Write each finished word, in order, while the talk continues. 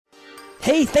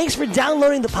Hey, thanks for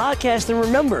downloading the podcast, and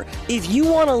remember, if you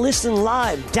want to listen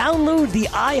live, download the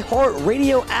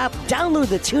iHeartRadio app, download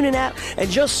the TuneIn app, and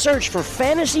just search for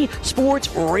Fantasy Sports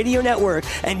Radio Network,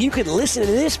 and you can listen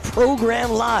to this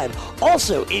program live.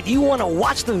 Also, if you want to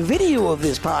watch the video of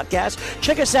this podcast,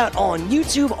 check us out on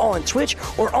YouTube, on Twitch,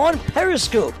 or on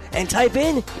Periscope, and type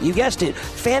in, you guessed it,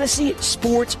 Fantasy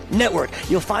Sports Network.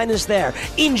 You'll find us there.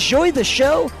 Enjoy the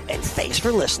show, and thanks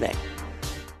for listening.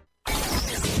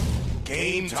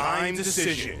 Game time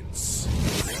decisions.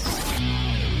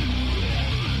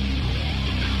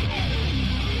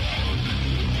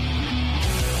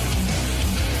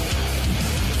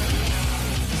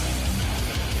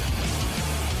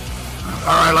 All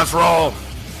right, let's roll.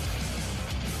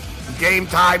 Game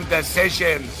time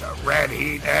decisions. Red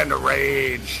Heat and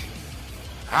Rage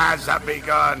has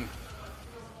begun.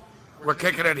 We're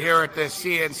kicking it here at the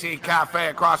CNC Cafe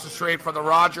across the street from the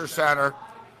Rogers Center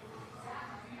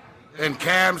in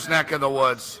Cam's neck of the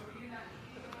woods.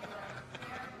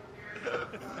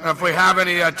 If we have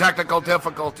any technical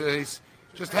difficulties,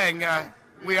 just hang.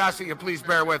 We ask that you please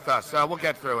bear with us. We'll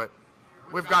get through it.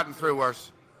 We've gotten through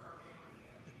worse.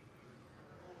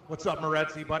 What's up,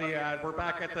 Moretzi, buddy? We're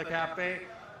back at the cafe.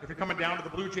 If you're coming down to the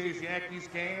Blue Jays-Yankees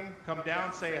game, come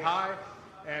down, say hi.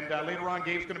 And later on,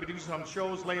 Gabe's going to be doing some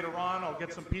shows later on. I'll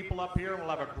get some people up here. We'll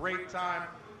have a great time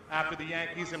after the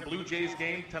Yankees and Blue Jays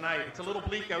game tonight. It's a little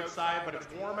bleak outside, but it's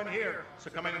warm in here, so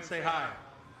come in and say hi.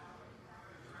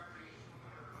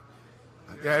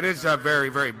 Yeah, it is very,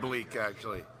 very bleak,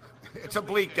 actually. It's a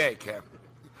bleak day, Cam,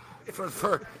 for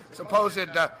the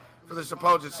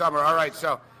supposed summer. All right,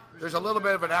 so there's a little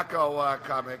bit of an echo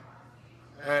coming,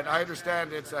 and I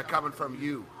understand it's coming from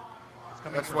you.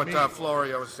 That's what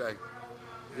Florio is saying.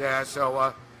 Yeah,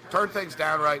 so turn things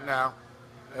down right now,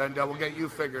 and we'll get you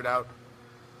figured out.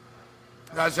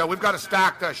 Guys, we've got a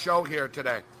stacked show here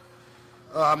today.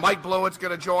 Mike Blewett's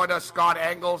going to join us. Scott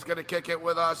Engel's going to kick it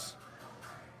with us.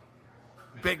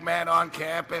 Big man on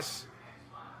campus.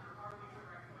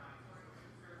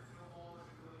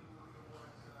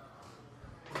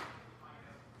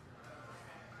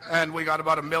 And we got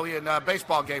about 1 million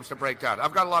baseball games to break down.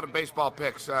 I've got a lot of baseball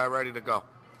picks ready to go.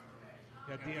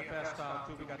 Yeah, DFS style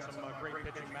too. We got some great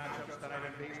pitching matchups tonight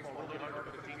in baseball. We're really hard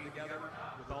to put a team together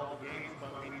with all the games,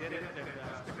 but we did it. And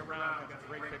stick around. I've got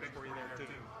great picks for you there too.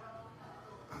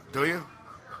 Do you?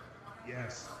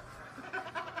 Yes.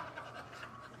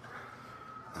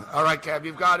 All right, Kev,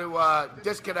 you've got to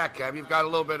disconnect, Kev. You've got a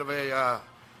little bit of a,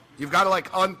 you've got to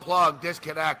like unplug,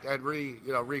 disconnect, and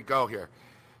re-go here.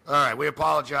 All right, we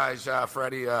apologize for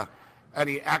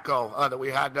any echo that we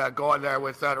had going there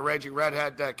with the Raging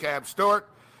Redhead, Cam Stewart.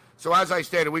 So as I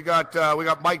stated, we got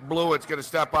Mike Blewett's going to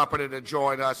step up and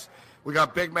join us. We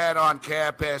got Big Man on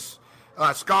campus.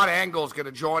 Scott Engel's going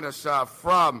to join us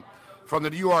from the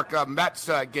New York Mets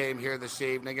game here this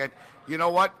evening. And you know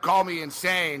what? Call me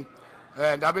insane,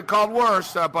 and I've been called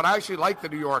worse, but I actually like the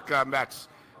New York Mets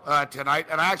tonight,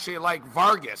 and I actually like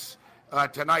Vargas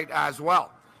tonight as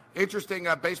well. Interesting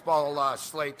baseball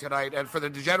slate tonight, and for the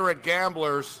degenerate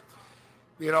gamblers,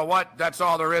 you know what? That's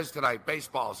all there is tonight,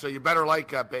 baseball. So you better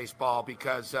like baseball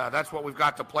because that's what we've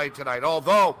got to play tonight.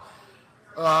 Although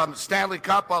Stanley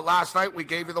Cup last night, we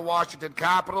gave you the Washington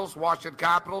Capitals. Washington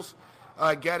Capitals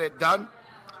get it done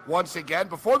once again.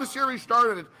 Before the series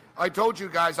started, I told you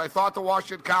guys I thought the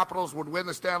Washington Capitals would win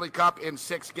the Stanley Cup in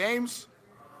 6 games,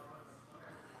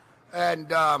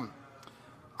 and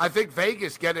I think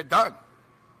Vegas get it done.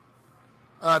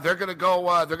 They're going to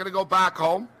go back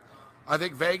home. I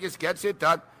think Vegas gets it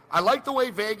done. I like the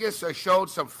way Vegas showed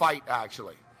some fight,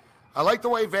 actually. I like the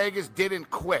way Vegas didn't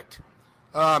quit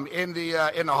in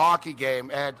the hockey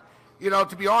game. And, you know,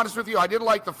 to be honest with you, I didn't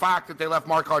like the fact that they left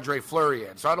Marc-Andre Fleury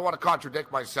in. So I don't want to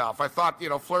contradict myself. I thought, you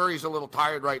know, Fleury's a little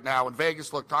tired right now, and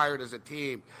Vegas looked tired as a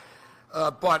team.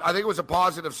 But I think it was a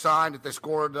positive sign that they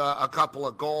scored a couple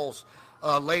of goals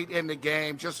late in the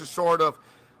game, just to sort of,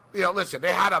 you know, listen,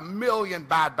 they had 1 million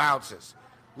bad bounces.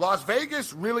 Las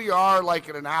Vegas really are like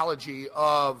an analogy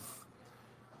of,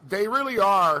 they really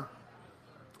are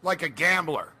like a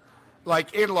gambler,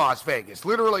 like in Las Vegas,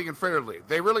 literally and figuratively.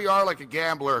 They really are like a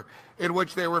gambler in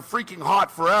which they were freaking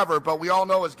hot forever, but we all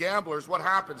know as gamblers what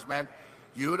happens, man.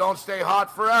 You don't stay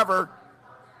hot forever.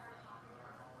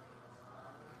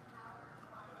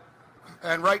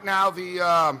 And right now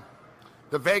the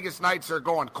Vegas Knights are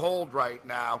going cold right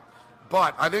now.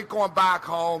 But I think going back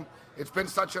home, it's been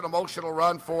such an emotional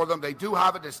run for them. They do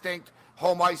have a distinct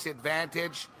home ice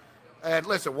advantage. And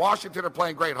listen, Washington are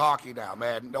playing great hockey now,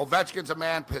 man. Ovechkin's a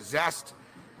man possessed.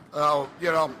 You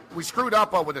know, we screwed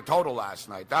up with the total last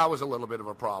night. That was a little bit of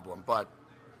a problem. But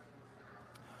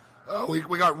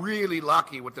We got really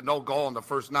lucky with the no goal in the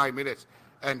first 9 minutes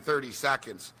and 30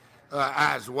 seconds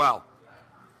as well.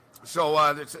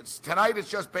 So tonight it's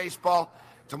just baseball.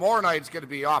 Tomorrow night it's going to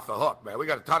be off the hook, man. We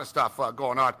got a ton of stuff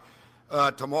going on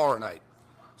tomorrow night.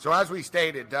 So as we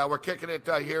stated, we're kicking it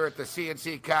here at the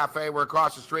CNC Cafe. We're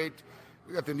across the street.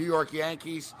 We got the New York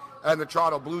Yankees and the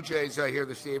Toronto Blue Jays here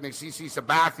this evening. CC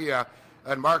Sabathia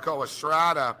and Marco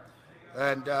Estrada.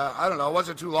 And I don't know, it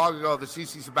wasn't too long ago that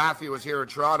CC Sabathia was here in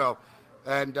Toronto,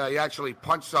 and he actually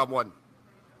punched someone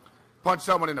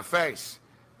in the face.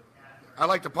 I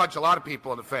like to punch a lot of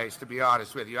people in the face, to be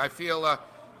honest with you. I feel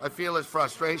his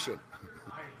frustration.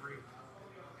 I agree.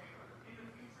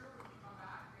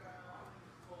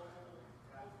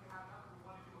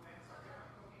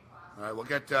 All right,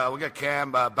 we'll get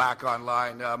Cam back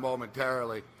online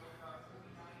momentarily.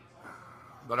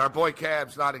 But our boy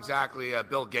Cam's not exactly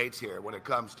Bill Gates here when it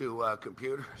comes to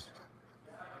computers.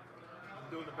 I'm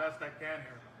doing the best I can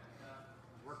here.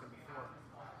 Working before.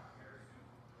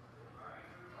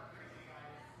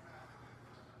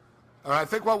 All right, I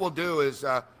think what we'll do is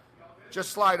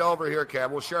just slide over here,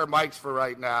 Cam. We'll share mics for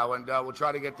right now, and we'll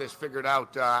try to get this figured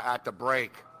out at the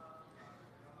break.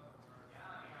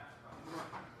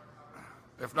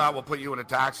 If not, we'll put you in a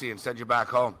taxi and send you back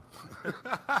home.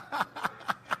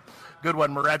 Good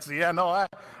one, Moretzi. Yeah, no, I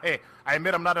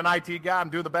admit I'm not an IT guy. I'm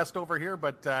doing the best over here,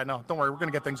 but no, don't worry. We're going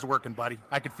to get things working, buddy.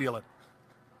 I could feel it.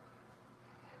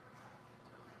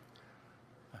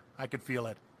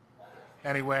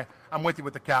 Anyway, I'm with you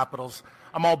with the Capitals.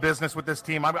 I'm all business with this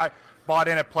team. I bought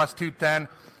in at plus 210,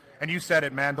 and you said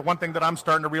it, man. The one thing that I'm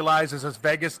starting to realize is this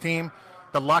Vegas team,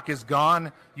 the luck is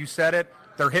gone. You said it.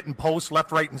 They're hitting posts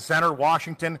left, right, and center.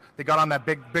 Washington, they got on that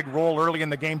big roll early in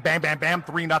the game. Bam, bam, bam,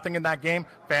 3-0 in that game.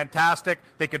 Fantastic.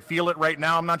 They could feel it right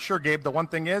now. I'm not sure, Gabe. The one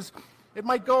thing is, it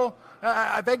might go,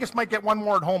 Vegas might get one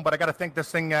more at home, but I got to think this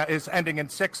thing is ending in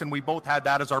 6, and we both had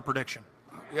that as our prediction.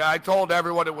 Yeah, I told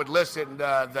everyone that would listen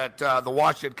that the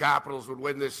Washington Capitals would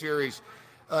win this series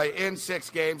in 6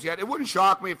 games. Yet it wouldn't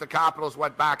shock me if the Capitals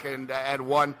went back and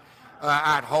won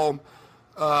at home.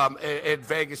 In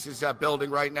Vegas'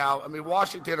 building right now. I mean,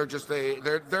 Washington are just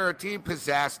they're a team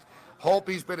possessed.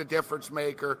 Holtby's been a difference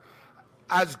maker.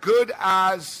 As good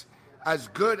as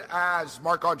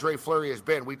Marc-Andre Fleury has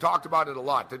been, we talked about it a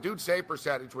lot. The dude's save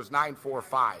percentage was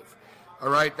 .945. All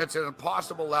right, that's an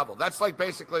impossible level. That's like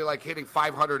basically like hitting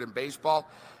 500 in baseball.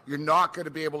 You're not going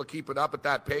to be able to keep it up at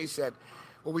that pace. And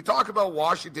when we talk about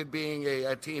Washington being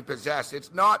a team possessed,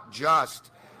 it's not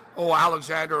just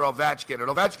Alexander Ovechkin. And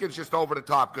Ovechkin's just over the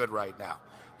top good right now.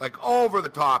 Like over the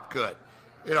top good.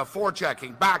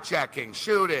 Forechecking, back-checking,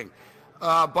 shooting.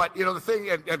 But, the thing,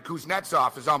 and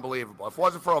Kuznetsov is unbelievable. If it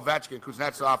wasn't for Ovechkin,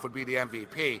 Kuznetsov would be the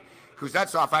MVP.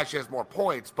 Kuznetsov actually has more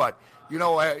points, but, they're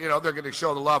going to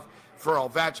show the love for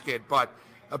Ovechkin. But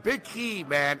a big key,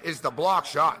 man, is the block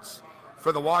shots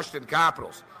for the Washington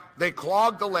Capitals. They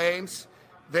clog the lanes.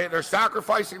 They're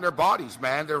sacrificing their bodies,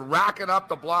 man. They're racking up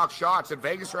the block shots, and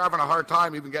Vegas are having a hard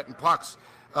time even getting pucks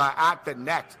at the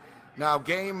net. Now,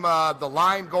 the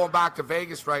line going back to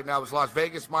Vegas right now is Las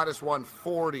Vegas minus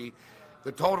 140.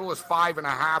 The total is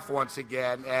 5.5 once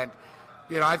again, and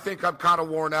I think I'm kind of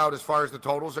worn out as far as the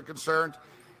totals are concerned.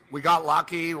 We got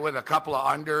lucky with a couple of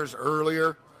unders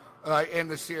earlier in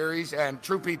the series, and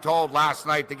truth be told, last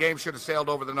night the game should have sailed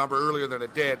over the number earlier than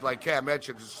it did. Like Cam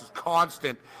mentioned, it's just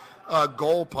constant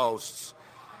goalposts.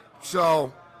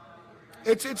 So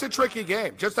it's a tricky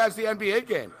game, just as the NBA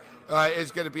game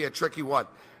is going to be a tricky one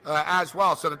as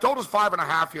well. So the total's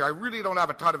 5.5 here. I really don't have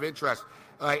a ton of interest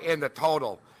in the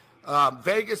total.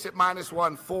 Vegas at minus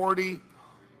 140.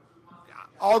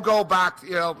 I'll go back,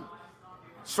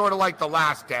 sort of like the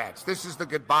last dance. This is the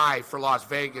goodbye for Las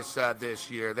Vegas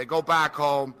this year. They go back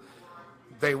home.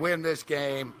 They win this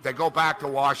game. They go back to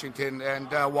Washington, and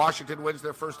Washington wins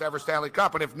their first ever Stanley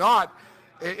Cup. And if not,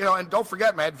 and don't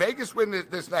forget, man, Vegas win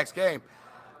this next game,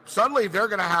 suddenly they're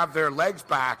going to have their legs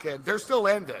back, and they're still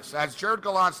in this. As Jared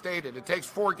Gallant stated, it takes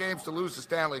 4 games to lose the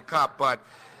Stanley Cup, but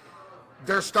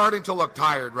they're starting to look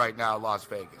tired right now, Las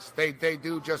Vegas. They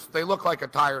look like a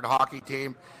tired hockey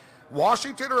team.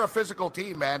 Washington are a physical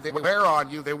team, man. They wear on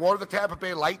you. They wore the Tampa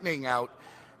Bay Lightning out.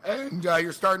 And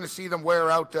you're starting to see them wear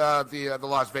out the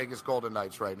Las Vegas Golden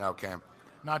Knights right now, Cam.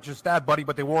 Not just that, buddy,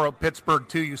 but they wore out Pittsburgh,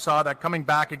 too. You saw that coming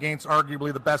back against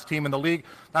arguably the best team in the league.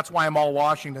 That's why I'm all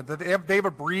Washington. They have a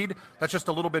breed that's just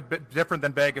a little bit different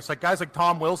than Vegas. Like guys like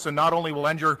Tom Wilson not only will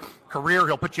end your career,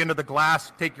 he'll put you into the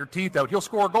glass, take your teeth out. He'll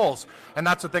score goals. And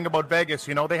that's the thing about Vegas.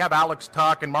 You know, they have Alex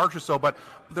Tuck and Marchessault, but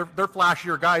they're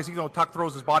flashier guys. You know, Tuck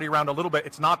throws his body around a little bit.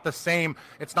 It's not the same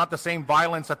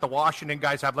violence that the Washington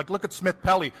guys have. Like, look at Smith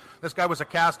Pelly. This guy was a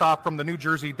cast-off from the New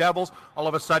Jersey Devils. All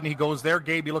of a sudden, he goes there.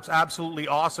 Gabe, he looks absolutely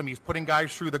awesome. He's putting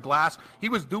guys through the glass. He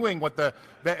was doing what the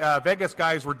Vegas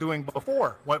guys were doing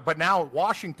before. But now,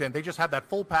 Washington, they just have that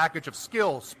full package of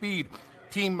skill, speed,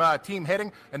 team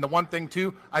hitting. And the one thing,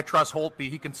 too, I trust Holtby.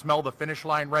 He can smell the finish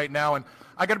line right now. And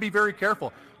I got to be very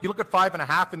careful. You look at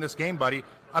 5.5 in this game, buddy.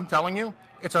 I'm telling you,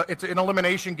 it's an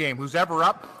elimination game. Who's ever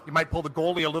up, you might pull the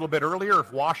goalie a little bit earlier.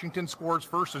 If Washington scores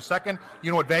first or second,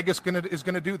 you know what Vegas is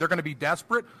going to do? They're going to be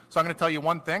desperate. So I'm going to tell you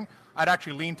one thing. I'd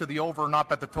actually lean to the over and not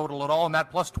bet the total at all. And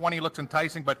that plus 20 looks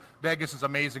enticing, but Vegas is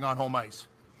amazing on home ice.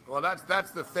 Well,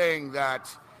 that's the thing, that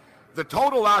the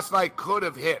total last night could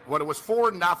have hit. When it was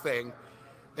 4-0,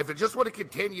 if it just would have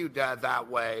continued that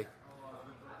way,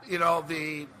 you know,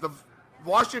 the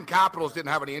Washington Capitals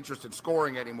didn't have any interest in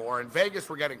scoring anymore, and Vegas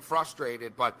were getting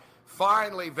frustrated, but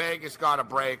finally Vegas got a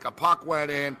break. A puck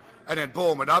went in, and then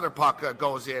boom, another puck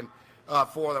goes in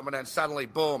for them, and then suddenly,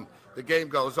 boom, the game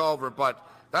goes over. But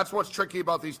that's what's tricky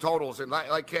about these totals, and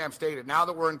like Cam stated, now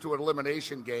that we're into an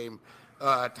elimination game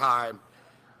time,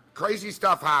 crazy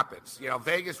stuff happens. You know,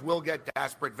 Vegas will get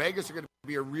desperate. Vegas are going to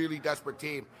be a really desperate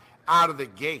team out of the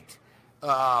gate.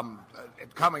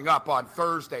 Coming up on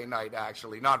Thursday night,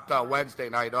 actually, not Wednesday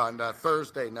night, on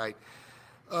Thursday night.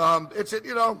 It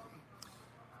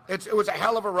was a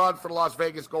hell of a run for the Las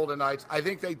Vegas Golden Knights. I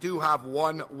think they do have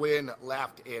one win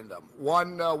left in them.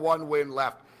 One win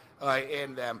left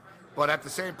in them. But at the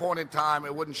same point in time,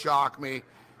 it wouldn't shock me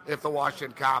if the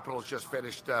Washington Capitals just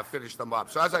finished them up.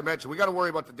 So as I mentioned, we got to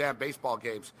worry about the damn baseball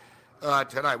games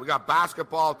tonight. We got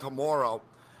basketball tomorrow.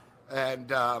 And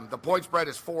the point spread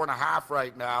is 4.5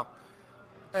 right now.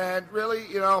 And really,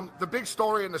 you know, the big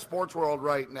story in the sports world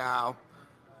right now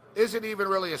isn't even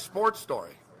really a sports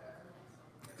story.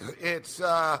 It's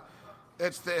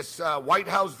this White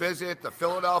House visit, the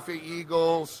Philadelphia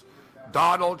Eagles,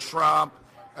 Donald Trump,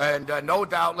 and no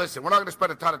doubt, listen, we're not going to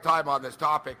spend a ton of time on this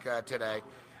topic today,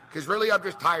 because really I'm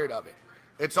just tired of it.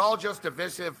 It's all just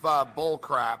divisive bull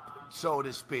crap, so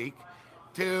to speak,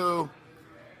 to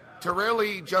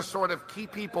really just sort of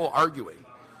keep people arguing.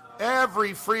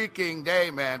 Every freaking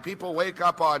day, man, people wake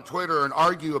up on Twitter and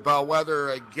argue about whether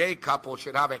a gay couple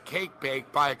should have a cake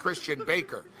baked by a Christian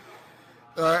baker.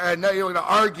 And then you're going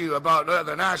to argue about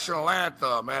the national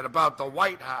anthem and about the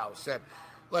White House. And,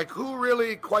 like, who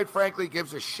really, quite frankly,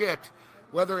 gives a shit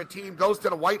whether a team goes to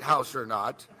the White House or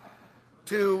not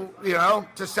to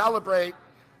celebrate?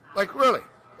 Like, really.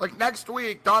 Like, next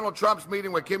week, Donald Trump's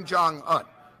meeting with Kim Jong-un.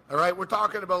 All right, we're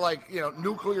talking about, like, you know,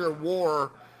 nuclear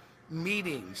war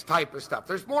meetings type of stuff.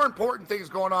 There's more important things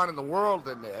going on in the world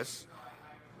than this,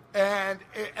 and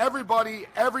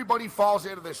everybody falls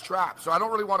into this trap. So I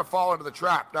don't really want to fall into the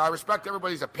trap. Now, I respect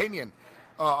everybody's opinion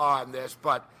on this,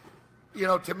 but, you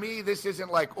know, to me, this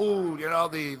isn't like, ooh, you know,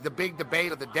 the big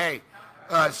debate of the day,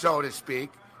 so to speak,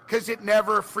 because it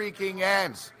never freaking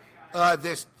ends,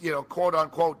 this, you know,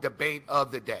 quote-unquote debate of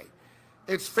the day.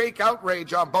 It's fake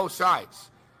outrage on both sides.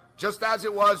 Just as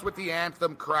it was with the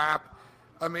anthem crap.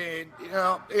 I mean, you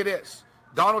know, it is.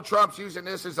 Donald Trump's using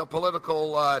this as a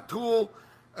political tool,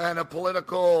 and a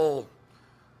political,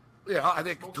 you know, I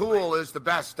think tool is the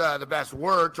best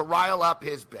word to rile up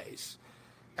his base.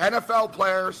 NFL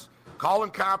players, Colin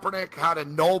Kaepernick had a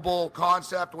noble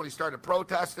concept when he started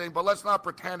protesting, but let's not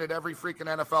pretend that every freaking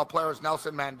NFL player is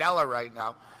Nelson Mandela right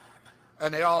now,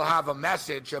 and they all have a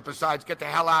message besides get the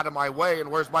hell out of my way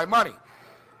and where's my money,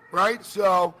 right?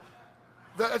 So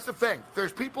that's the thing.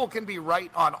 There's people can be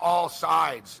right on all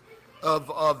sides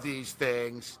of these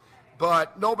things,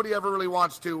 but nobody ever really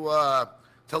wants to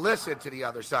listen to the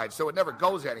other side, so it never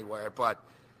goes anywhere. But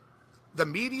the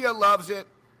media loves it,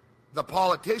 the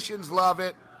politicians love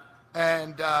it,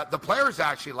 and the players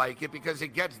actually like it because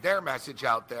it gets their message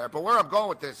out there. But where I'm going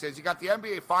with this is you got the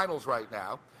NBA Finals right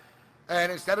now,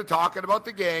 and instead of talking about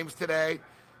the games today,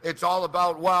 it's all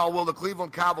about, well, will the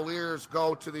Cleveland Cavaliers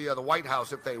go to the White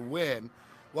House if they win?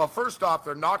 Well, first off,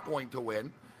 they're not going to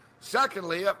win.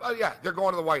 Secondly, they're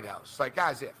going to the White House, like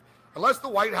as if. Unless the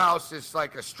White House is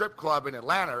like a strip club in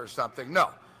Atlanta or something, no,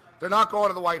 they're not going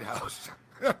to the White House.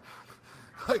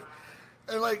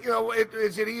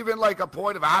 Is it even like a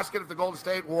point of asking if the Golden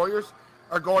State Warriors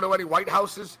are going to any White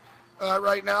Houses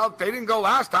right now? They didn't go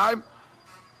last time.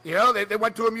 You know, they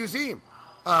went to a museum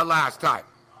last time.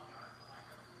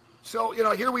 So,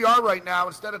 here we are right now,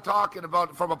 instead of talking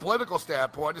about, from a political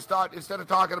standpoint, instead of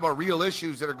talking about real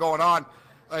issues that are going on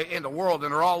in the world,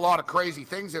 and there are all a lot of crazy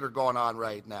things that are going on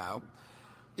right now,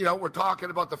 we're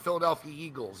talking about the Philadelphia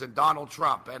Eagles and Donald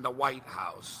Trump and the White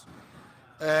House.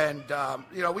 And,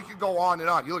 we could go on and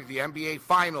on. You look at the NBA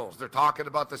Finals, they're talking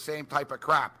about the same type of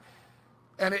crap.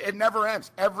 And it never ends.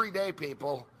 Every day,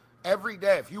 people, every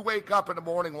day. If you wake up in the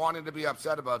morning wanting to be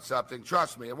upset about something,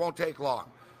 trust me, it won't take long.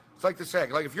 It's like the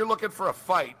saying, if you're looking for a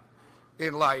fight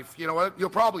in life, you know what?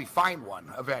 You'll probably find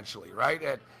one eventually, right?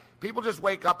 And people just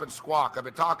wake up and squawk. I've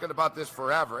been talking about this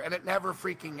forever, and it never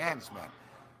freaking ends, man.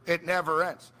 It never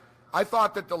ends. I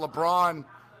thought that the LeBron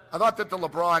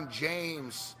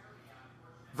James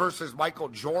versus Michael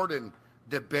Jordan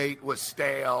debate was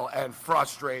stale and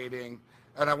frustrating,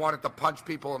 and I wanted to punch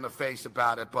people in the face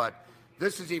about it, but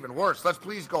this is even worse. Let's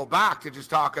please go back to just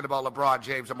talking about LeBron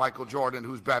James and Michael Jordan,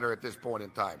 who's better at this point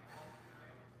in time.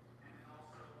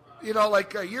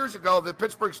 Years ago, the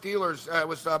Pittsburgh Steelers, it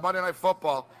was Monday Night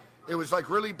Football. It was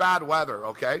really bad weather,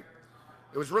 okay?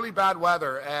 It was really bad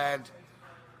weather, and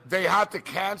they had to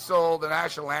cancel the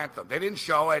national anthem. They didn't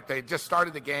show it. They just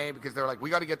started the game because they were like,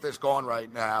 we got to get this going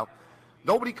right now.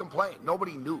 Nobody complained.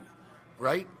 Nobody knew,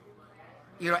 right?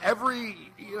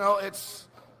 It's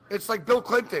like Bill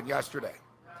Clinton yesterday.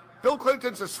 Bill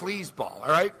Clinton's a sleazeball, all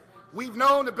right? We've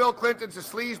known that Bill Clinton's a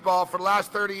sleazeball for the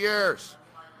last 30 years.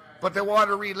 But they want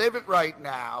to relive it right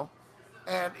now.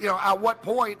 And, at what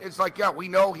point, it's like, yeah, we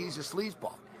know he's a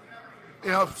sleazeball.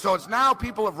 So it's now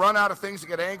people have run out of things to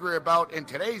get angry about in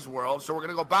today's world. So we're going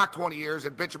to go back 20 years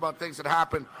and bitch about things that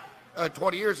happened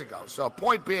 20 years ago. So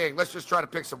point being, let's just try to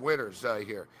pick some winners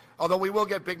here. Although we will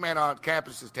get Big Man on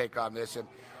Campus's take on this. And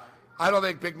I don't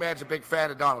think Big Man's a big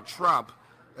fan of Donald Trump.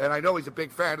 And I know he's a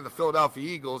big fan of the Philadelphia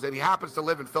Eagles, and he happens to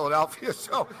live in Philadelphia.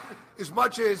 So as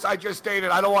much as I just stated,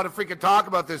 I don't want to freaking talk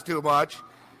about this too much.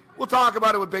 We'll talk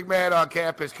about it with Big Man on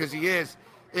Campus because he is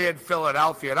in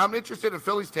Philadelphia. And I'm interested in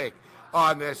Philly's take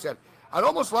on this. And I'd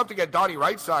almost love to get Donnie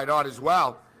Rightside on as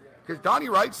well, because Donnie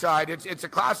Rightside, it's a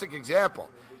classic example.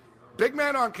 Big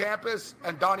Man on Campus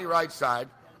and Donnie Rightside,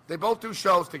 they both do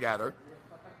shows together.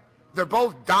 They're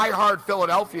both diehard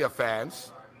Philadelphia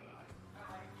fans.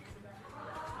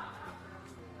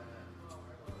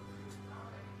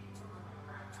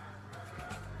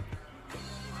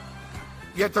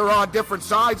 Yet they're on different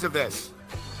sides of this.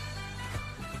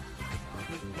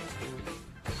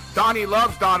 Donnie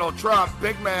loves Donald Trump.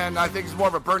 Big Man, I think, is more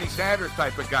of a Bernie Sanders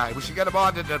type of guy. We should get him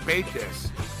on to debate this.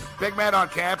 Big Man on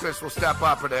Campus will step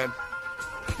up and in.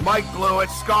 Mike Blewett,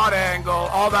 Scott Angle,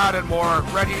 all that and more.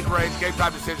 Ready and Rage. Game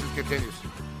Time Decisions continues.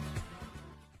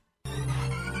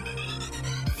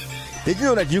 Did you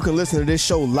know that you can listen to this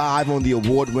show live on the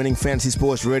award-winning Fantasy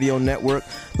Sports Radio Network?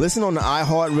 Listen on the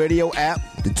iHeartRadio app,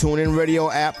 the TuneIn Radio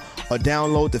app, or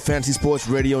download the Fantasy Sports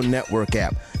Radio Network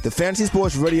app. The Fantasy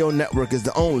Sports Radio Network is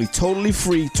the only totally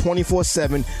free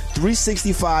 24/7,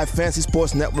 365 Fantasy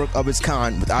Sports Network of its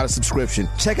kind without a subscription.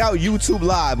 Check out YouTube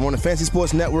Live on the Fantasy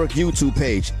Sports Network YouTube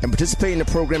page and participate in the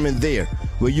programming there,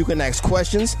 where you can ask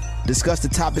questions, discuss the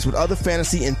topics with other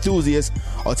fantasy enthusiasts,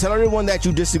 or tell everyone that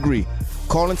you disagree.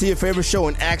 Call into your favorite show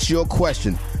and ask your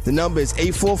question. The number is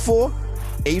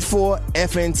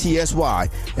 844-84-FNTSY.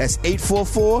 That's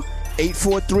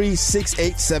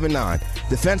 844-843-6879.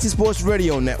 The Fantasy Sports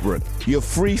Radio Network, your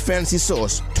free fantasy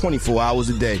source 24 hours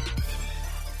a day.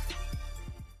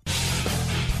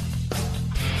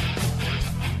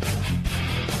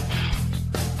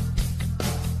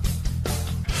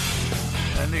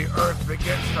 And the earth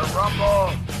begins to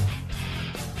rumble.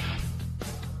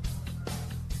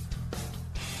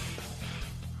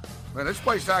 Man, this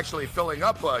place is actually filling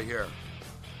up here.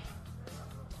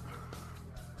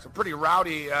 It's a pretty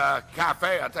rowdy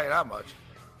cafe, I'll tell you that much.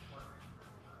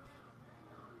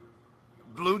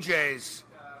 Blue Jays,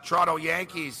 Toronto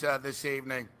Yankees this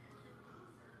evening.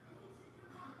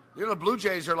 The Blue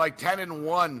Jays are like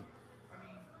 10-1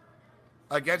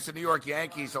 against the New York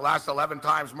Yankees. The last 11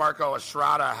 times Marco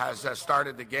Estrada has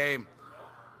started the game.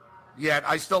 Yet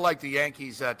I still like the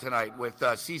Yankees tonight with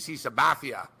CC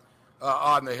Sabathia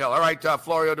on the hill. All right,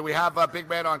 Florio, do we have Big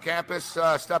Man on Campus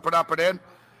stepping up and in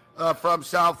from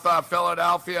South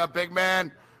Philadelphia? Big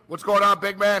Man, what's going on,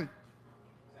 Big Man?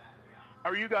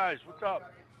 How are you guys? What's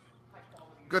up?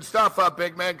 Good stuff,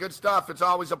 Big Man. Good stuff. It's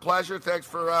always a pleasure. Thanks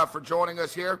for joining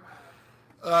us here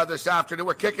this afternoon.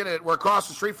 We're kicking it. We're across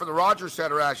the street from the Rogers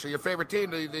Center, actually. Your favorite team,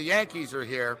 the Yankees, are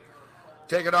here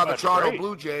taking on the Toronto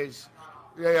Blue Jays.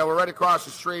 Yeah, we're right across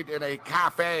the street in a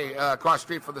cafe across the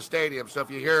street from the stadium. So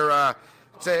if you hear,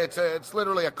 it's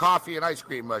literally a coffee and ice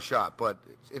cream shop, but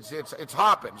it's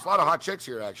hopping. There's a lot of hot chicks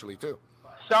here, actually, too.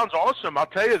 sounds awesome. I'll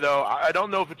tell you, though, I don't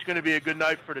know if it's going to be a good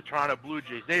night for the Toronto Blue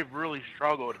Jays. They've really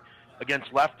struggled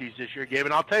against lefties this year, Gabe.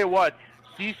 And I'll tell you what,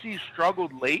 CC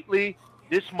struggled lately.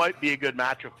 This might be a good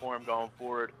matchup for him going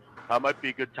forward. Might be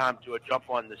a good time to jump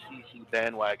on the CC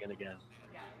bandwagon again.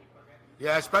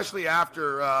 Yeah, especially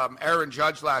after Aaron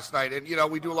Judge last night. And,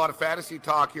 we do a lot of fantasy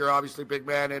talk here, obviously, big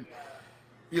man. And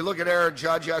you look at Aaron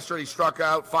Judge yesterday, he struck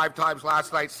out 5 times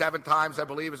last night, 7 times, I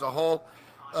believe, as a whole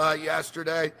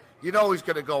yesterday. He's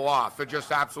going to go off and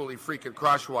just absolutely freaking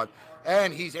crush one.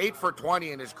 And he's 8 for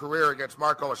 20 in his career against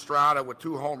Marco Estrada with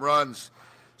 2 home runs.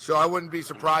 So I wouldn't be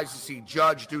surprised to see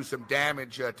Judge do some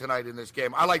damage tonight in this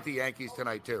game. I like the Yankees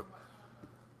tonight, too.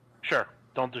 Sure.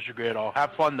 Don't disagree at all.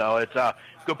 Have fun, though. It's a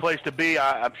good place to be.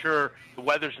 I'm sure the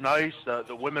weather's nice.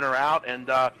 The women are out. And,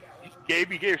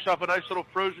 Gabe, you get yourself a nice little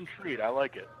frozen treat. I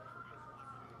like it.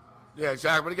 Yeah,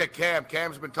 exactly. I'm going to get Cam.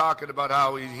 Cam's been talking about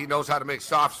how he knows how to make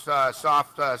soft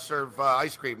serve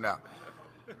ice cream now.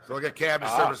 So we'll get Cam to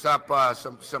serve us up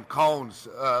some cones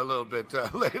a little bit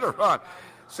later on.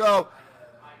 So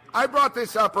I brought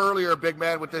this up earlier, big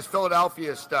man, with this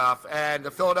Philadelphia stuff and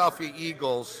the Philadelphia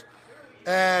Eagles.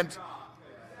 And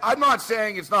I'm not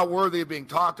saying it's not worthy of being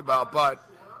talked about, but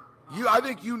I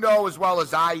think you know as well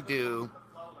as I do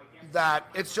that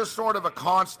it's just sort of a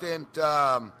constant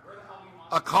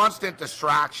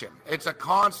distraction. It's a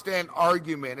constant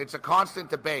argument. It's a constant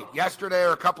debate. Yesterday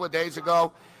or a couple of days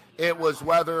ago, it was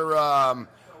whether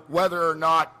or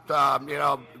not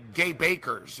gay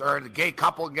bakers or the gay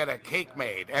couple get a cake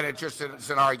made, and it's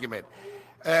an argument.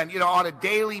 And on a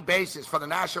daily basis, from the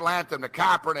national anthem to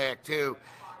Kaepernick to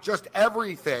just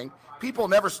everything, people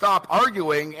never stop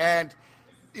arguing, and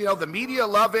the media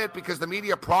love it because the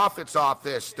media profits off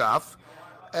this stuff,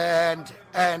 and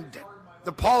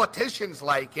the politicians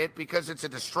like it because it's a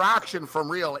distraction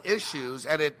from real issues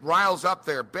and it riles up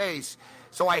their base.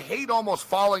 So I hate almost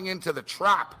falling into the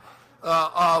trap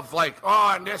of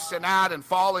and this and that and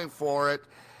falling for it.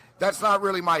 That's not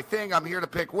really my thing. I'm here to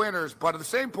pick winners, but at the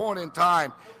same point in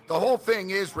time, the whole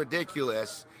thing is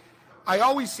ridiculous. I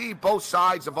always see both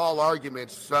sides of all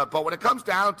arguments, but when it comes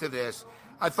down to this,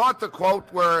 I thought the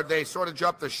quote where they sort of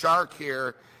jumped the shark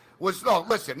here was,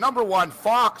 listen, number one,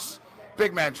 Fox,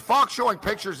 big man, Fox showing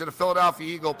pictures of the Philadelphia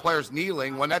Eagle players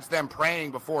kneeling when that's them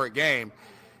praying before a game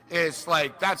is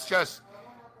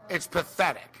it's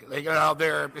pathetic.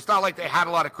 It's not like they had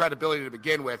a lot of credibility to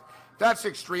begin with. That's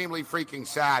extremely freaking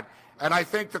sad. And I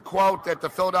think the quote that the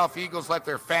Philadelphia Eagles let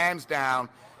their fans down,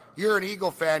 you're an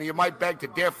Eagle fan, you might beg to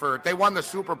differ. They won the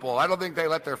Super Bowl. I don't think they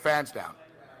let their fans down.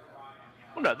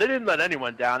 Well, no, they didn't let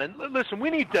anyone down. And listen, we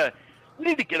need to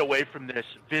get away from this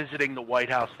visiting the White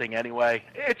House thing anyway.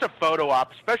 It's a photo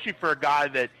op, especially for a guy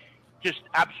that just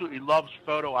absolutely loves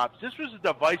photo ops. This was a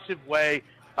divisive way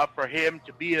for him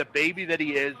to be the baby that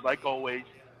he is, like always,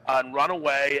 and run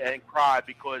away and cry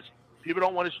because people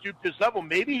don't want to stoop to his level.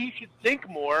 Maybe he should think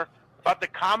more about the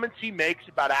comments he makes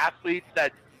about athletes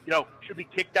that should be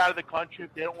kicked out of the country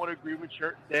if they don't want to agree with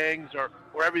certain things or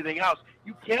everything else.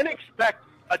 You can't expect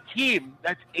a team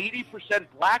that's 80%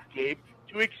 black, Gabe,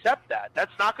 to accept that.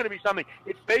 That's not going to be something.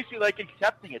 It's basically like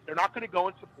accepting it. They're not going to go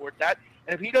and support that.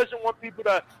 And if he doesn't want people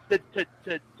to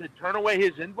turn away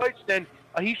his invites, then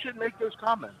he shouldn't make those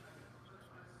comments.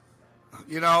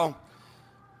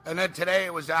 And then today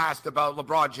it was asked about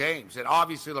LeBron James, and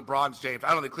obviously LeBron James.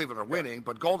 I don't think Cleveland are winning,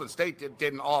 but Golden State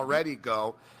didn't already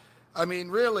go. I mean,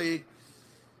 really,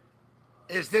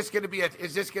 is this going to be a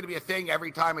thing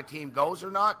every time a team goes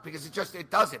or not? Because it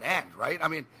doesn't end, right? I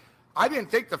mean, I didn't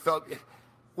think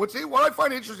what I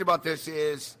find interesting about this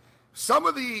is some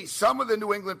of the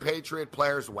New England Patriot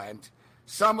players went,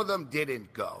 some of them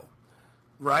didn't go.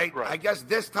 Right? I guess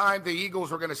this time the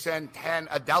Eagles were going to send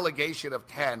a delegation of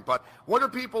 10. But what are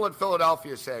people in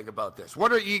Philadelphia saying about this?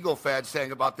 What are Eagle fans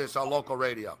saying about this on local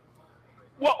radio?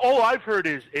 Well, all I've heard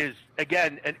is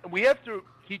again, and we have to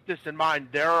keep this in mind,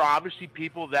 there are obviously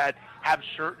people that have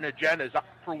certain agendas.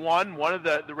 For one of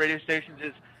the radio stations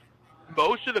is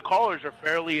most of the callers are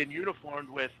fairly in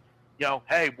uniform with,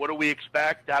 hey, what do we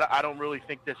expect? I don't really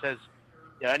think this has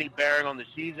any bearing on the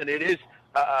season. It is,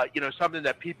 something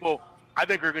that people – I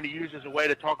think are going to use as a way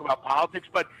to talk about politics.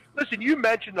 But listen, you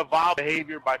mentioned the vile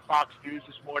behavior by Fox News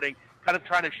this morning, kind of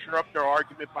trying to shore up their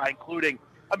argument by including,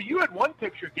 you had one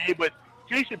picture, Gabe, with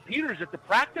Jason Peters at the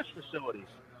practice facilities.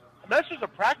 And that's just a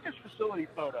practice facility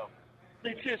photo.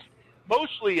 It's just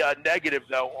mostly negative,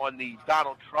 though, on the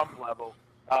Donald Trump level.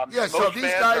 So these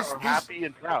guys are happy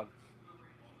and proud.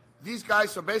 These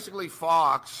guys, so basically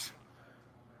Fox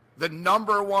the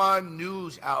number one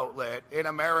news outlet in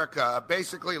America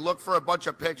basically looked for a bunch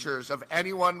of pictures of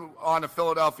anyone on the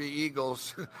Philadelphia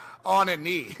Eagles on a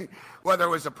knee, whether it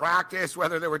was a practice,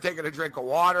 whether they were taking a drink of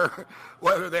water,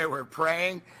 whether they were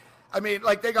praying. I mean,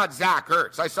 like, they got Zach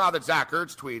Ertz. I saw that Zach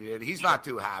Ertz tweeted it. He's not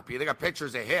too happy. They got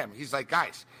pictures of him. He's like,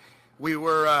 guys, we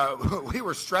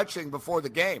were stretching before the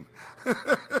game.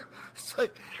 It's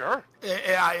like, sure.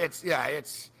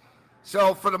 It's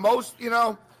so for the most,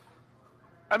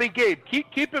 I mean, Gabe,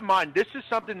 keep in mind, this is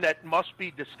something that must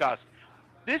be discussed.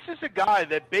 This is a guy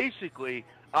that basically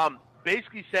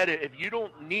said if you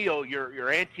don't kneel,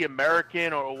 you're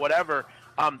anti-American or whatever.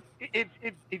 If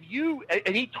you,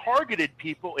 and he targeted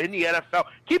people in the NFL.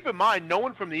 Keep in mind, no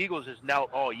one from the Eagles has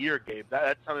knelt all year, Gabe.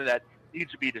 That's something that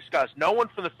needs to be discussed. No one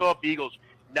from the Philadelphia Eagles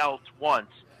knelt once,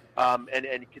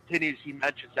 and continues. He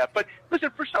mentions that. But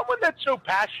listen, for someone that's so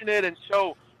passionate and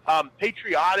so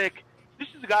patriotic, this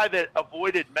is a guy that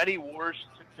avoided many wars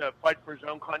to fight for his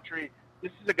own country.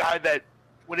 This is a guy that,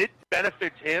 when it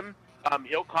benefits him,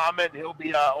 he'll comment, he'll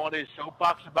be on his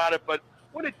soapbox about it. But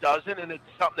when it doesn't, and it's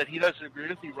something that he doesn't agree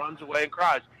with, he runs away and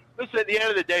cries. Listen, at the end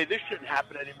of the day, this shouldn't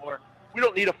happen anymore. We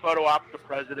don't need a photo op of the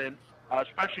president,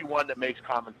 especially one that makes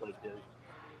comments like this.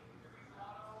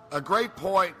 A great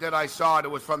point that I saw, and it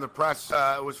was from the press,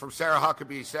 it was from Sarah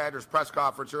Huckabee Sanders' press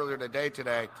conference earlier today.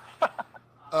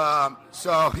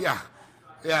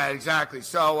 Yeah, exactly.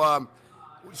 So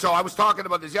I was talking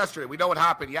about this yesterday. We know what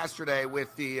happened yesterday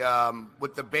with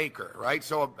the baker, right?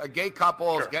 So a gay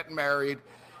couple is getting married.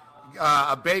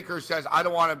 A baker says, I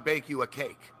don't want to bake you a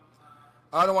cake.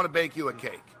 I don't want to bake you a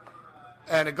cake.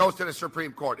 And it goes to the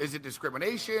Supreme Court. Is it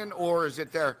discrimination, or is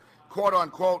it their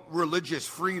quote-unquote religious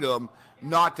freedom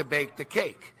not to bake the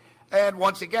cake? And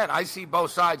once again, I see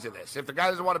both sides of this. If the guy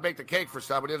doesn't want to bake the cake for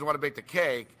somebody, doesn't want to bake the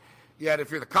cake, yet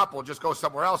if you're the couple, just go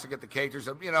somewhere else and get the cake. There's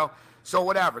so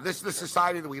whatever. This is the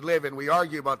society that we live in. We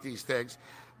argue about these things.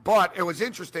 But it was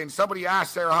interesting. Somebody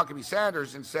asked Sarah Huckabee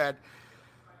Sanders and said,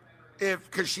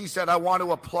 because she said, I want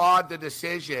to applaud the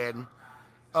decision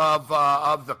of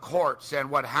the courts and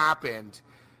what happened,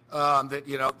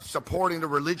 that, supporting the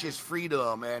religious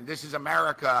freedom, and this is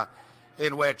America,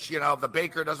 in which, if the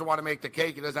baker doesn't want to make the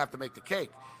cake, he doesn't have to make the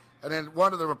cake. And then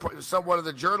one of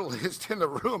the journalists in the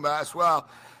room asked, well,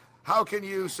 how can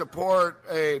you support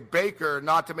a baker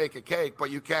not to make a cake,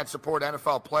 but you can't support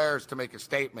NFL players to make a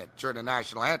statement during the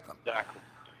national anthem?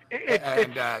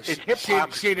 Exactly.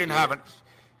 She didn't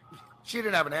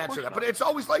have an answer to that. But it's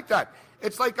always like that.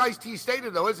 It's like Ice-T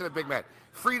stated, though, isn't it, big man?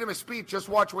 Freedom of speech, just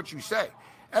watch what you say.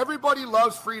 Everybody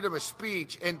loves freedom of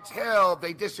speech until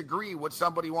they disagree with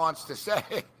somebody wants to say.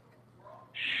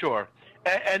 Sure.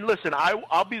 And listen,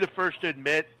 I'll be the first to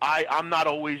admit I'm not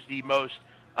always the most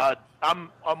I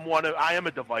am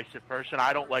a divisive person.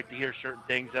 I don't like to hear certain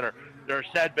things that are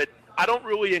said, but I don't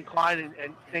really incline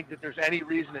and think that there's any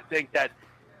reason to think that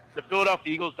the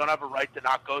Philadelphia Eagles don't have a right to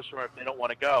not go somewhere if they don't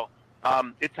want to go.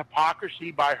 It's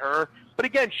hypocrisy by her. But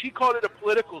again, she called it a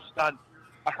political stunt.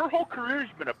 Her whole career's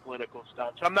been a political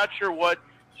stunt, so I'm not sure what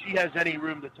she has any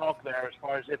room to talk there as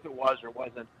far as if it was or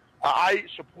wasn't. I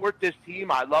support this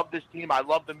team. I love this team. I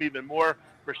love them even more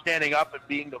for standing up and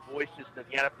being the voices that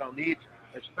the NFL needs,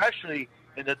 especially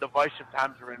in the divisive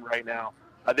times we're in right now.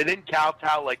 They didn't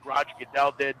kowtow like Roger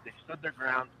Goodell did. They stood their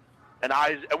ground. And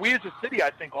we as a city, I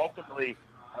think, ultimately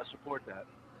support that.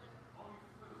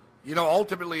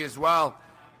 Ultimately as well,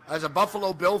 as a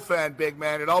Buffalo Bill fan, big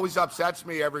man, it always upsets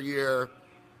me every year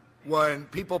when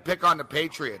people pick on the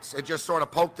Patriots. It just sort of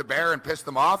poked the bear and pissed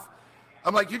them off.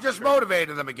 I'm like, you just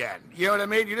motivated them again. You know what I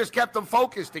mean? You just kept them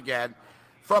focused again.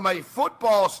 From a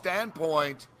football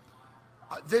standpoint,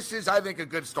 this is, I think, a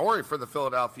good story for the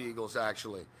Philadelphia Eagles,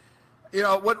 actually.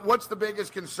 What's the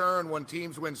biggest concern when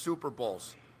teams win Super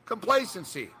Bowls?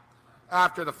 Complacency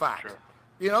after the fact.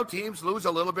 Sure. Teams lose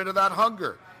a little bit of that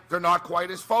hunger. They're not quite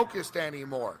as focused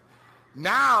anymore.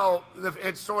 Now,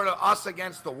 it's sort of us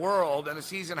against the world, and the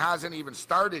season hasn't even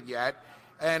started yet.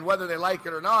 And whether they like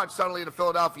it or not, suddenly the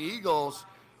Philadelphia Eagles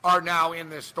are now in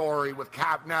this story with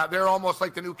Cap. Now, they're almost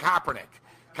like the new Kaepernick.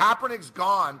 Kaepernick's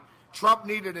gone. Trump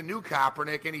needed a new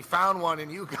Kaepernick, and he found one in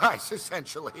you guys,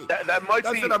 essentially. That might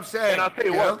That's be, what I'm saying. And I'll tell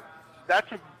you what,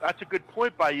 that's a good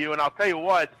point by you, and I'll tell you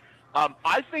what,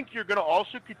 I think you're going to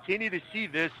also continue to see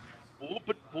this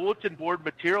bulletin board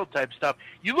material type stuff.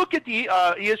 You look at the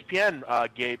ESPN,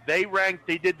 Gabe,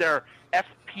 they did their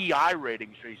FPI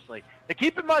ratings recently. Now,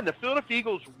 keep in mind, the Philadelphia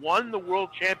Eagles won the World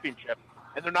Championship,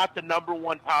 and they're not the number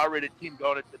one power-rated team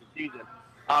going into the season.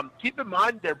 Keep in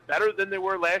mind, they're better than they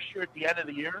were last year at the end of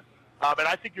the year, and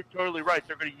I think you're totally right.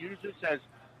 They're going to use this as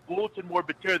bulletin board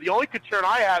material. The only concern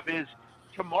I have is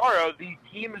tomorrow the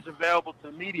team is available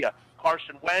to the media.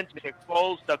 Carson Wentz, Nick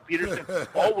Foles, Doug Peterson,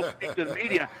 all will speak to the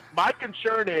media. My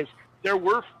concern is there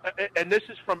were, and this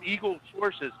is from Eagle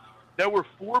sources, there were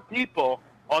 4 people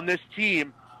on this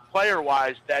team,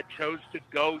 player-wise, that chose to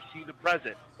go see the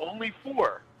president. Only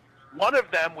 4. One of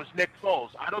them was Nick Foles.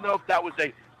 I don't know if that was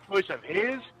a choice of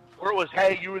his or it was,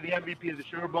 hey, you were the MVP of the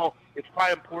Super Bowl. It's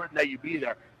probably important that you be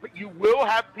there. But you will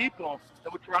have people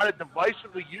that would try to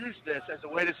divisively use this as a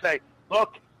way to say,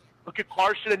 look at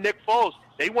Carson and Nick Foles.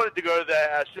 They wanted to go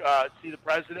to see the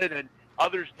president, and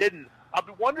others didn't. I'll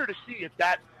be wondering to see if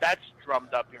that's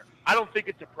drummed up here. I don't think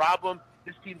it's a problem.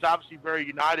 This team's obviously very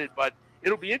united, but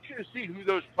it'll be interesting to see who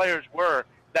those players were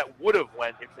that would have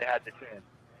went if they had the chance.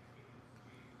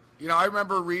 You know, I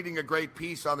remember reading a great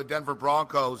piece on the Denver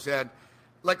Broncos, and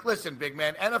like, listen, big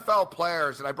man, NFL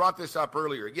players, and I brought this up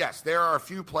earlier. Yes, there are a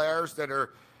few players that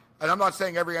are, and I'm not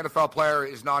saying every NFL player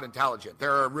is not intelligent.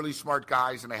 There are really smart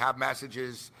guys, and they have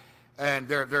messages, and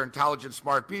they're intelligent,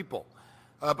 smart people.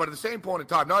 But at the same point in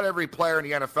time, not every player in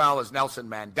the NFL is Nelson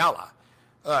Mandela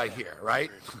here,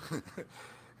 right?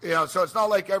 You know, so it's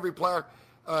not like every player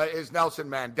is Nelson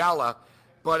Mandela.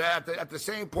 But at the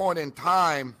same point in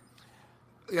time,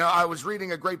 you know, I was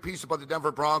reading a great piece about the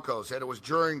Denver Broncos, and it was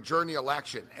during the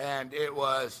election, and it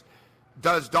was,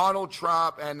 does Donald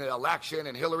Trump and the election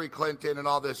and Hillary Clinton and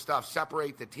all this stuff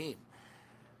separate the team?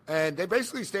 And they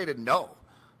basically stated no.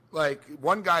 Like,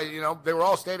 one guy, you know, they were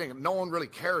all stating no one really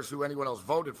cares who anyone else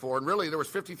voted for, and really there was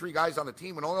 53 guys on the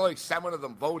team, and only like 7 of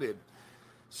them voted.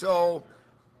 So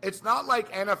it's not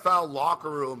like NFL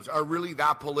locker rooms are really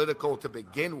that political to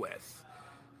begin with.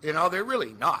 You know, they're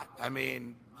really not. I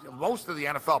mean, most of the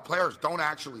NFL players don't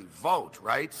actually vote,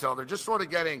 right? So they're just sort of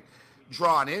getting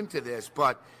drawn into this.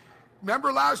 But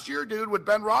remember last year, dude, with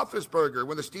Ben Roethlisberger,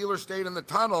 when the Steelers stayed in the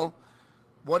tunnel,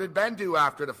 what did Ben do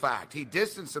after the fact? He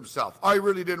distanced himself. I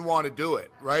really didn't want to do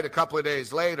it, right? A couple of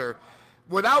days later.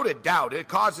 Without a doubt, it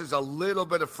causes a little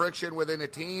bit of friction within a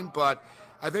team, but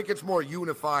I think it's more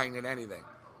unifying than anything.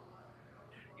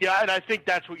 Yeah, and I think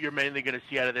that's what you're mainly going to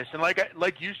see out of this. And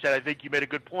like you said, I think you made a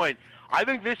good point. I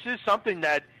think this is something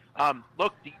that,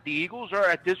 look, the Eagles are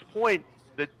at this point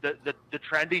the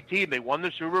trendy team. They won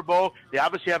the Super Bowl. They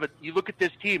obviously have you look at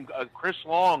this team, Chris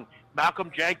Long,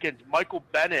 Malcolm Jenkins, Michael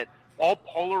Bennett, all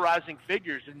polarizing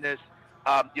figures in this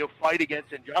fight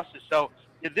against injustice. So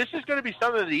this is going to be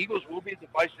something that the Eagles will be a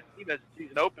divisive team as the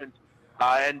season opens.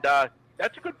 And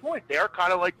that's a good point. They are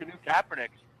kind of like the new Kaepernicks.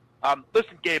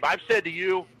 Listen, Gabe, I've said to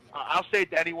you, I'll say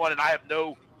it to anyone, and I have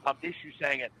no issue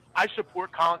saying it. I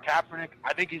support Colin Kaepernick.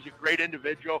 I think he's a great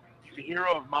individual. He's a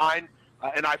hero of mine.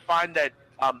 And I find that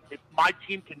if my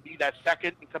team can be that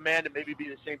second in command and maybe be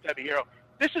the same type of hero,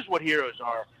 this is what heroes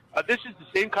are. This is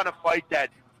the same kind of fight that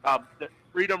the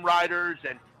Freedom Riders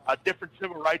and different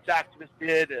civil rights activists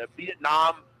did,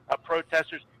 Vietnam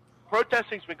protesters.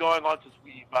 Protesting's been going on since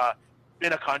we've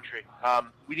been a country.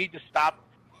 We need to stop,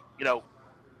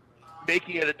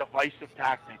 making it a divisive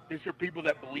tactic. These are people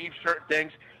that believe certain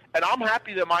things, and I'm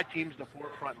happy that my team's the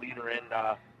forefront leader in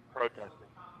protesting.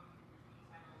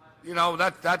 You know,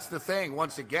 that's the thing,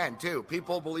 once again, too.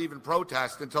 People believe in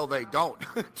protest until they don't.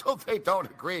 Until they don't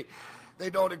agree. They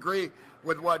don't agree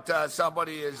with what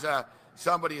somebody is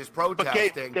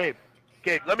protesting. But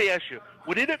Gabe, let me ask you,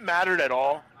 would it have mattered at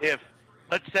all if,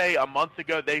 let's say, a month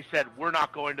ago they said, we're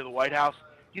not going to the White House?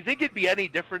 Do you think it'd be any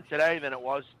different today than it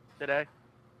was today?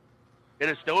 It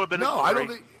has still been I don't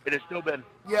think it has still been.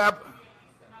 Yeah,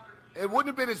 it wouldn't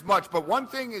have been as much. But one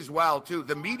thing as well, too,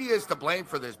 the media is to blame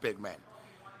for this, big man.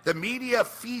 The media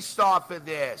feasts off of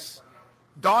this.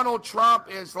 Donald Trump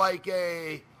is like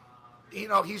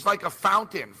he's like a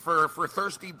fountain for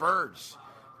thirsty birds.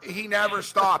 He never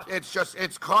stopped.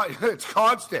 It's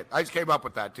constant. I just came up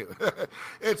with that too.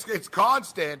 It's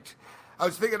constant. I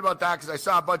was thinking about that because I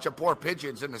saw a bunch of poor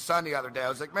pigeons in the sun the other day. I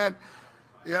was like, man,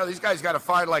 these guys got to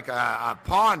find like a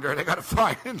pond, or they got to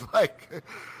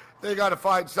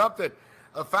find something,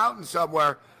 a fountain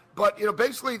somewhere. But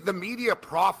basically the media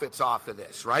profits off of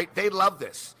this, right? They love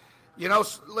this.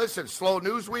 Listen, slow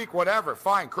news week, whatever,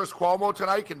 fine. Chris Cuomo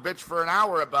tonight can bitch for an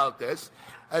hour about this,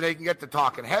 and they can get the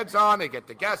talking heads on, they get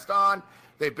the guest on,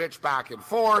 they bitch back and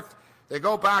forth, they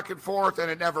go back and forth,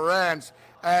 and it never ends.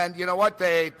 And you know what?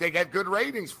 They get good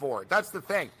ratings for it. That's the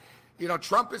thing.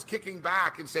 Trump is kicking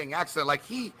back and saying, excellent, like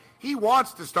he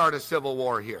wants to start a civil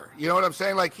war here. You know what I'm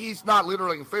saying? Like, he's not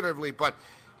literally and figuratively, but,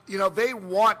 they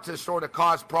want to sort of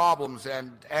cause problems,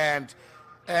 and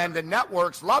the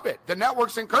networks love it. The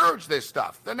networks encourage this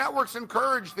stuff. The networks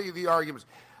encourage the arguments.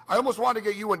 I almost want to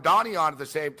get you and Donnie on at the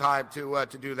same time to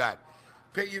do that.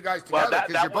 Pit you guys together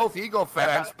because you're both Eagle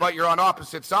fans, but you're on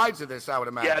opposite sides of this, I would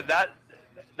imagine.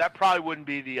 that probably wouldn't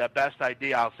be the best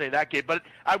idea. I'll say that, Gabe. But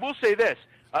I will say this: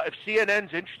 if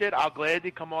CNN's interested, I'll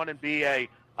gladly come on and be a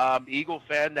Eagle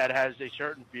fan that has a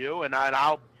certain view, and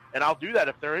I'll do that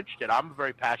if they're interested. I'm a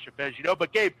very passionate fan, as you know.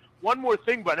 But Gabe, one more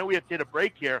thing. But I know we have to hit a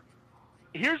break here.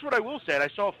 Here's what I will say, and I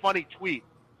saw a funny tweet.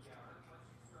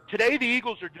 Today the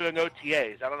Eagles are doing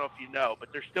OTAs. I don't know if you know, but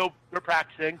they're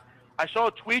practicing. I saw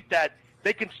a tweet that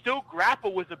they can still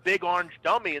grapple with a big orange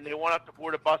dummy, and they won't have to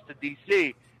board a bus to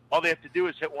D.C. All they have to do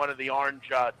is hit one of the orange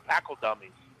tackle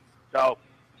dummies. So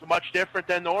it's much different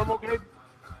than normal, Gabe?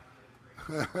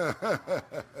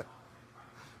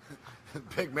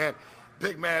 Big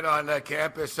man on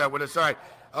campus with us. All right,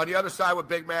 on the other side with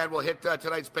Big Man, we'll hit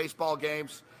tonight's baseball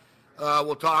games.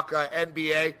 We'll talk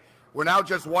NBA. We're now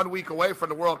just 1 week away from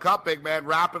the World Cup, Big Man,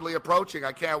 rapidly approaching.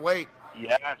 I can't wait.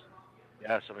 Yes,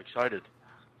 I'm excited.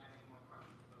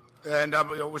 And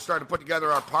we're starting to put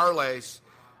together our parlays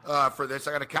for this.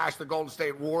 I got to cash the Golden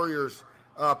State Warriors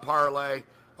parlay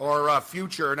or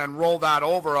future and then roll that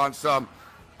over on some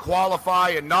qualify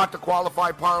and not to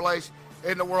qualify parlays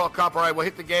in the World Cup. All right, we'll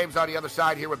hit the games on the other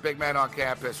side here with Big Man on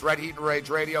campus. Red Heat and Rage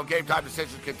Radio. Game Time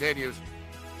Decisions continues.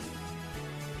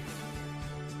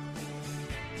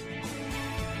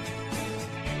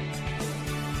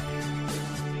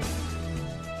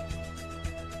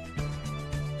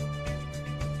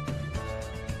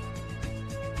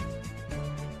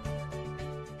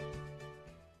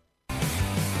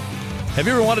 Have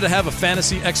you ever wanted to have a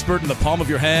fantasy expert in the palm of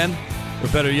your hand? Or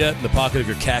better yet, in the pocket of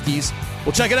your khakis?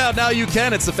 Well, check it out. Now you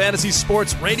can. It's the Fantasy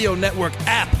Sports Radio Network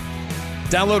app.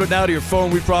 Download it now to your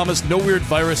phone. We promise no weird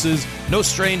viruses, no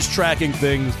strange tracking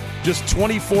things. Just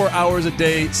 24 hours a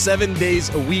day, 7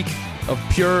 days a week of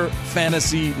pure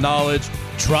fantasy knowledge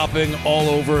dropping all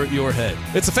over your head.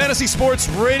 It's the Fantasy Sports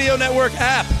Radio Network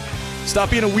app.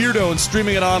 Stop being a weirdo and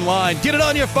streaming it online. Get it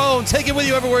on your phone. Take it with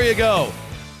you everywhere you go.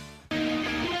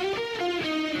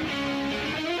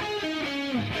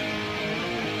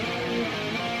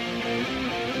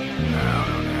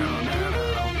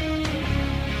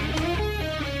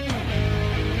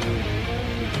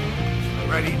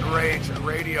 Rage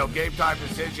Radio. Game Time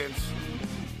Decisions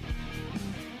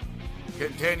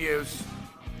continues.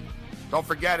 Don't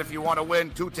forget, if you want to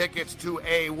win 2 tickets to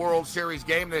a World Series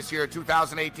game this year,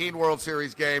 2018 World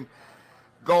Series game,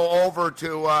 go over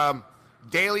to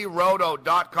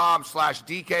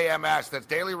dailyroto.com/DKMS. That's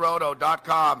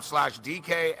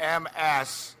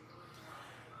dailyroto.com/DKMS.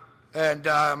 And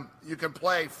you can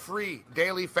play free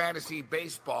daily fantasy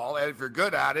baseball. And if you're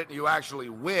good at it and you actually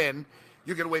win,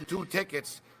 you can win 2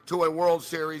 tickets to a World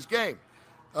Series game.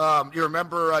 You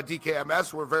remember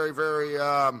DKMS were very, very,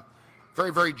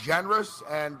 very generous,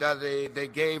 and they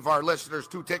gave our listeners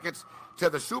 2 tickets to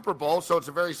the Super Bowl, so it's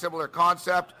a very similar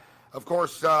concept. Of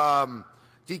course,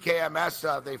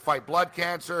 DKMS, they fight blood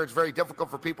cancer. It's very difficult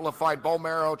for people to find bone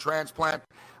marrow transplant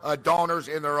donors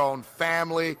in their own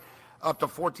family. Up to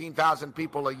 14,000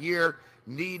 people a year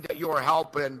need your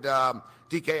help, and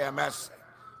DKMS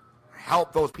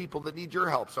help those people that need your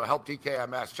help. So help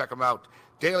DKMS. Check them out.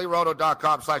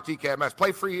 dailyroto.com/DKMS.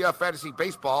 Play free fantasy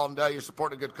baseball, and you're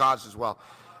supporting a good cause as well.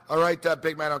 All right,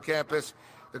 Big Man on campus.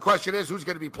 The question is, who's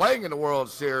going to be playing in the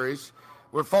World Series?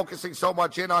 We're focusing so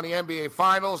much in on the NBA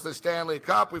Finals, the Stanley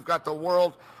Cup. We've got the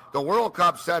World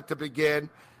Cup set to begin.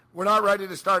 We're not ready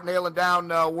to start nailing down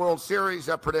World Series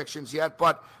predictions yet,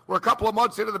 but we're a couple of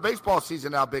months into the baseball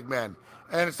season now, Big Man.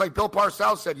 And it's like Bill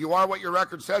Parcells said, you are what your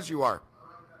record says you are.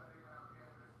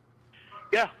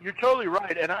 Yeah, you're totally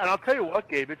right. And I'll tell you what,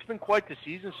 Gabe, it's been quite the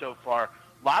season so far.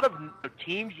 A lot of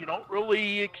teams you don't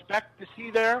really expect to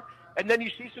see there, and then you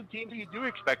see some teams that you do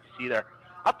expect to see there.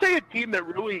 I'll tell you a team that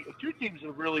really, 2 teams that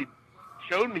have really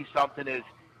shown me something is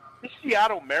the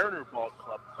Seattle Mariner Ball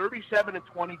Club,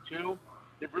 37-22.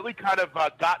 They've really kind of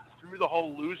gotten through the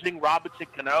whole losing Robinson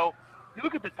Cano. You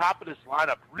look at the top of this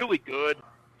lineup, really good.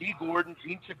 D. Gordon,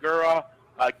 Gene Segura,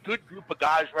 a good group of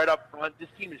guys right up front. This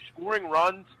team is scoring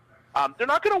runs. They're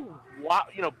not going to,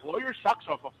 blow your socks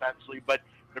off offensively, but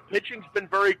their pitching's been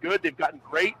very good. They've gotten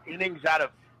great innings out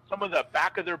of some of the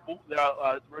back of their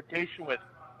rotation with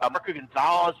Marco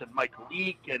Gonzalez and Mike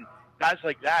Leake and guys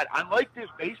like that. I like this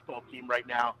baseball team right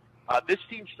now. This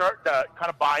team's starting to kind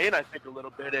of buy in, I think, a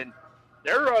little bit, and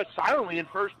they're silently in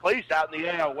first place out in the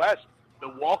AL West.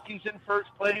 Milwaukee's in first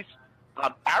place.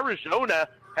 Arizona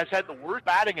has had the worst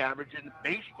batting average in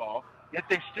baseball, yet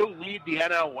they still lead the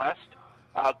NL West.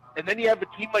 And then you have a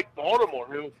team like Baltimore,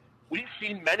 who we've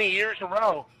seen many years in a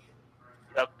row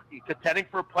contending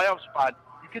for a playoff spot.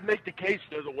 You can make the case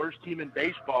they're the worst team in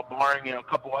baseball, barring a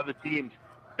couple other teams.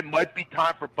 It might be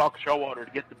time for Buck Showalter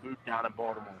to get the boot down in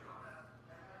Baltimore.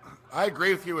 I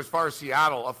agree with you as far as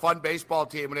Seattle, a fun baseball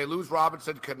team. When they lose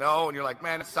Robinson Cano, and you're like,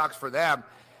 man, it sucks for them.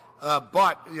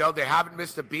 But, they haven't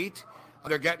missed a beat.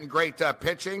 They're getting great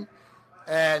pitching.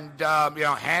 And,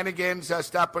 Hannigan's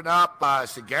stepping up.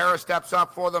 Segura steps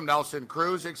up for them. Nelson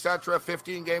Cruz, etc.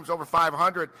 15 games over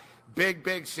 500.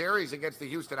 Big series against the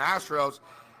Houston Astros.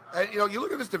 And, you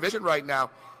look at this division right now.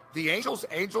 The Angels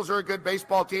are a good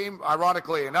baseball team.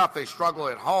 Ironically enough, they struggle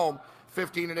at home.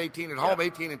 15-18 at home,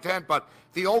 18-10. But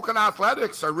the Oakland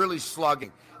Athletics are really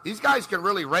slugging. These guys can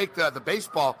really rake the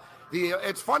baseball.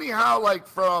 It's funny how, like,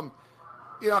 from,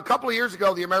 a couple of years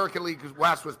ago, the American League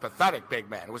West was pathetic, big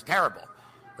man. It was terrible,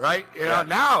 right?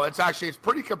 Now it's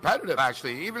pretty competitive,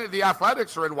 actually. Even the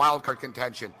Athletics are in wild card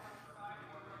contention.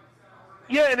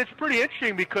 Yeah, and it's pretty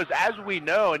interesting because, as we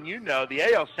know, and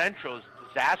the AL Central is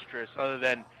disastrous other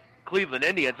than Cleveland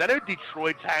Indians. I know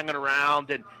Detroit's hanging around,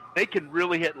 and they can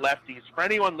really hit lefties. For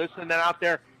anyone listening out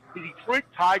there, the Detroit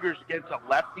Tigers against a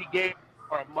lefty game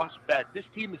are a must-bet. This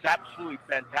team is absolutely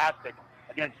fantastic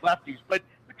against lefties. But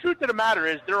the truth of the matter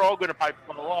is they're all going to probably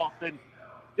fall off, and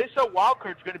this wild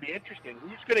card is going to be interesting.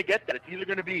 Who's going to get that? It's either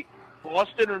going to be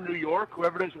Boston or New York,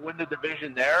 whoever doesn't win the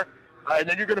division there. And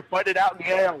then you're going to fight it out in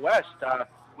the AL West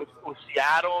with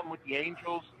Seattle and with the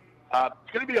Angels.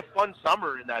 It's going to be a fun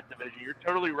summer in that division. You're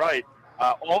totally right.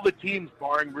 All the teams,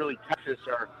 barring really Texas,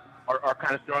 are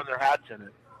kind of throwing their hats in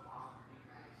it.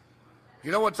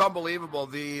 You know what's unbelievable?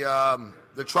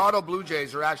 The Toronto Blue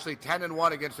Jays are actually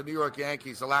 10-1 against the New York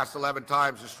Yankees the last 11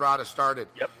 times Estrada started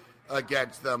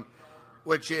against them,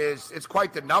 which it's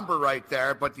quite the number right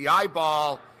there. But the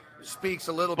eyeball speaks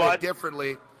a little bit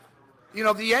differently.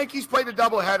 The Yankees played a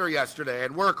doubleheader yesterday,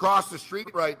 and we're across the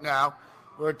street right now.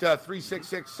 We're at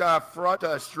 366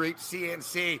 Front Street,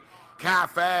 CNC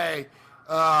Cafe,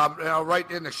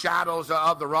 right in the shadows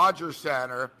of the Rogers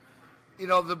Center.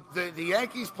 The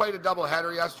Yankees played a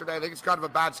doubleheader yesterday. I think it's kind of a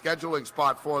bad scheduling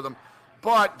spot for them.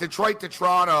 But Detroit to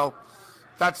Toronto,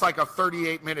 that's like a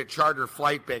 38-minute charter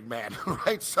flight, big man,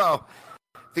 right? So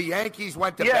the Yankees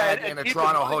went to bed in a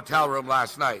Toronto hotel room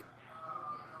last night.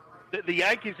 The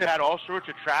Yankees have had all sorts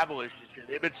of travel issues.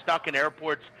 They've been stuck in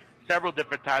airports several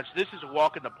different times. This is a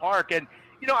walk in the park. And,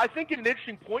 I think an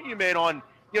interesting point you made on,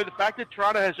 the fact that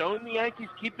Toronto has owned the Yankees,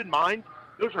 keep in mind,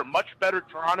 those are much better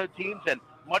Toronto teams and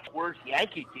much worse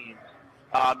Yankee teams.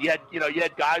 You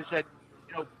had guys that,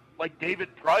 like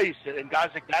David Price and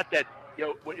guys like that,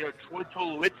 Troy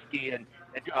Tulowitzki and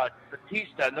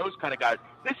Batista and those kind of guys.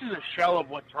 This is a shell of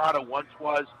what Toronto once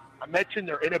was. I mentioned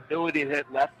their inability to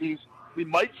hit lefties. We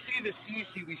might see the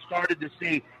CC we started to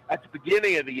see at the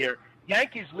beginning of the year.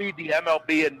 Yankees lead the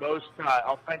MLB in most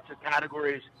offensive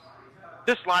categories.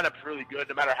 This lineup's really good,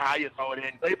 no matter how you throw it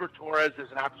in. Gleyber Torres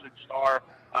is an absolute star.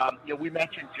 We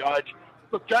mentioned Judge.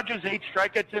 Look, Judge's 8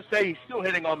 strikeouts this day. He's still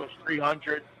hitting almost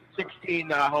 300, 16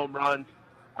 home runs.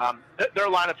 Their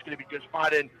lineup's going to be just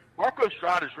fine. And Marco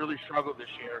Estrada's really struggled this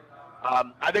year.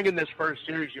 I think in this first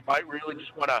series, you might really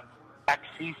just want to back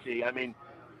CC. I mean,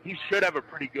 he should have a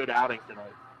pretty good outing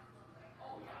tonight.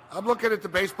 I'm looking at the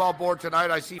baseball board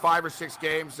tonight. I see 5 or 6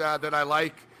 games that I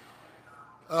like.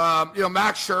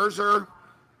 Max Scherzer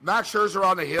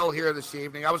on the hill here this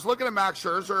evening. I was looking at Max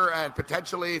Scherzer and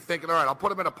potentially thinking, all right, I'll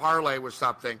put him in a parlay with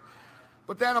something.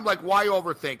 But then I'm like, why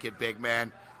overthink it, big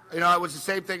man? It was the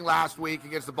same thing last week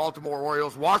against the Baltimore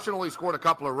Orioles. Washington only scored a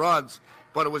couple of runs,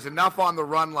 but it was enough on the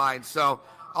run line. So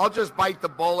I'll just bite the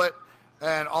bullet.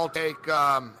 And I'll take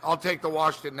the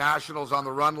Washington Nationals on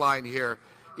the run line here.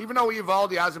 Even though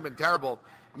Eovaldi hasn't been terrible,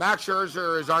 Max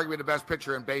Scherzer is arguably the best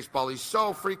pitcher in baseball. He's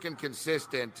so freaking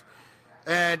consistent.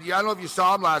 And I don't know if you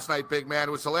saw him last night, big man.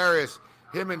 It was hilarious.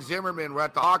 Him and Zimmerman were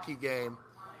at the hockey game,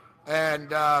 and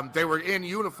they were in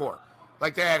uniform.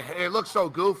 Like it looked so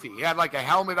goofy. He had like a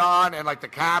helmet on and like the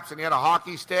Caps, and he had a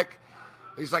hockey stick.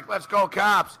 He's like, "Let's go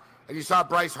Caps!" And you saw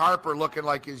Bryce Harper looking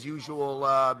like his usual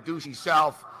douchey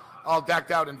self, all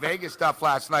decked out in Vegas stuff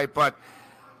last night. But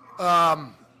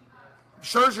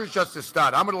Scherzer's just a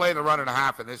stud. I'm going to lay the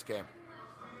 1.5 in this game.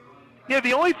 Yeah,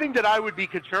 the only thing that I would be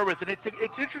concerned with, and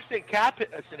it's interesting cap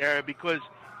scenario because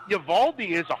Eovaldi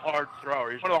is a hard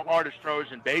thrower. He's one of the hardest throwers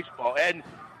in baseball. And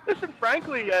listen,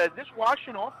 frankly, this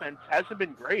Washington offense hasn't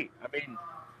been great. I mean,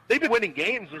 they've been winning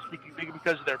games just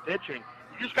because of their pitching.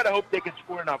 You just got to hope they can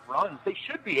score enough runs. They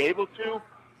should be able to.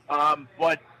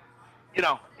 But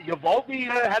Eovaldi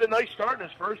had a nice start in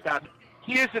his first half.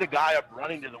 He isn't a guy up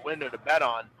running to the window to bet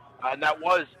on, and that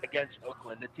was against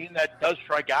Oakland, the team that does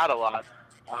strike out a lot.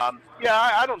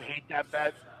 I don't hate that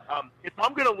bet. If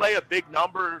I'm going to lay a big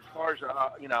number as far as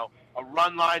a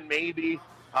run line, maybe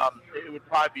it would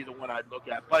probably be the one I'd look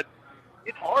at. But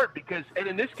it's hard because, and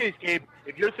in this case, Gabe,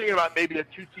 if you're thinking about maybe a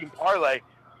 2-team parlay,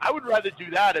 I would rather do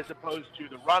that as opposed to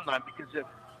the run line, because if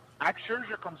Max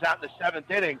Scherzer comes out in the 7th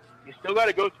inning, you still got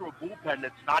to go through a bullpen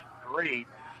that's not great.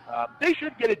 They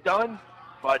should get it done,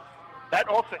 but that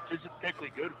offense isn't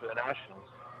particularly good for the Nationals.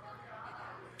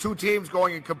 Two teams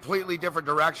going in completely different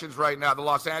directions right now, the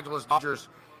Los Angeles Dodgers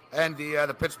and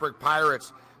the Pittsburgh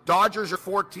Pirates. Dodgers are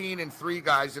 14-3,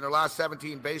 guys, in their last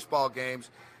 17 baseball games.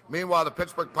 Meanwhile, the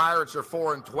Pittsburgh Pirates are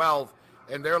 4-12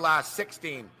 in their last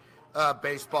 16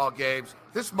 baseball games.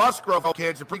 This Musgrove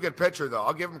kid's a pretty good pitcher, though.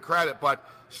 I'll give him credit, but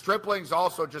Stripling's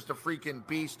also just a freaking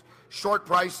beast. Short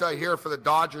price here for the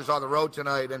Dodgers on the road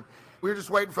tonight, and we're just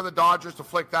waiting for the Dodgers to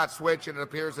flick that switch, and it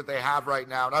appears that they have right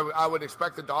now. And I would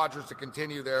expect the Dodgers to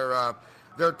continue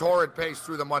their torrid pace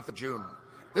through the month of June.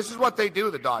 This is what they do,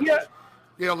 the Dodgers. Yeah.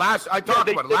 You know, last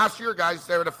year, guys,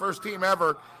 they were the first team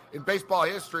ever in baseball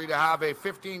history to have a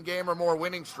 15-game or more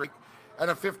winning streak and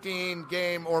a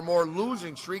 15-game or more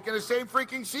losing streak in the same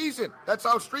freaking season. That's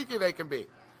how streaky they can be.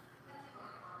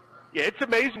 Yeah, it's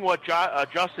amazing what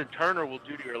Justin Turner will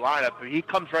do to your lineup. He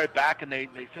comes right back, and they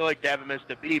feel like they haven't missed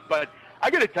a beat. But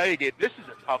I got to tell you, Gabe, this is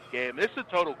a tough game. This is a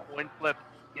total coin flip.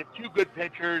 You have two good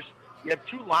pitchers. You have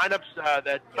two lineups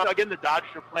that, again, the Dodgers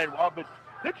are playing well, but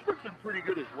Pittsburgh's been pretty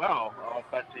good as well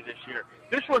offensively this year.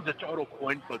 This one's a total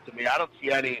coin flip to me. I don't see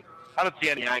any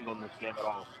angle in this game at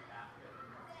all.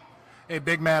 Hey,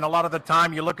 big man, a lot of the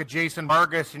time you look at Jason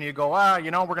Vargas and you go, we're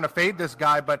going to fade this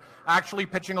guy, but actually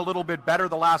pitching a little bit better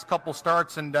the last couple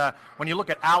starts. And when you look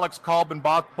at Alex Kolb in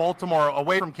Baltimore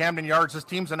away from Camden Yards, this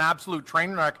team's an absolute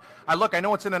train wreck. I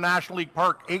know it's in the National League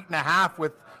Park, 8.5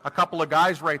 with a couple of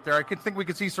guys right there. I think we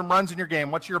could see some runs in your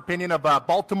game. What's your opinion of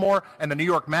Baltimore and the New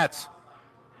York Mets?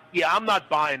 Yeah, I'm not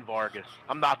buying Vargas.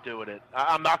 I'm not doing it.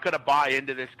 I'm not going to buy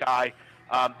into this guy.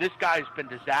 This guy's been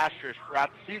disastrous throughout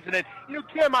the season. And,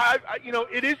 Kim,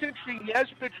 it is interesting. He has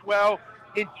pitched well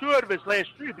in 2 out of his last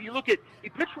 3. But you look at, he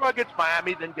pitched well against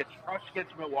Miami, then gets crushed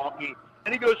against Milwaukee.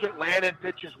 Then he goes to Atlanta and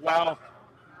pitches well.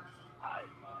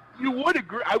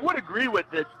 I would agree with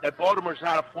that Baltimore's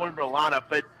not a formula lineup.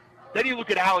 But then you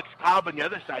look at Alex Cobb on the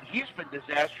other side. He's been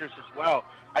disastrous as well.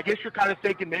 I guess you're kind of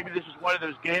thinking maybe this is one of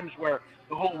those games where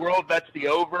the whole world bets the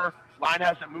over. Line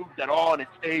hasn't moved at all, and it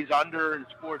stays under, and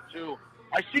it's 4-2.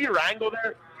 I see your angle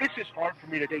there. It's just hard for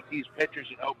me to take these pitchers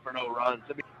and hope for no runs.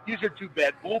 I mean, these are 2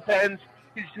 bad bullpens.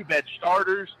 These are 2 bad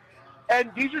starters.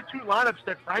 And these are 2 lineups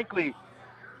that, frankly,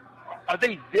 are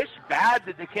they this bad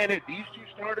that they can't hit these 2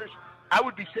 starters? I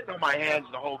would be sitting on my hands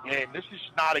the whole game. This is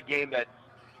not a game that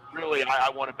really I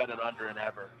want to bet it under and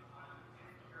ever.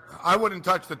 I wouldn't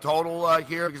touch the total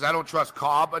here because I don't trust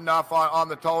Cobb enough on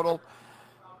the total.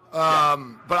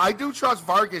 But I do trust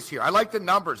Vargas here. I like the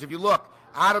numbers. If you look,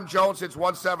 Adam Jones hits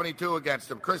 172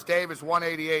 against him. Chris Davis,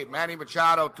 188. Manny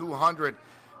Machado, 200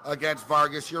 against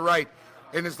Vargas. You're right.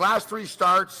 In his last 3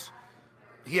 starts,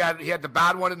 he had the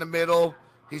bad one in the middle.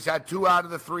 He's had 2 out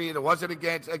of the 3, and it wasn't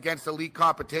against elite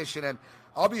competition. And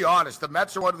I'll be honest, the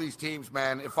Mets are one of these teams,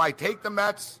 man. If I take the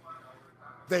Mets,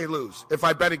 they lose. If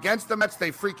I bet against the Mets,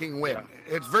 they freaking win.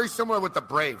 It's very similar with the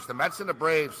Braves. The Mets and the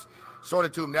Braves, sort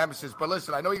of 2 nemesis. But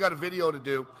listen, I know you got a video to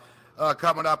do.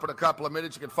 Coming up in a couple of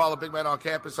minutes. You can follow Big Man on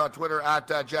Campus on Twitter at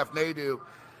Jeff Nadeau.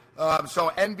 So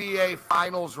NBA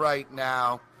Finals right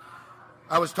now.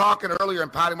 I was talking earlier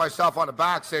and patting myself on the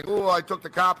back saying, I took the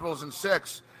Capitals in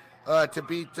 6 to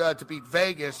beat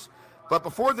Vegas. But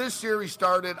before this series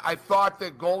started, I thought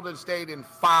that Golden State in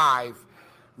 5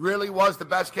 really was the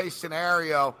best case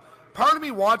scenario. Part of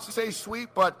me wants to say sweep,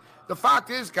 but the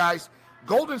fact is, guys,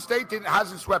 Golden State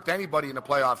hasn't swept anybody in the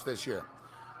playoffs this year.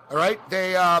 All right,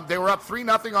 they were up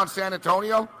 3-0 on San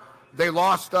Antonio. They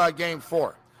lost Game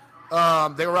 4.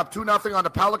 They were up 2-0 on the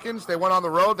Pelicans. They went on the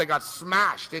road. They got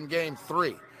smashed in Game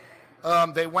 3.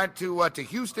 They went to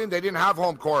Houston. They didn't have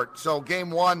home court, so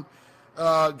Game 1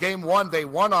 they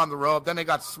won on the road. Then they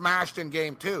got smashed in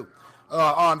Game 2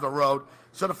 on the road.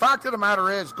 So the fact of the matter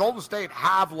is, Golden State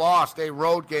have lost a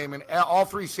road game in all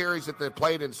 3 series that they've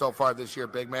played in so far this year,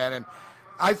 big man. And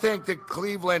I think that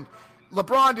Cleveland.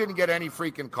 LeBron didn't get any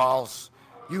freaking calls.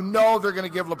 You know they're going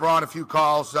to give LeBron a few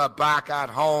calls back at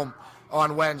home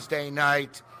on Wednesday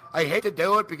night. I hate to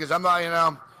do it because I'm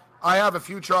not, I have a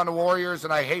future on the Warriors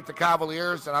and I hate the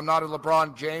Cavaliers and I'm not a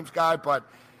LeBron James guy, but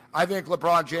I think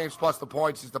LeBron James plus the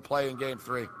points is the play in Game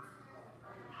 3.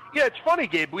 Yeah, it's funny,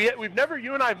 Gabe.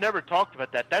 You and I have never talked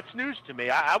about that. That's news to me.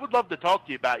 I would love to talk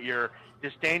to you about your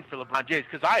disdain for LeBron James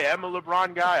because I am a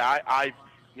LeBron guy. I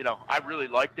really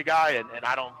like the guy, and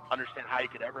I don't understand how you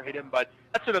could ever hate him, but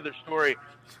that's another story.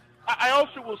 I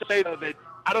also will say, though, that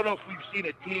I don't know if we've seen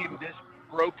a team this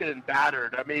broken and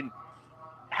battered. I mean,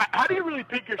 how do you really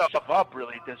pick yourself up,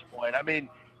 really, at this point? I mean,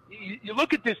 you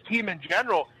look at this team in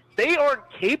general, they aren't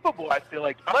capable, I feel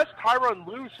like, unless Tyronn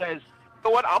Lue says, you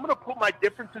know what, I'm going to put my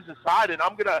differences aside and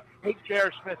I'm going to take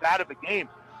J.R. Smith out of the game.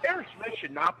 J.R. Smith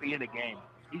should not be in a game.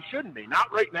 He shouldn't be,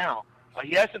 not right now.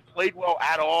 He hasn't played well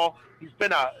at all. He's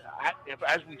been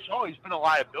as we saw, he's been a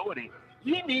liability.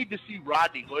 We need to see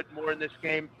Rodney Hood more in this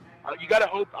game. You got to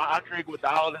hope Andre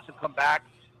Iguodala doesn't come back.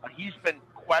 He's been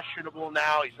questionable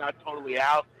now. He's not totally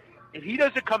out. If he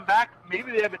doesn't come back,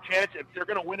 maybe they have a chance. If they're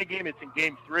going to win a game, it's in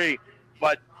Game 3.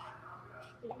 But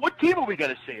what team are we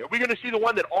going to see? Are we going to see the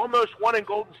one that almost won in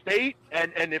Golden State,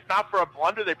 and if not for a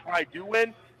blunder, they probably do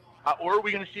win? Or are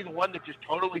we going to see the one that just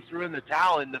totally threw in the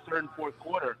towel in the third and fourth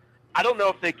quarter? I don't know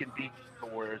if they can beat the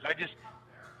Warriors.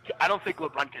 I don't think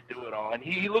LeBron can do it all, and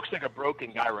he looks like a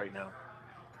broken guy right now.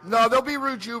 No, they'll be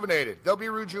rejuvenated.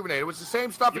 It was the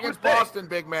same stuff against Boston,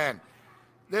 big man.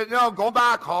 Go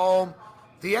back home.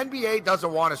 The NBA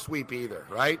doesn't want to sweep either,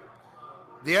 right?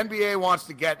 The NBA wants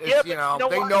to get,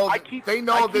 they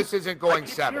know this isn't going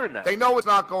 7. They know it's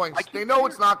not going. They know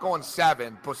it's not going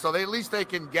 7. So at least they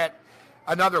can get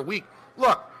another week.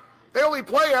 Look, they only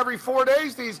play every 4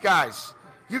 days. These guys.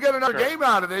 You get another game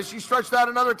out of this, you stretch that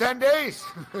another 10 days.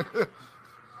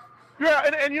 Yeah,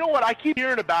 and you know what? I keep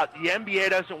hearing about the NBA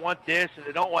doesn't want this and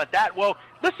they don't want that. Well,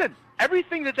 listen,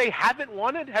 everything that they haven't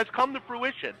wanted has come to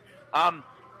fruition.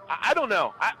 I don't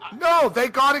know. No, they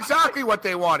got exactly what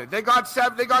they wanted. They got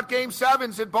Game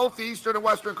 7s in both the Eastern and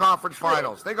Western Conference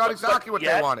Finals. They got exactly what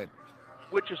they wanted.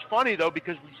 Which is funny, though,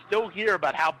 because we still hear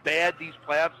about how bad these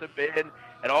playoffs have been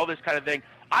and all this kind of thing.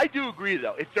 I do agree,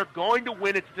 though. If they're going to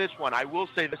win, it's this one. I will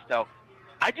say this, though.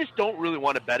 I just don't really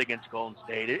want to bet against Golden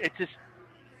State. It's just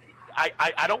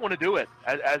I don't want to do it.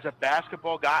 As a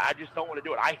basketball guy, I just don't want to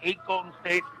do it. I hate Golden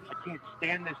State. I can't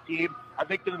stand this team. I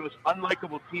think they're the most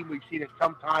unlikable team we've seen in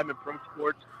some time in pro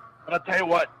sports. But I'll tell you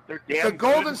what, they're damn good. The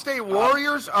Golden State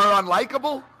Warriors are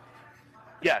unlikable?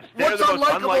 Yes. What's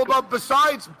unlikable about,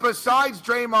 besides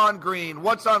Draymond Green,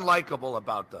 what's unlikable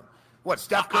about them? What,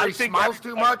 Steph Curry smiles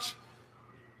too much?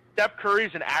 Steph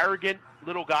Curry's an arrogant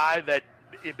little guy that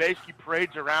basically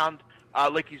parades around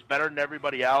like he's better than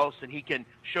everybody else, and he can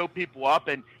show people up,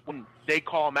 and when they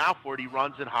call him out for it, he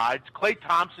runs and hides. Klay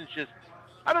Thompson's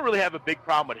I don't really have a big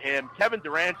problem with him. Kevin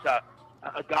Durant's a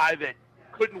guy that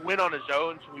couldn't win on his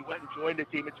own, so he went and joined the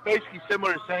team. It's basically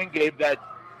similar to saying, Gabe, that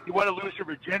you want to lose your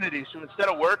virginity, so instead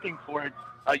of working for it,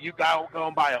 you go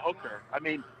and buy a hooker. I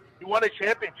mean, you won a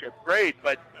championship, great,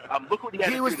 but look what he had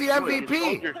to do. He was the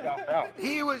MVP.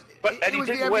 He was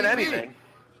didn't win anything.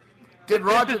 Did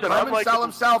Roger Clemens sell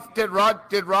himself? Did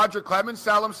Roger Clemens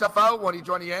sell himself out when he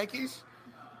joined the Yankees?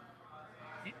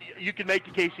 You can make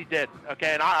the case he did,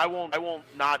 okay, and I won't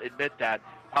not admit that.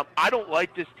 I don't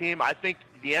like this team. I think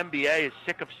the NBA is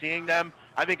sick of seeing them.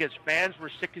 I think as fans we're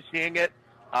sick of seeing it.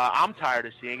 I'm tired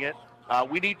of seeing it.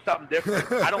 We need something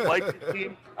different. I don't like this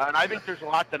team, and I think there's a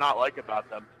lot to not like about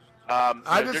them.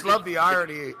 I just love the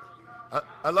irony.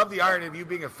 I love the irony of you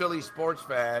being a Philly sports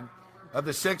fan, of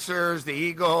the Sixers, the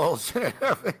Eagles.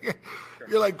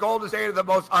 You're like, Golden State are the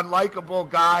most unlikable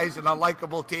guys and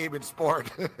unlikable team in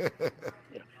sport.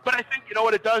 But I think, you know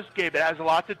what it does, Gabe? It has a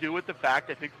lot to do with the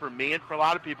fact, I think for me and for a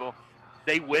lot of people,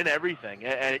 they win everything.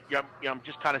 And I'm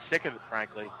just kind of sick of it,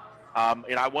 frankly.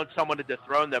 And I want someone to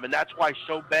dethrone them. And that's why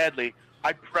so badly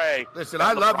I pray. Listen,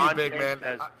 I love you, big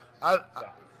man.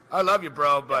 I love you,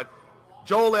 bro, but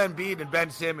Joel Embiid and Ben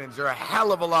Simmons are a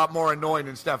hell of a lot more annoying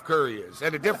than Steph Curry is.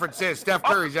 And the difference is Steph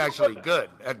Curry's actually good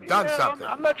and done something.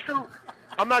 I'm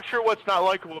not sure what's not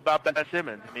likable about Ben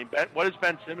Simmons. I mean, what does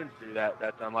Ben Simmons do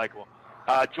that's unlikable?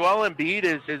 Joel Embiid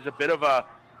is a bit of a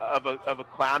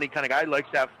clowny kind of guy. He likes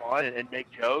to have fun and make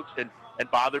jokes and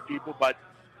bother people.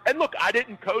 And look, I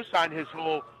didn't co-sign his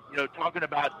whole, talking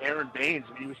about Aaron Baines.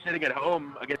 I mean, he was sitting at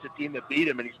home against a team that beat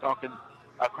him, and he's talking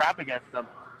crap against them.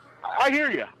 I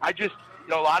hear you. I just,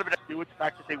 a lot of it has to do with the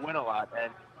fact that they win a lot,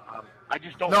 and I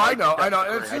just don't. No, like I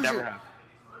know.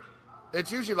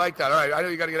 It's usually like that. All right, I know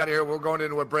you got to get out of here. We're going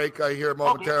into a break here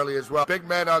momentarily as well. Big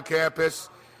Men on Campus.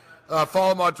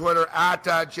 Follow him on Twitter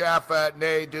at Jeff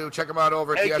Nadeau. Check him out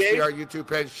over at the SCR YouTube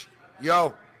page.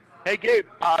 Yo. Hey, Gabe.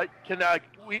 I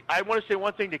want to say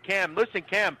one thing to Cam. Listen,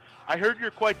 Cam, I heard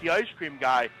you're quite the ice cream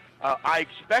guy. I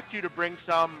expect you to bring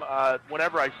some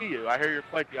whenever I see you. I hear you're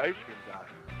quite the ice cream guy.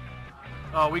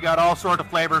 Oh, we got all sorts of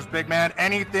flavors, big man.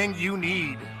 Anything you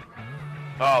need.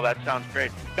 Oh, that sounds great.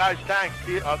 Guys, thanks.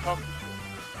 I'll talk to you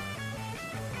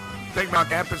soon. Big Man on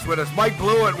Campus with us. Mike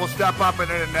Blewett will step up and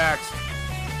in next.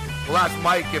 We'll ask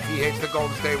Mike if he hates the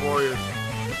Golden State Warriors.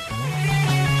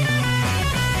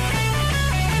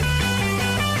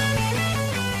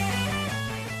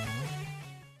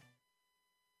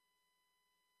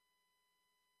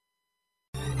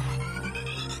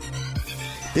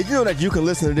 Did you know that you can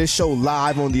listen to this show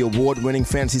live on the award-winning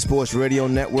Fantasy Sports Radio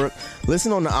Network?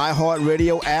 Listen on the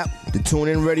iHeartRadio app, the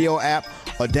TuneIn Radio app,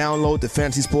 or download the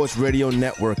Fantasy Sports Radio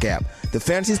Network app. The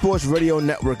Fantasy Sports Radio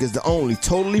Network is the only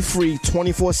totally free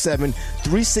 24/7,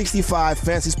 365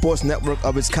 fantasy sports network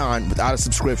of its kind without a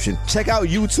subscription. Check out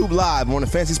YouTube Live on the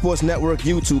Fantasy Sports Network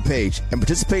YouTube page and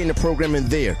participate in the programming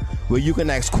there, where you can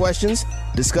ask questions,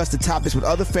 discuss the topics with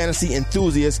other fantasy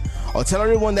enthusiasts, or tell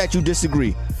everyone that you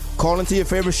disagree. Call into your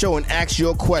favorite show and ask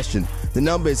your question. The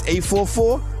number is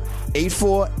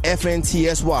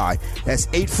 844-84-FNTSY. That's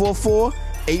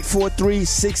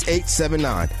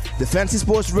 844-843-6879. The Fantasy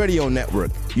Sports Radio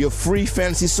Network, your free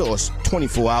fantasy source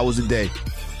 24 hours a day.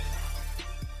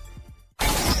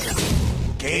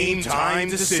 Game time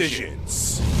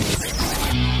decisions.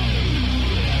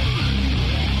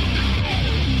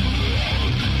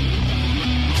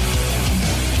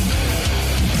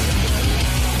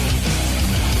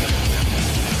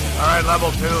 All right,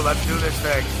 level 2. Let's do this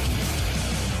thing.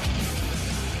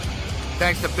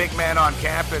 Thanks to Big Man on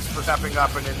Campus for stepping up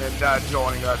and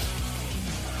joining us.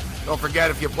 Don't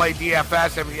forget, if you play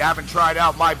DFS and you haven't tried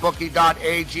out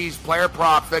MyBookie.ag's player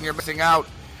props, then you're missing out.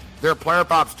 Their player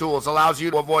props tools allows you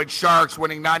to avoid sharks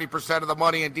winning 90% of the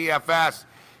money in DFS.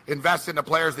 Invest in the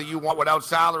players that you want without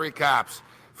salary caps.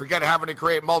 Forget having to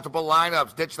create multiple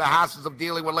lineups. Ditch the hassles of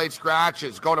dealing with late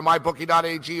scratches. Go to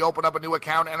MyBookie.ag, open up a new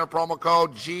account, enter promo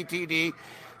code GTD.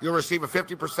 You'll receive a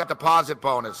 50% deposit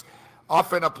bonus.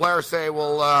 Often a player say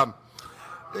will,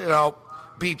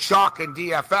 be chalk in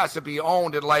DFS and be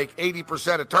owned in like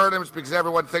 80% of tournaments because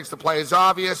everyone thinks the play is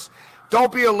obvious.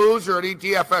 Don't be a loser and eat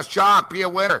DFS chalk. Be a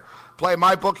winner. Play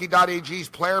MyBookie.ag's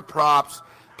player props.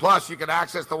 Plus, you can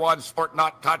access the one sport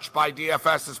not touched by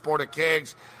DFS, the Sport of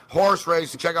Kings. Horse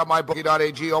racing. Check out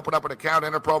MyBookie.ag. Open up an account.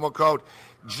 Enter promo code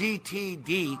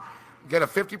GTD. Get a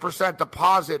 50%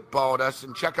 deposit bonus.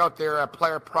 And check out their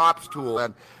player props tool.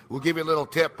 And we'll give you a little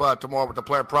tip tomorrow with the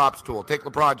player props tool. Take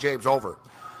LeBron James over.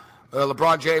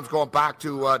 LeBron James going back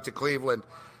to Cleveland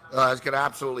is going to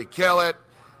absolutely kill it.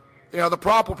 The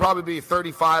prop will probably be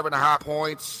 35.5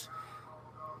 points.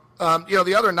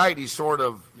 The other night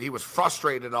he was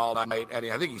frustrated all night, and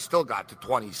I think he still got to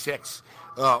 26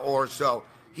 or so.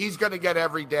 He's going to get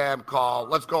every damn call.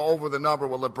 Let's go over the number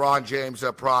with LeBron James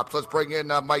props. Let's bring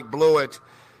in Mike Blewett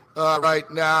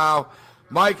right now.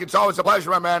 Mike, it's always a pleasure,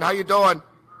 my man. How you doing?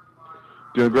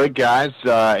 Doing great, guys.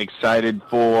 Excited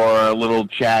for a little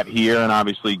chat here, and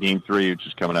obviously Game 3, which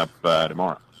is coming up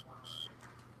tomorrow.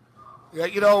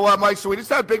 Yeah, Mike, so we just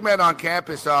had Big Man on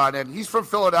Campus on, and he's from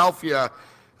Philadelphia.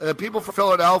 People from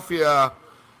Philadelphia,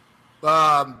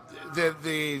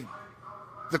 the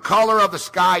color of the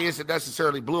sky isn't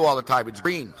necessarily blue all the time. It's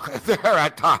green there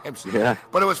at times. Yeah.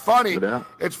 But it was funny. Yeah.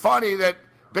 It's funny that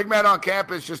Big Man on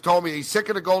Campus just told me he's sick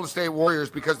of the Golden State Warriors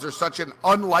because they're such an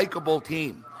unlikable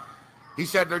team. He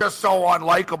said they're just so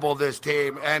unlikable, this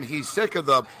team, and he's sick of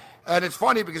them. And it's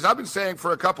funny because I've been saying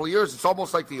for a couple of years it's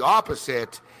almost like the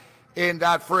opposite in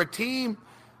that for a team,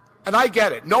 and I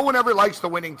get it, no one ever likes the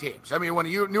winning teams. I mean, when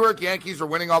New York Yankees are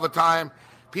winning all the time,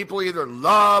 people either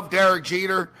love Derek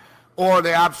Jeter or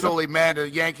they absolutely, man, the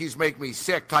Yankees make me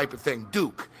sick type of thing.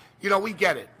 Duke. We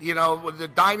get it.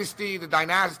 The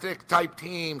dynastic type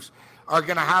teams are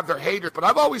going to have their haters. But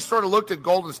I've always sort of looked at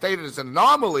Golden State as an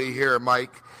anomaly here,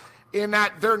 Mike, in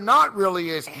that they're not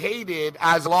really as hated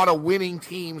as a lot of winning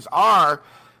teams are.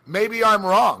 Maybe I'm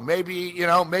wrong. Maybe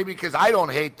because I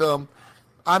don't hate them,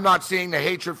 I'm not seeing the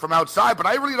hatred from outside, but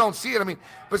I really don't see it. I mean,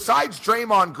 besides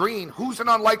Draymond Green, who's an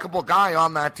unlikable guy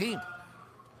on that team?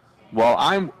 Well,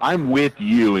 I'm with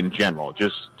you in general,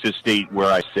 just to state where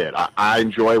I sit. I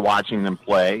enjoy watching them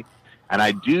play, and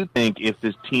I do think if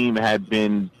this team had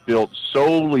been built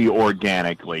solely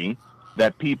organically,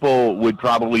 that people would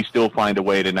probably still find a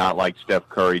way to not like Steph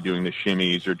Curry doing the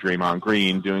shimmies or Draymond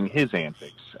Green doing his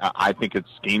antics. I think it's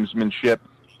gamesmanship.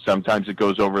 Sometimes it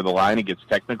goes over the line. He gets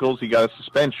technicals. He got a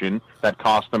suspension that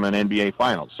cost him an NBA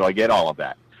Finals. So I get all of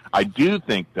that. I do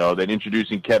think, though, that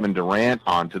introducing Kevin Durant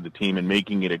onto the team and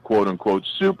making it a quote-unquote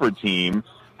super team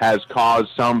has caused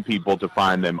some people to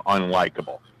find them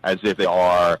unlikable, as if they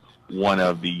are one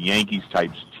of the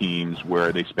Yankees-type teams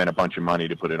where they spent a bunch of money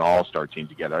to put an all-star team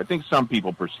together. I think some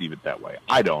people perceive it that way.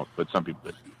 I don't, but some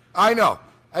people do. I know.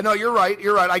 You're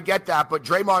right. I get that, but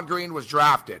Draymond Green was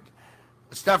drafted.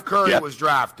 Steph Curry was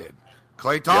drafted.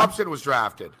 Klay Thompson was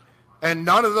drafted. And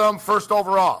none of them first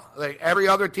overall. Every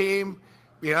other team,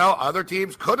 other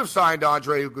teams could have signed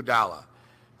Andre Iguodala.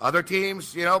 Other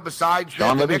teams, besides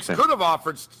the Knicks could have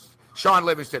offered Sean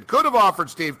Livingston, could have offered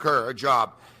Steve Kerr a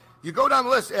job. You go down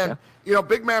the list, and,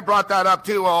 Big Man brought that up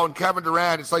too. Oh, and Kevin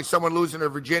Durant, it's like someone losing their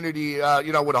virginity,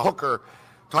 with a hooker.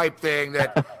 type thing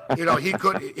that he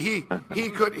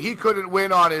couldn't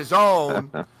win on his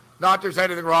own. Not there's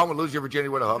anything wrong with losing your virginity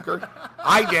with a hooker.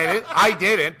 I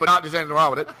didn't, but not there's anything wrong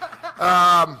with it.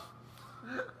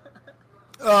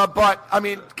 But I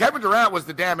mean, Kevin Durant was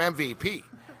the damn MVP.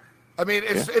 I mean,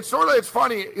 it's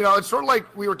funny, it's sort of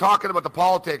like we were talking about the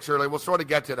politics earlier. We'll sort of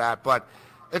get to that, but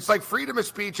it's like freedom of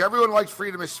speech. Everyone likes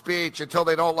freedom of speech until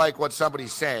they don't like what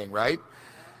somebody's saying, right?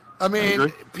 I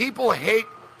mean, people hate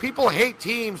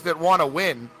teams that want to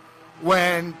win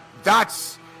when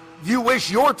you wish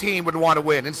your team would want to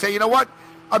win and say, you know what?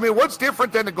 I mean, what's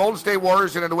different than the Golden State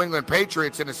Warriors and the New England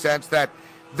Patriots in a sense that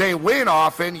they win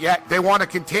often, yet they want to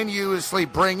continuously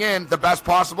bring in the best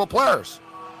possible players?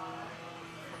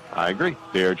 I agree.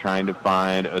 They're trying to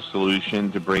find a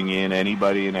solution to bring in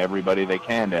anybody and everybody they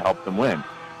can to help them win.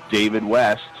 David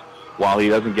West, while he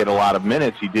doesn't get a lot of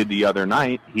minutes, he did the other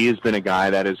night, he has been a guy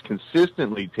that has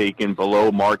consistently taken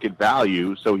below market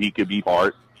value so he could be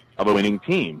part of a winning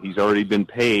team. He's already been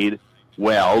paid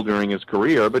well during his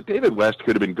career, but David West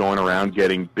could have been going around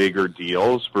getting bigger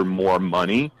deals for more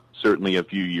money, certainly a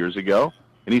few years ago,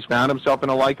 and he's found himself in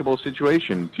a likable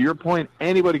situation. To your point,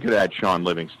 anybody could add Sean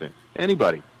Livingston.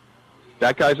 Anybody.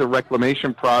 That guy's a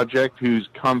reclamation project who's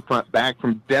come back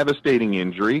from devastating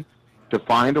injury to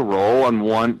find a role on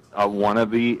one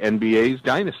of the NBA's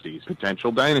dynasties,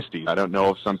 potential dynasties. I don't know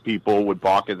if some people would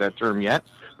balk at that term yet,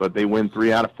 but they win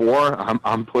 3 out of 4.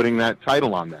 I'm putting that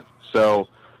title on them. So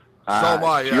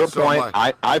to your point,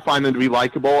 I find them to be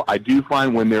likable. I do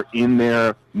find when they're in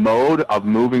their mode of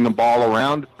moving the ball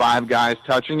around, 5 guys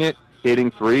touching it,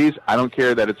 hitting threes, I don't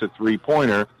care that it's a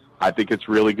three-pointer. I think it's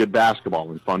really good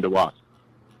basketball and fun to watch.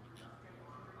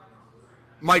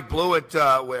 Mike Blewett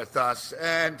with us,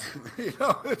 and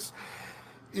it's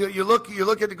you look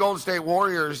at the Golden State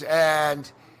Warriors,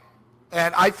 and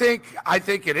I think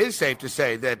it is safe to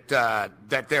say that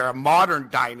they're a modern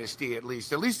dynasty, at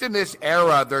least in this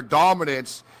era. Their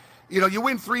dominance, you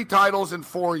win 3 titles in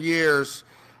 4 years.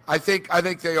 I think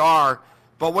they are.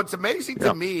 But what's amazing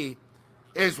to me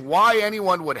is why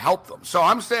anyone would help them. So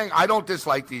I'm saying I don't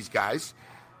dislike these guys,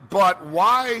 but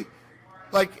why?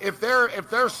 Like, if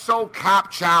they're so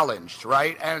cap challenged,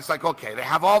 right? And it's like, okay, they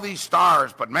have all these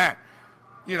stars, but man,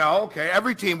 okay,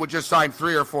 every team would just sign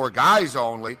 3 or 4 guys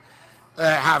only,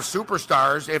 have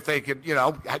superstars if they could,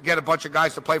 get a bunch of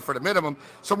guys to play for the minimum.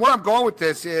 So where I'm going with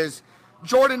this is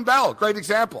Jordan Bell, great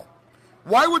example.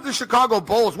 Why would the Chicago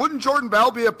Bulls, wouldn't Jordan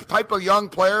Bell be a type of young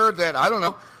player that, I don't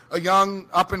know, a young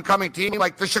up-and-coming team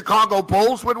like the Chicago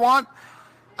Bulls would want,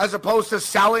 as opposed to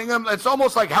selling him? It's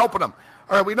almost like helping them.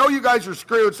 All right, we know you guys are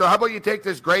screwed, so how about you take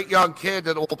this great young kid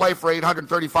that will play for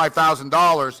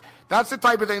 $835,000? That's the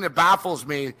type of thing that baffles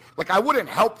me. Like, I wouldn't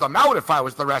help them out if I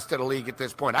was the rest of the league at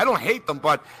this point. I don't hate them,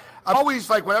 but I'm always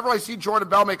like, whenever I see Jordan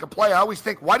Bell make a play, I always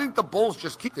think, why didn't the Bulls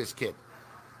just keep this kid?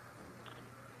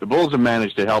 The Bulls have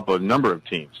managed to help a number of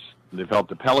teams. They've helped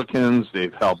the Pelicans.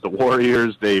 They've helped the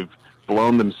Warriors. They've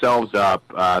blown themselves up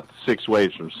 6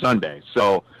 ways from Sunday.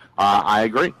 So I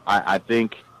agree. I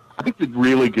think the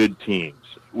really good teams,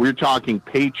 we're talking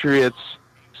Patriots,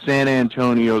 San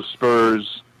Antonio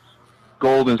Spurs,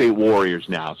 Golden State Warriors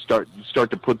now, start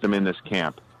to put them in this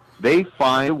camp. They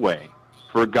find a way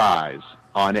for guys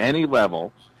on any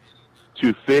level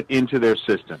to fit into their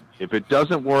system. If it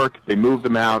doesn't work, they move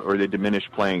them out or they diminish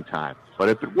playing time. But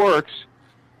if it works,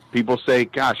 people say,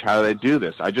 gosh, how do they do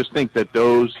this? I just think that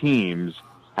those teams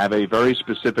have a very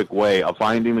specific way of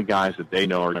finding the guys that they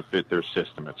know are going to fit their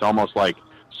system. It's almost like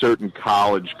certain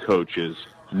college coaches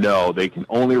know they can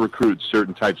only recruit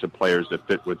certain types of players that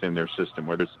fit within their system,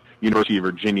 whether it's University of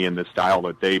Virginia and the style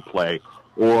that they play,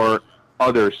 or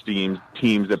other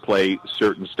teams that play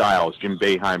certain styles, Jim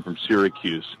Boeheim from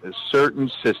Syracuse, a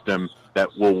certain system that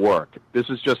will work. This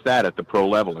is just that at the pro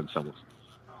level in some ways.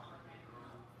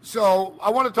 So I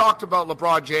want to talk about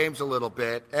LeBron James a little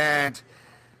bit, and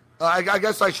I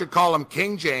guess I should call him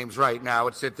King James right now.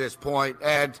 It's at this point,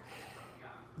 and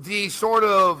the sort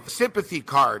of sympathy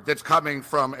card that's coming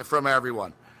from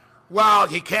everyone. Well,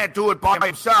 he can't do it by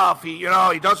himself. He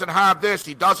doesn't have this.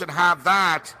 He doesn't have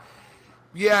that.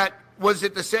 Yet, was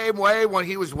it the same way when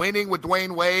he was winning with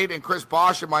Dwayne Wade and Chris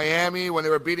Bosh in Miami when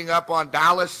they were beating up on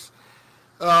Dallas?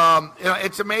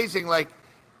 It's amazing.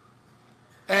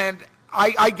 And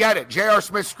I get it. J.R.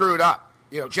 Smith screwed up.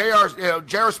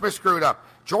 J.R. Smith screwed up.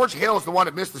 George Hill's the one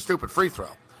that missed the stupid free throw.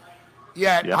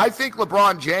 Yet, I think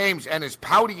LeBron James and his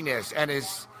poutiness and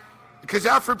because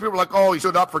after people are like, oh, he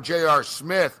stood up for J.R.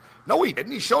 Smith. No, he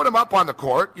didn't. He showed him up on the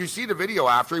court. You see the video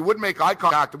after. He wouldn't make eye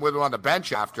contact with him on the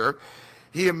bench after.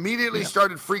 He immediately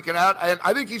started freaking out. And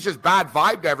I think he's just bad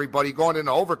vibe to everybody going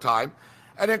into overtime.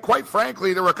 And then, quite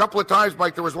frankly, there were a couple of times,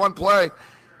 Mike, there was one play,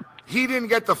 he didn't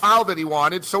get the foul that he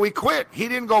wanted, so he quit. He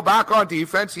didn't go back on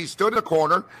defense. He stood in the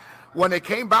corner. When they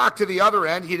came back to the other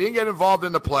end, he didn't get involved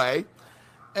in the play.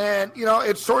 And,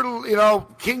 it's sort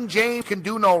of, King James can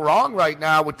do no wrong right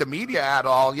now with the media at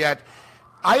all, yet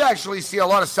I actually see a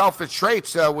lot of selfish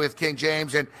traits with King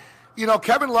James. And,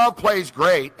 Kevin Love plays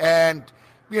great. And,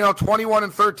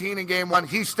 21-13 in game one,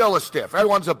 he's still a stiff.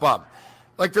 Everyone's a bum.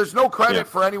 Like, there's no credit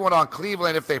for anyone on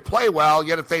Cleveland if they play well,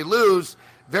 yet if they lose,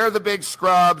 they're the big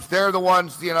scrubs. They're the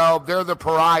ones, they're the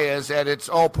pariahs, and it's,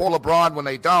 poor LeBron when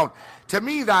they don't. To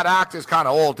me, that act is kind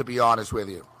of old, to be honest with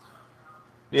you.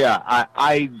 Yeah,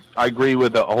 I agree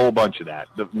with a whole bunch of that.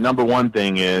 The number one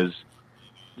thing is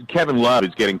Kevin Love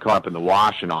is getting caught up in the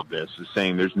wash in all this, is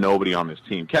saying there's nobody on this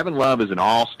team. Kevin Love is an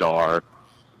all-star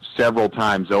several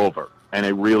times over and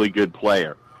a really good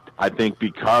player. I think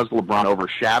because LeBron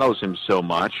overshadows him so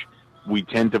much, we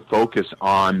tend to focus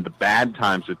on the bad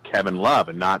times with Kevin Love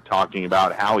and not talking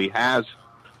about how he has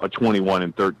a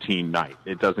 21-13 night.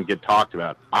 It doesn't get talked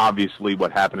about. Obviously,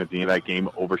 what happened at the end of that game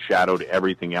overshadowed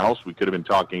everything else. We could have been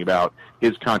talking about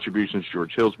his contributions,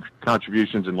 George Hill's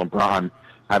contributions, and LeBron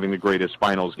having the greatest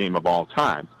finals game of all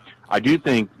time. I do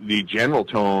think the general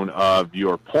tone of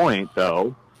your point,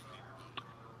 though,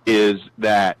 is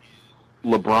that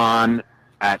LeBron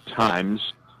at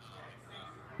times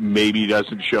maybe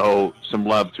doesn't show some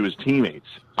love to his teammates.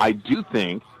 I do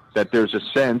think that there's a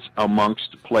sense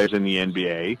amongst players in the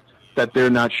NBA that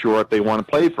they're not sure if they want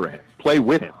to play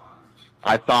with him.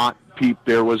 I thought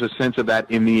there was a sense of that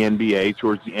in the NBA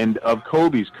towards the end of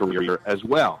Kobe's career as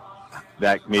well,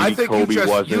 that maybe Kobe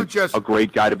wasn't a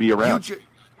great guy to be around.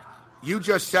 You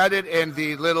just said it in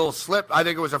the little slip. I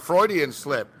think it was a Freudian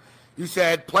slip. You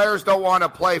said players don't want to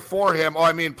play for him,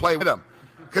 play with him,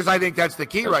 because I think that's the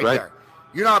key right there.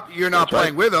 You're not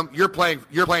playing with him. You're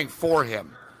playing for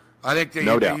him. I think that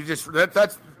no doubt.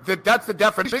 That's the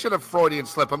definition of Freudian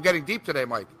slip. I'm getting deep today,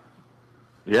 Mike.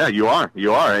 Yeah, you are,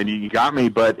 and you got me.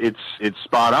 But it's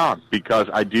spot on, because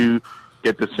I do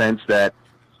get the sense that,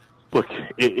 look,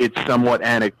 it's somewhat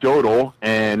anecdotal,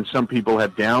 and some people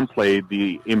have downplayed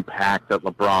the impact that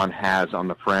LeBron has on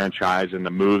the franchise and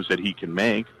the moves that he can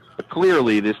make. But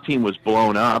clearly, this team was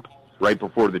blown up right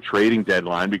before the trading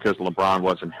deadline because LeBron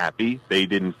wasn't happy. They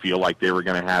didn't feel like they were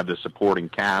going to have the supporting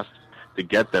cast to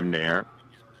get them there.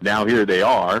 Now here they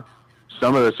are.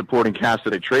 Some of the supporting cast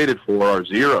that they traded for are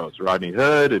zeros. Rodney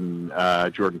Hood and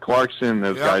Jordan Clarkson,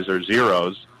 those guys are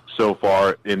zeros so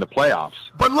far in the playoffs.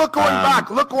 But look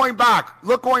going back.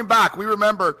 We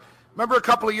remember a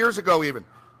couple of years ago even,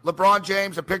 LeBron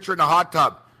James, a picture in the hot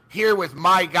tub, here with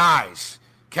my guys.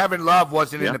 Kevin Love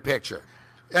wasn't in the picture.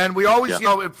 And we always,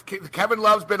 Kevin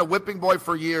Love's been a whipping boy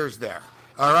for years there.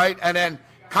 All right? And then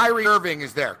Kyrie Irving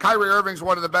is there. Kyrie Irving's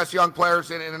one of the best young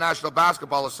players in the National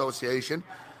Basketball Association.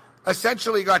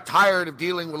 Essentially got tired of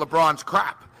dealing with LeBron's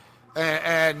crap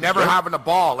and never having the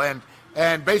ball.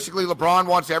 And basically LeBron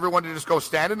wants everyone to just go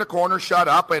stand in the corner, shut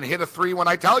up, and hit a three when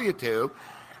I tell you to.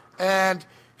 And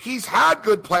he's had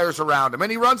good players around him, and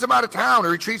he runs them out of town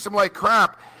or he treats them like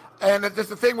crap. And that's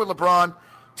the thing with LeBron.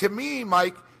 To me,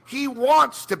 Mike, he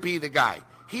wants to be the guy.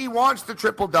 He wants the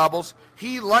triple-doubles.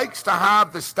 He likes to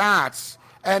have the stats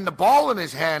and the ball in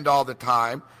his hand all the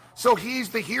time. So he's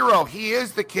the hero. He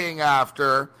is the king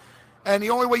after. And the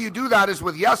only way you do that is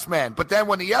with yes men. But then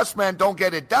when the yes men don't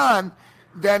get it done,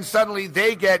 then suddenly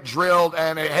they get drilled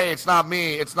and, hey, it's not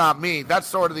me, it's not me. That's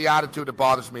sort of the attitude that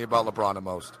bothers me about LeBron the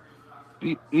most.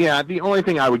 Yeah, the only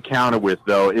thing I would counter with,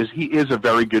 though, is he is a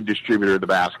very good distributor of the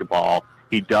basketball.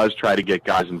 He does try to get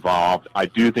guys involved. I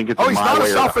do think it's a my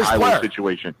way or the highway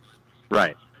situation.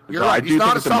 Right. I do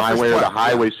think it's a my way or the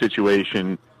highway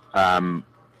situation,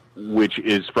 which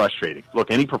is frustrating.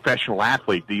 Look, any professional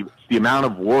athlete, the amount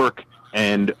of work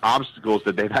and obstacles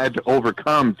that they've had to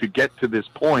overcome to get to this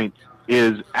point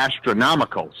is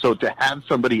astronomical. So to have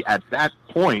somebody at that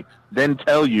point then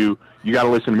tell you, you got to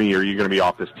listen to me or you're going to be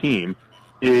off this team,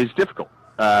 is difficult.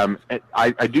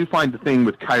 I do find the thing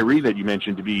with Kyrie that you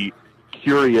mentioned to be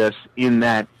curious in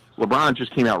that LeBron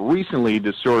just came out recently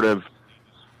to sort of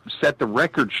set the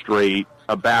record straight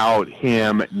about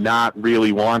him not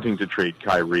really wanting to trade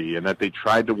Kyrie and that they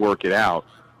tried to work it out.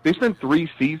 They spent 3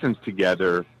 seasons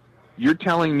together. You're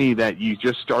telling me that you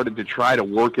just started to try to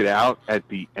work it out at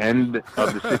the end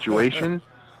of the situation?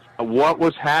 What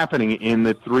was happening in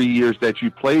the 3 years that you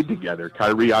played together?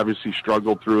 Kyrie obviously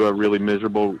struggled through a really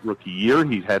miserable rookie year.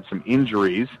 He's had some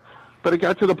injuries, but it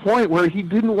got to the point where he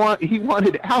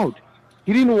wanted out.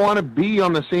 He didn't want to be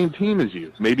on the same team as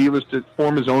you. Maybe it was to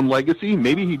form his own legacy.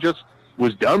 Maybe he just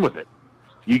was done with it.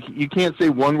 You can't say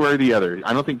one way or the other.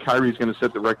 I don't think Kyrie's going to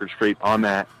set the record straight on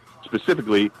that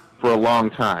specifically for a long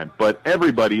time. But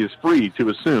everybody is free to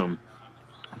assume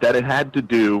that it had to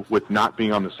do with not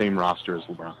being on the same roster as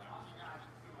LeBron.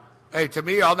 Hey, to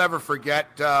me, I'll never forget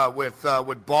with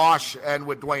Bosch and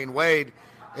with Dwayne Wade,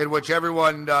 in which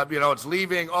everyone, it's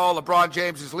leaving. Oh, LeBron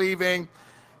James is leaving.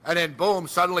 And then, boom,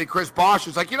 suddenly Chris Bosh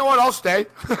is like, you know what, I'll stay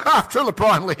after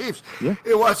LeBron leaves. Yeah.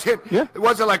 It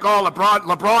wasn't like, oh,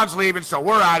 LeBron's leaving, so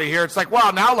we're out of here. It's like,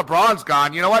 well, now LeBron's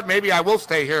gone. You know what, maybe I will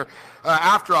stay here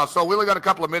after all. So we only got a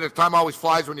couple of minutes. Time always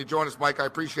flies when you join us, Mike. I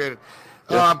appreciate it.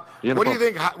 Yeah. What do you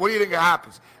think? What do you think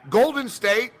happens? Golden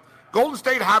State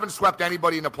haven't swept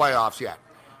anybody in the playoffs yet.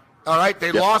 All right,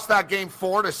 they lost that Game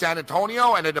 4 to San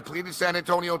Antonio, and a depleted San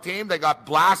Antonio team. They got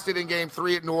blasted in Game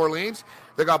 3 at New Orleans.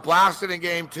 They got blasted in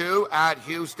Game 2 at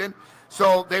Houston.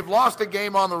 So they've lost a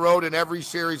game on the road in every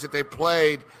series that they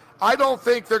played. I don't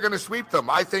think they're going to sweep them.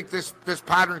 I think this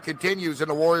pattern continues, and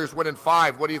the Warriors win in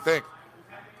 5. What do you think?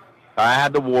 I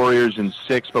had the Warriors in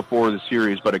 6 before the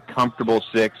series, but a comfortable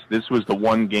 6. This was the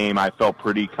one game I felt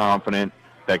pretty confident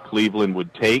that Cleveland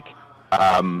would take.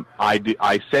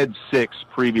 I said 6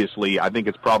 previously. I think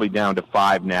it's probably down to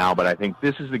 5 now, but I think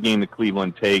this is the game that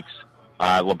Cleveland takes.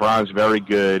 LeBron's very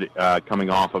good coming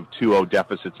off of 2-0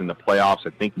 deficits in the playoffs. I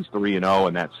think he's 3-0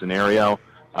 in that scenario.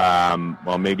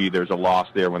 Well, maybe there's a loss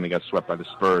there when they got swept by the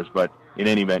Spurs, but in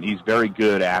any event, he's very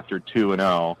good after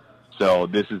 2-0. So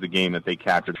this is the game that they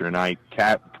captured tonight.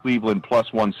 Cleveland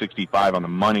plus 165 on the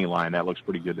money line. That looks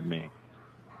pretty good to me.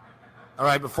 All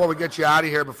right, before we get you out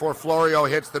of here, before Florio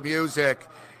hits the music,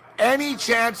 any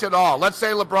chance at all? Let's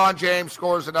say LeBron James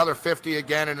scores another 50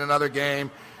 again in another game,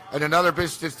 and another big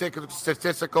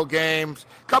statistical games,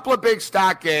 a couple of big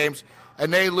stat games,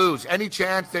 and they lose. Any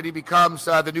chance that he becomes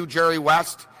the new Jerry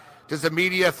West? Does the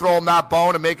media throw him that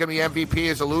bone and make him the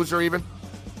MVP as a loser even?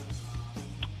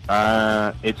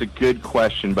 It's a good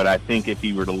question, but I think if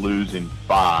he were to lose in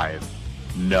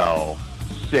 5, no.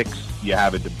 6, you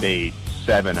have a debate.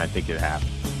 7, I think it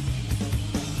happens.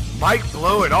 Mike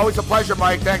Blewett. Always a pleasure,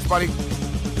 Mike. Thanks, buddy.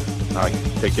 All right.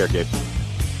 Take care, Gabe.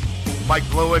 Mike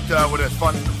Blewett with his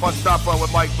fun stuff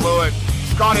with Mike Blewett.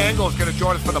 Scott Engel is going to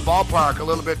join us from the ballpark a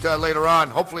little bit later on.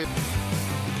 Hopefully.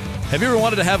 Have you ever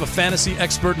wanted to have a fantasy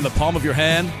expert in the palm of your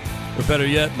hand? Or better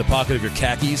yet, in the pocket of your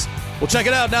khakis? Well, check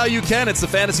it out. Now you can. It's the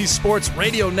Fantasy Sports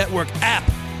Radio Network app.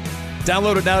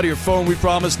 Download it now to your phone. We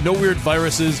promise no weird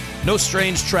viruses, no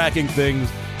strange tracking things.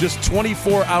 Just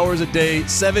 24 hours a day,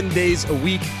 7 days a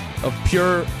week of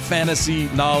pure fantasy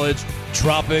knowledge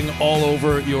dropping all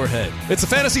over your head. It's the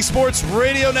Fantasy Sports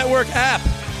Radio Network app.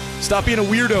 Stop being a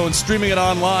weirdo and streaming it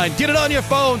online. Get it on your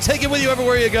phone. Take it with you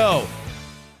everywhere you go.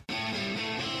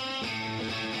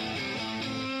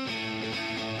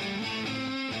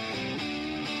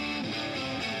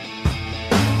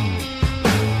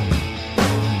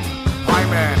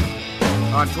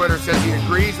 On Twitter says he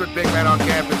agrees with big men on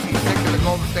campus. He's sick of the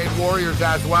Golden State Warriors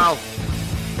as well.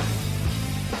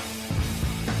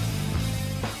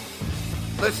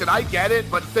 Listen, I get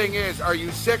it, but the thing is, are you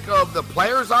sick of the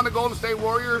players on the Golden State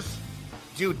Warriors?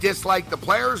 Do you dislike the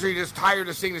players, or are you just tired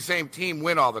of seeing the same team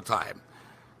win all the time?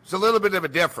 It's a little bit of a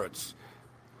difference.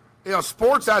 You know,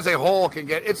 sports as a whole can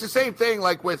get... It's the same thing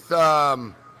like with... it's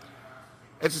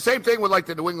the same thing with like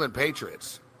the New England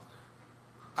Patriots.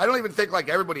 I don't even think like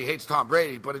everybody hates Tom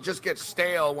Brady, but it just gets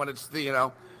stale when it's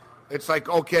it's like,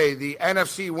 okay, the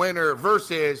NFC winner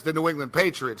versus the New England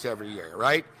Patriots every year,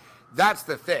 right? That's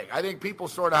the thing. I think people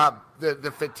sort of have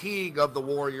the fatigue of the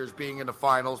Warriors being in the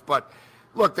finals, but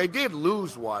look, they did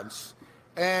lose once,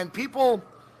 and people,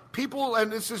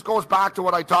 and this just goes back to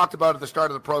what I talked about at the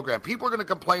start of the program. People are going to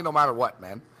complain no matter what,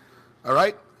 man. All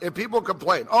right? If people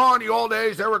complain, oh, in the old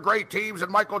days, there were great teams,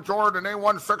 and Michael Jordan, they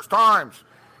won 6 times.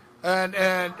 And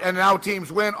now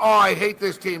teams win. Oh, I hate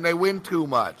this team. They win too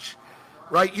much,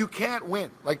 right? You can't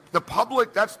win. Like the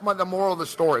public, that's the moral of the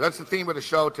story. That's the theme of the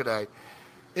show today,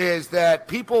 is that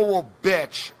people will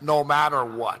bitch no matter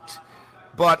what.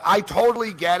 But I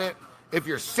totally get it if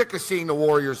you're sick of seeing the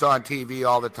Warriors on TV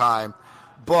all the time.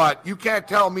 But you can't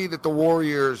tell me that the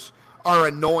Warriors are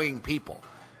annoying people.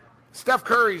 Steph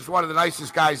Curry's one of the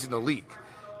nicest guys in the league.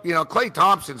 You know, Klay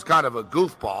Thompson's kind of a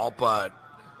goofball, but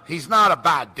he's not a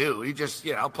bad dude. He just,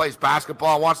 plays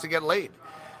basketball and wants to get laid.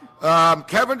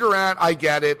 Kevin Durant, I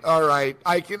get it. All right.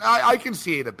 I can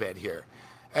see it a bit here.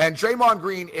 And Draymond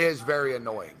Green is very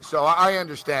annoying. So I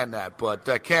understand that.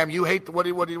 But, Cam, you hate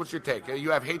what's your take?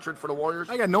 You have hatred for the Warriors?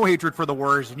 I got no hatred for the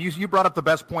Warriors. And you brought up the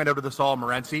best point out of this all,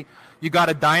 Morency. You got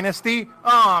a dynasty?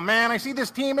 Oh, man, I see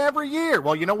this team every year.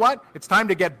 Well, you know what? It's time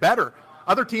to get better.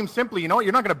 Other teams simply,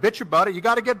 you're not going to bitch about it. You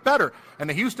got to get better. And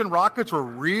the Houston Rockets were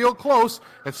real close.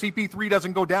 If CP3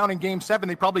 doesn't go down in Game 7,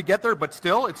 they probably get there. But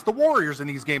still, it's the Warriors in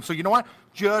these games. So you know what?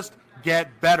 Just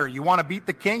get better. You want to beat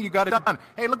the king, you got it done.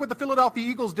 Hey, look what the Philadelphia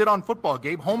Eagles did on football.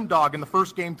 Gave home dog in the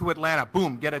first game to Atlanta.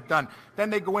 Boom, get it done. Then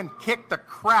they go in, kick the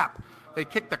crap. They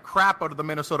kicked the crap out of the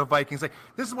Minnesota Vikings. Like,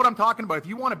 this is what I'm talking about. If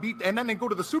you want to beat, and then they go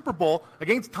to the Super Bowl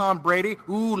against Tom Brady.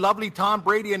 Ooh, lovely Tom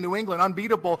Brady in New England,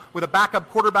 unbeatable with a backup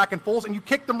quarterback in Foles, and you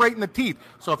kick them right in the teeth.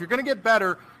 So if you're going to get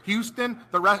better, Houston,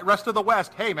 the rest of the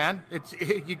West, hey, man,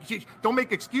 you don't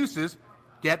make excuses.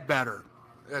 Get better.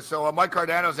 Yeah, so Mike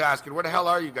Cardano's asking, where the hell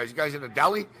are you guys? You guys in a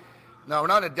deli? No, we're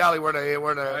not in a deli.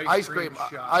 We're in an ice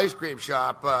cream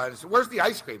shop. So where's the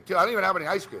ice cream, too? I don't even have any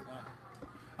ice cream.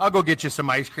 I'll go get you some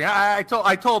ice cream. I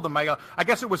told them, I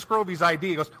guess it was Scrovey's idea.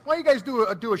 He goes, why don't you guys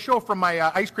do a show from my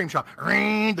ice cream shop?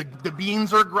 The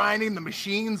beans are grinding, the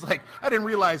machines. Like, I didn't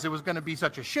realize it was going to be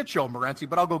such a shit show, Morency,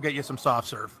 but I'll go get you some soft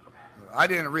serve. I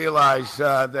didn't realize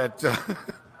that.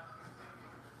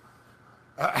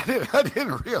 I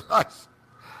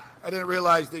didn't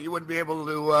realize that you wouldn't be able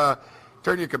to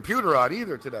turn your computer on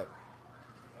either today.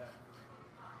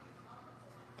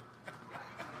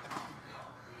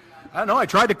 I don't know. I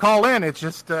tried to call in. It's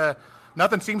just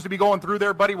nothing seems to be going through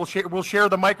there, buddy. We'll share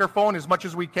the microphone as much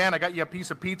as we can. I got you a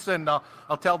piece of pizza, and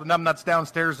I'll tell the numbnuts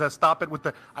downstairs stop it with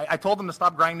the. I told them to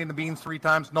stop grinding the beans 3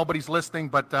 times. Nobody's listening,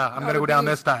 but I'm going to go down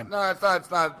this time. No,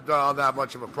 it's not that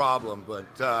much of a problem,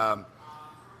 but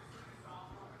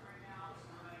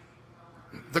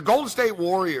the Golden State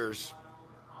Warriors,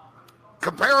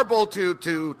 comparable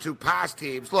to past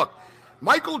teams. Look,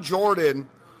 Michael Jordan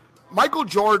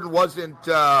wasn't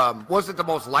the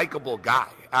most likable guy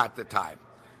at the time.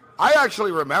 I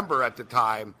actually remember at the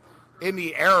time, in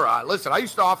the era, listen, I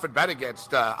used to often bet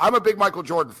against, I'm a big Michael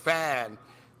Jordan fan,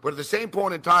 but at the same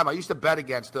point in time, I used to bet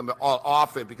against him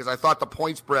often because I thought the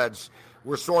point spreads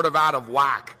were sort of out of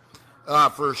whack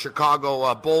for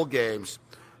Chicago Bull games.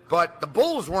 But the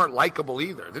Bulls weren't likable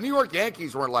either. The New York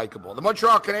Yankees weren't likable. The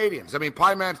Montreal Canadiens, I mean,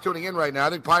 Pie Man's tuning in right now. I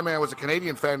think Pie Man was a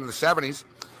Canadian fan in the 70s.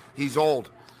 He's old.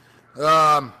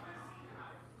 The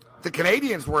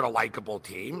Canadians weren't a likable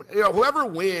team. Whoever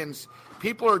wins,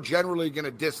 people are generally going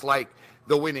to dislike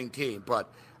the winning team.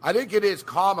 But I think it is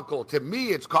comical. To me,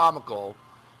 it's comical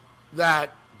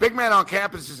that Big Man on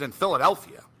Campus is in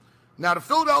Philadelphia. Now, the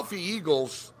Philadelphia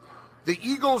Eagles, the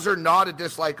Eagles are not a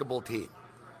dislikable team.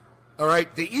 All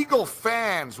right? The Eagle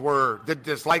fans were the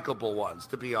dislikable ones,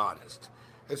 to be honest.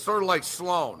 It's sort of like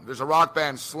Sloan. There's a rock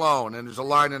band, Sloan, and there's a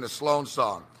line in a Sloan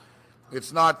song.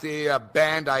 It's not the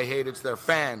band I hate, it's their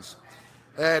fans.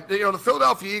 And, the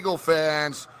Philadelphia Eagle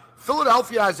fans,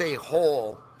 Philadelphia as a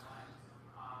whole,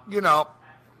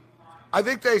 I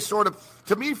think they sort of,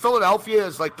 to me, Philadelphia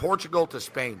is like Portugal to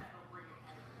Spain.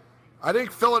 I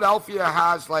think Philadelphia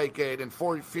has like an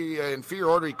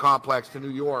inferiority complex to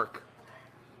New York.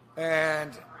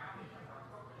 And,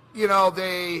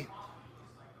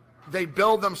 they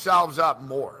build themselves up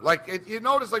more. Like, you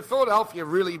notice, like, Philadelphia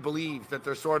really believes that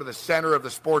they're sort of the center of the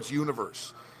sports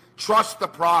universe. Trust the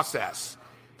process.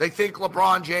 They think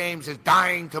LeBron James is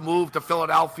dying to move to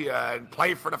Philadelphia and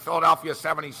play for the Philadelphia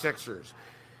 76ers.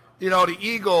 The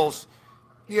Eagles,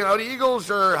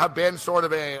 have been sort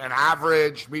of an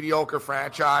average, mediocre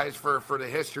franchise for the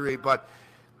history, but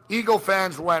Eagle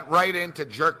fans went right into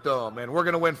jerkdom, and we're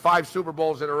going to win 5 Super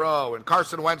Bowls in a row, and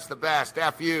Carson Wentz the best,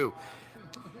 F you.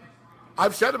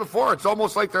 I've said it before, it's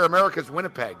almost like they're America's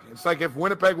Winnipeg. It's like if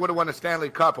Winnipeg would have won a Stanley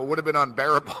Cup, it would have been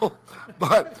unbearable.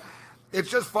 But it's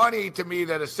just funny to me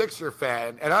that a Sixer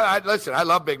fan, and listen, I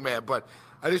love Big Man, but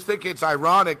I just think it's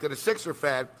ironic that a Sixer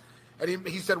fan, and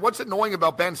he said, what's annoying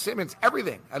about Ben Simmons?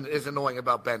 Everything is annoying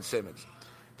about Ben Simmons.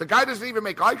 The guy doesn't even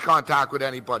make eye contact with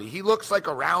anybody. He looks like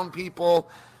around people.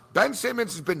 Ben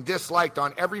Simmons has been disliked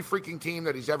on every freaking team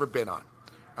that he's ever been on.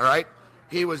 All right?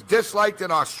 He was disliked in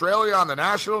Australia on the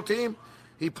national team.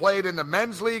 He played in the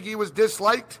men's league. He was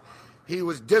disliked. He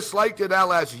was disliked at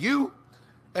LSU.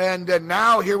 And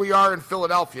now here we are in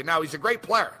Philadelphia. Now, he's a great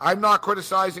player. I'm not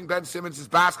criticizing Ben Simmons'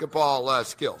 basketball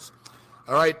skills.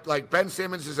 All right? Like, Ben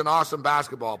Simmons is an awesome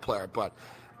basketball player, but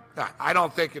I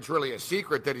don't think it's really a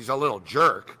secret that he's a little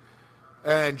jerk.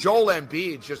 And Joel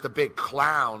Embiid's just a big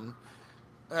clown.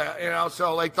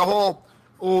 So, like, the whole,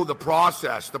 the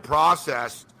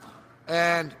process.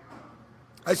 And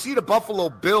I see the Buffalo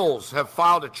Bills have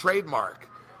filed a trademark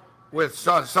with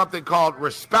something called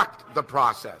Respect the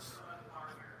Process,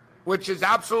 which is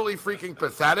absolutely freaking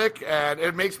pathetic, and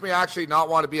it makes me actually not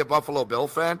want to be a Buffalo Bill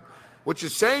fan, which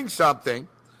is saying something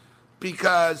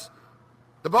because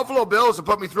the Buffalo Bills have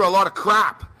put me through a lot of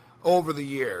crap over the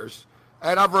years.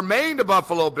 And I've remained a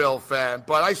Buffalo Bill fan,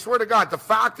 but I swear to God, the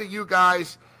fact that you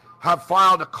guys have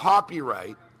filed a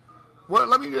copyright,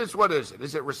 let me just, what is it?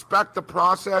 Is it respect the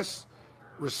process?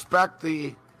 Respect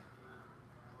the...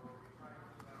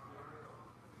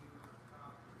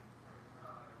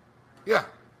 Yeah.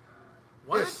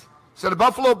 What? Yes. So the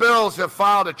Buffalo Bills have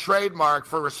filed a trademark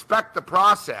for respect the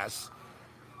process.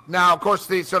 Now, of course,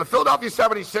 the Philadelphia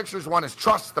 76ers one is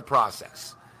trust the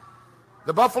process.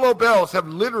 The Buffalo Bills have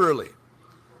literally,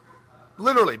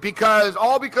 because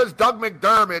Doug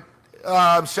McDermott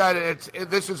said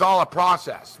this is all a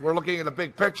process. We're looking at a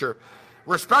big picture.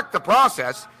 Respect the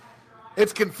process.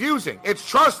 It's confusing. It's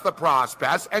trust the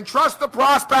process, and trust the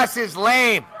process is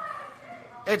lame.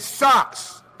 It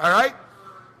sucks. All right?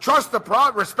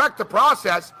 Respect the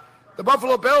process. The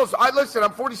Buffalo Bills, listen,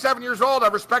 I'm 47 years old.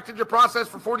 I've respected your process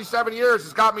for 47 years.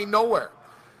 It's got me nowhere.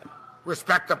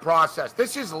 Respect the process.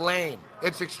 This is lame.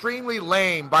 It's extremely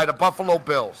lame by the Buffalo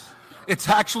Bills. It's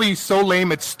actually so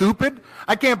lame, it's stupid.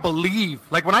 I can't believe.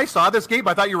 Like, when I saw this game,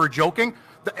 I thought you were joking.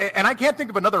 And I can't think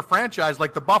of another franchise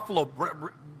like the Buffalo.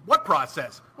 What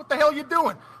process? What the hell are you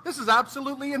doing? This is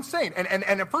absolutely insane.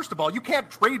 And first of all, you can't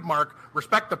trademark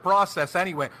respect the process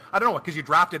anyway. I don't know, because you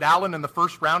drafted Allen in the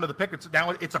first round of the pick.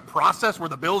 It's a process where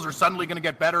the Bills are suddenly going to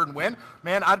get better and win.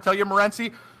 Man, I'd tell you,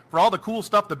 Morency, for all the cool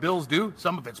stuff the Bills do,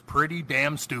 some of it's pretty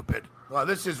damn stupid. Well,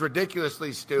 this is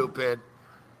ridiculously stupid.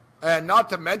 And not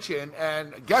to mention,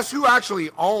 and guess who actually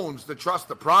owns the trust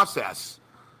the process?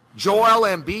 Joel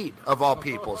Embiid, of all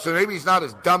people. So maybe he's not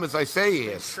as dumb as I say he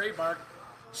is. Trademark.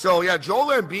 So, yeah,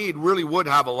 Joel Embiid really would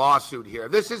have a lawsuit here.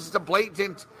 This is a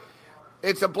blatant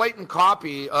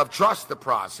copy of trust the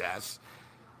process.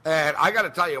 And I got to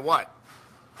tell you what.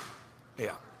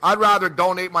 Yeah. I'd rather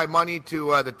donate my money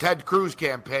to the Ted Cruz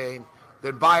campaign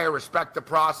than buy a respect the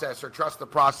process or trust the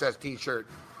process t-shirt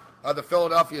of the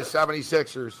Philadelphia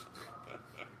 76ers.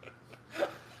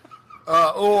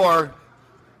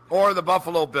 Or the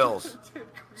Buffalo Bills.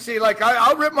 See, like,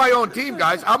 I'll rip my own team,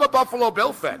 guys. I'm a Buffalo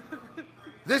Bill fan.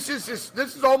 This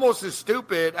is almost as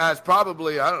stupid as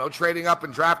probably, I don't know, trading up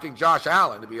and drafting Josh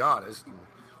Allen, to be honest.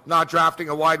 Not drafting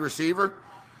a wide receiver.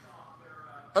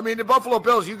 I mean, the Buffalo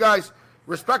Bills, you guys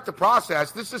respect the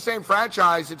process. This is the same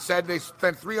franchise that said they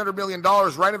spent $300 million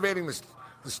renovating the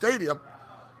stadium.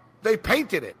 They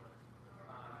painted it.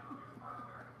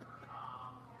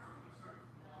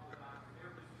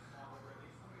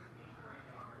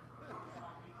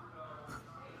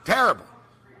 Terrible.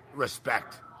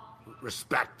 Respect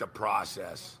the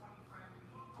process.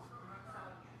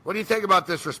 What do you think about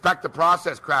this respect the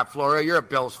process crap, Flora? You're a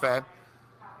Bills fan.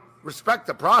 Respect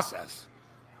the process.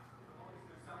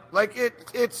 Like,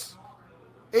 it's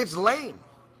lame.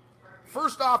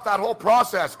 First off, that whole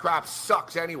process crap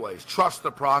sucks anyways. Trust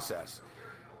the process.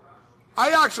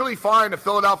 I actually find the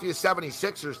Philadelphia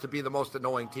 76ers to be the most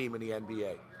annoying team in the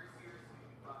NBA.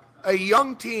 A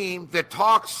young team that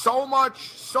talks so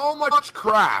much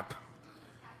crap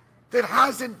that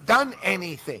hasn't done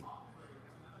anything.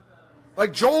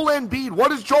 Like Joel Embiid.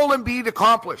 What has Joel Embiid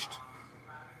accomplished?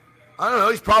 I don't know.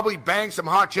 He's probably banged some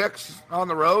hot chicks on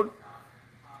the road.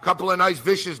 A couple of nice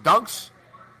vicious dunks.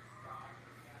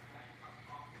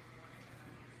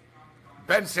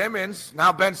 Ben Simmons.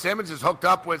 Now Ben Simmons is hooked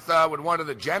up with one of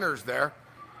the Jenners there.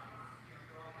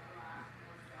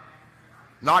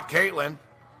 Not Caitlyn.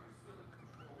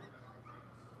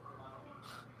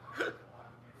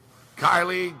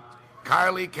 Kylie,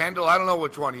 Kendall, I don't know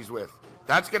which one he's with.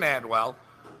 That's going to end well.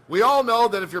 We all know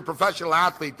that if you're a professional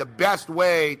athlete, the best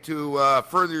way to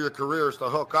further your career is to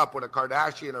hook up with a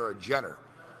Kardashian or a Jenner.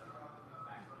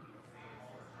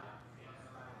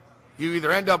 You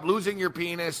either end up losing your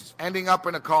penis, ending up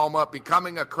in a coma,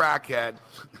 becoming a crackhead,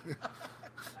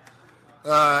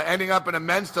 ending up in a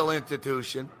mental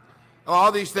institution.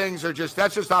 All these things are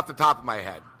that's just off the top of my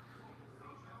head.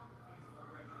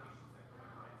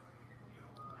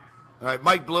 All right,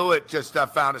 Mike Blewett just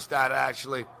found a stat,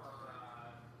 actually.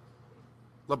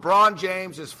 LeBron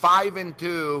James is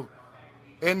 5-2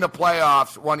 in the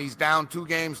playoffs when he's down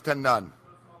 2-0.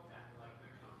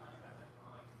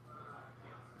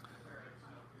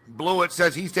 Blewett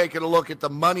says he's taking a look at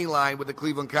the money line with the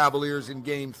Cleveland Cavaliers in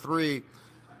Game 3.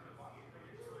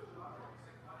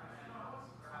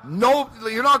 No,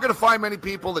 you're not going to find many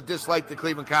people that dislike the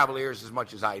Cleveland Cavaliers as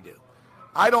much as I do.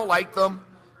 I don't like them.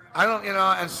 I don't,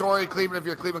 and sorry, Cleveland, if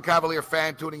you're a Cleveland Cavalier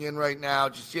fan tuning in right now,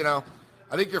 just, I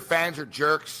think your fans are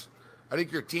jerks. I think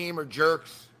your team are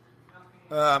jerks.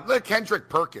 Look, Kendrick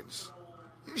Perkins.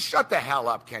 Shut the hell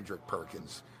up, Kendrick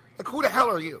Perkins. Like, who the hell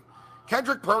are you?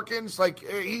 Kendrick Perkins,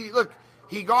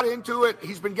 he got into it.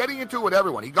 He's been getting into it with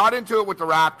everyone. He got into it with the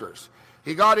Raptors.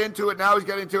 He got into it. Now he's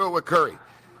getting into it with Curry.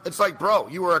 It's like, bro,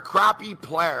 you were a crappy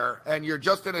player, and you're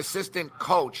just an assistant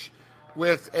coach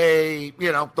with the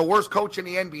worst coach in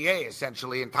the NBA,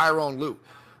 essentially, in Tyronn Lue.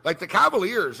 Like, the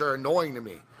Cavaliers are annoying to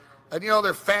me. And,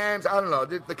 their fans, I don't know.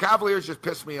 The Cavaliers just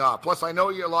piss me off. Plus, I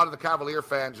know a lot of the Cavalier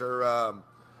fans are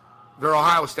they're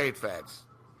Ohio State fans.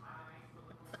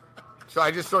 So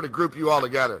I just sort of group you all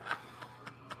together.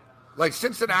 Like,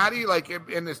 Cincinnati, like,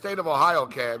 in the state of Ohio,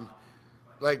 Ken,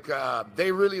 like,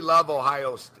 they really love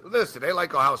Ohio State. Listen, they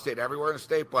like Ohio State everywhere in the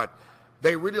state, but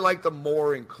they really like them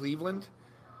more in Cleveland.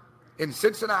 In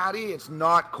Cincinnati, it's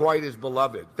not quite as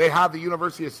beloved. They have the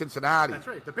University of Cincinnati. That's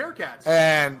right, the Bearcats.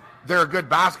 And they're a good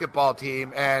basketball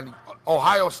team, and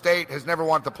Ohio State has never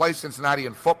wanted to play Cincinnati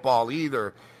in football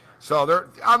either. So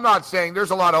I'm not saying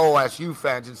there's a lot of OSU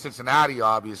fans in Cincinnati,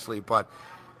 obviously, but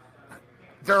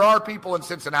there are people in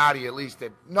Cincinnati, at least,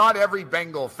 that not every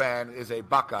Bengal fan is a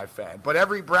Buckeye fan, but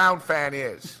every Brown fan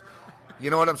is. You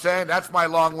know what I'm saying? That's my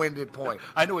long-winded point.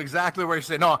 I know exactly where you're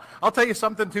saying. No, I'll tell you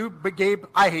something, too, but Gabe,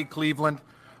 I hate Cleveland.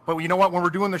 But you know what? When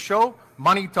we're doing the show,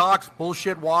 money talks,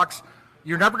 bullshit walks.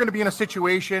 You're never going to be in a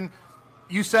situation.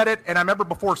 You said it, and I remember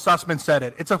before Sussman said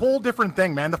it. It's a whole different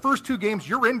thing, man. The first two games,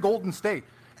 you're in Golden State.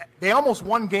 They almost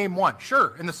won game one.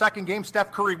 Sure, in the second game,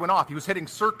 Steph Curry went off. He was hitting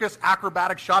circus,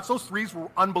 acrobatic shots. Those threes were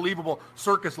unbelievable,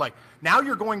 circus-like. Now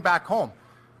you're going back home.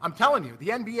 I'm telling you, the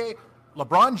NBA,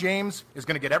 LeBron James is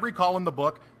going to get every call in the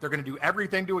book. They're going to do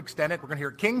everything to extend it. We're going to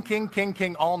hear king, king, king,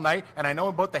 king all night. And I know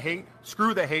about the hate.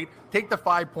 Screw the hate. Take the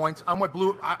 5 points. I'm with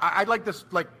Blue. I like this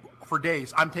like for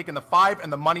days. I'm taking the 5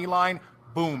 and the money line.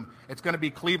 Boom. It's going to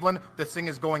be Cleveland. This thing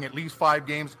is going at least 5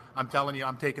 games. I'm telling you,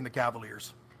 I'm taking the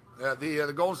Cavaliers.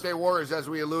 The Golden State Warriors, as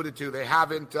we alluded to, they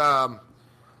haven't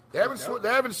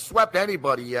swept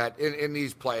anybody yet in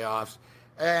these playoffs.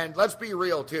 And let's be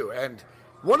real too. And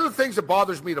one of the things that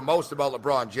bothers me the most about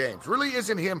LeBron James really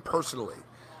isn't him personally.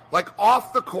 Like,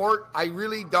 off the court, I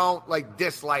really don't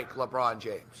dislike LeBron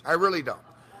James. I really don't.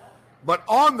 But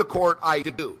on the court, I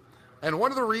do. And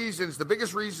one of the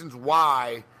biggest reasons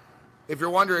why, if you're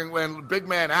wondering, when big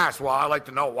man asks, well, I like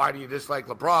to know, why do you dislike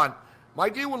LeBron? My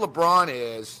deal with LeBron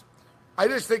is, I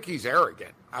just think he's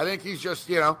arrogant. I think he's just,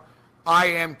 I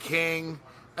am king.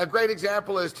 A great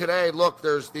example is today, look,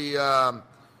 there's the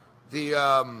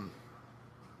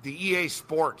EA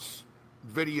Sports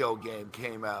video game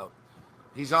came out.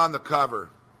 He's on the cover.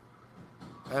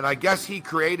 And I guess he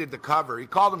created the cover. He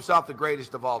called himself the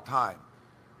greatest of all time.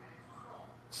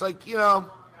 It's like,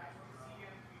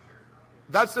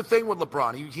 that's the thing with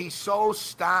LeBron. He's so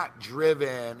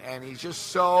stat-driven, and he's just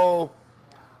so...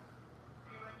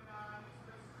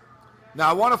 Now,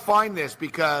 I want to find this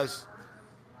because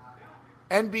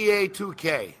NBA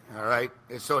 2K, all right?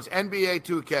 So it's NBA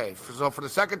 2K. So for the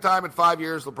second time in 5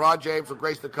 years, LeBron James will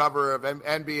grace the cover of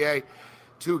NBA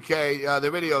 2K, the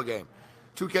video game.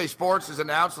 2K Sports has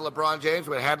announced that LeBron James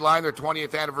would headline their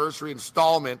 20th anniversary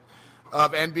installment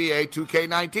of NBA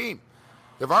 2K19.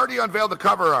 They've already unveiled the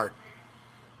cover art.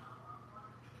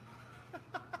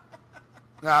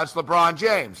 Now, it's LeBron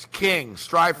James, king,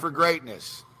 strive for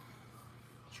greatness.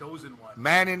 Chosen one.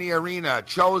 Man in the arena,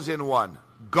 chosen one,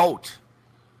 GOAT.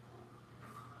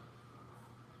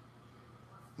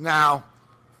 Now,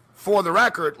 for the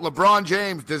record, LeBron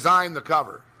James designed the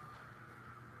cover.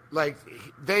 Like,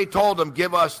 they told him,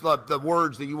 give us the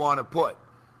words that you want to put.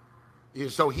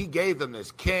 So he gave them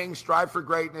this: king, strive for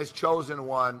greatness, chosen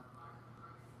one.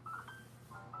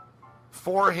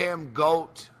 For him,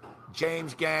 GOAT,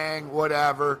 James Gang,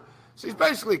 whatever. So he's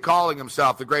basically calling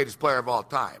himself the greatest player of all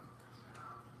time.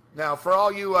 Now, for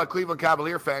all you Cleveland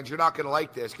Cavalier fans, you're not going to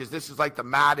like this because this is like the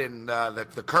Madden,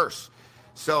 the curse,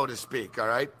 so to speak, all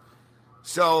right?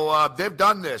 So they've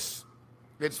done this.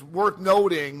 It's worth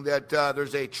noting that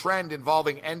there's a trend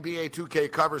involving NBA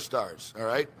 2K cover stars, all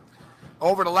right?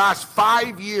 Over the last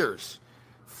 5 years,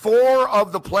 4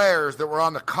 of the players that were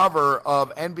on the cover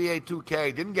of NBA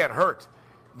 2K didn't get hurt.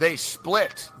 They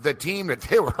split the team that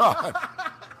they were on.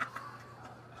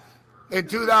 In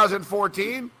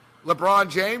 2014... LeBron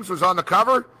James was on the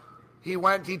cover. He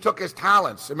took his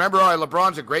talents. Remember,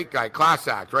 LeBron's a great guy, class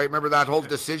act, right? Remember that whole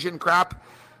decision crap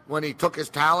when he took his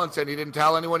talents and he didn't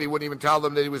tell anyone? He wouldn't even tell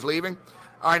them that he was leaving?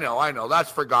 I know. That's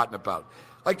forgotten about.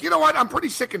 Like, you know what? I'm pretty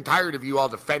sick and tired of you all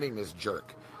defending this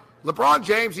jerk. LeBron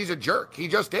James, he's a jerk. He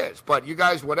just is. But you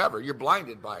guys, whatever. You're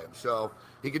blinded by him. So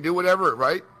he can do whatever,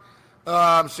 right?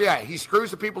 He screws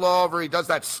the people over. He does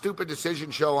that stupid decision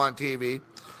show on TV.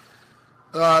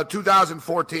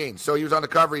 2014. So he was on the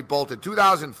cover. He bolted.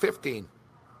 2015.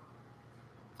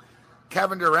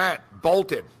 Kevin Durant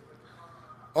bolted.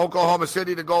 Oklahoma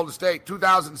City to Golden State.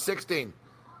 2016.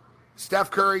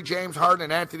 Steph Curry, James Harden,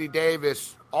 and Anthony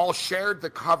Davis all shared the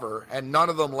cover, and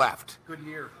none of them left. Good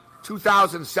year.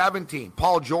 2017,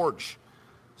 Paul George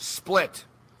split.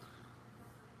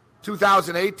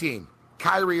 2018,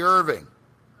 Kyrie Irving.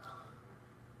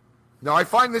 Now, I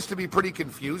find this to be pretty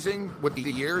confusing with the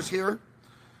years here,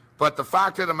 but the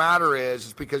fact of the matter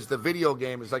is because the video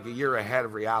game is like a year ahead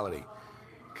of reality.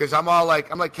 Because I'm like,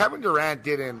 Kevin Durant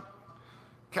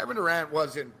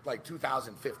wasn't like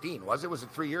 2015, was it? Was it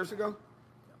 3 years ago?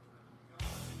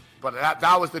 But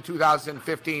that was the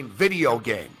 2015 video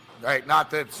game, right?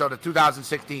 So the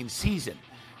 2016 season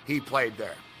he played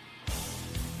there.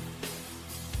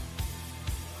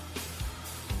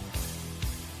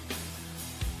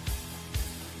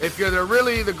 If you're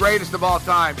really the greatest of all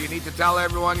time, do you need to tell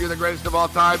everyone you're the greatest of all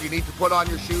time? Do you need to put on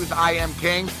your shoes, I am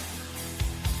king?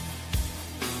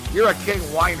 You're a king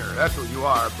whiner, that's what you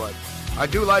are, but I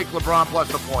do like LeBron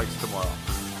plus the points tomorrow.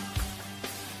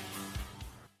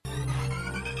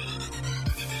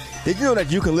 Did you know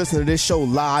that you can listen to this show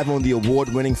live on the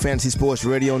award-winning Fantasy Sports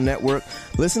Radio Network?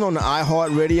 Listen on the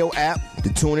iHeartRadio app, the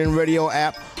TuneIn Radio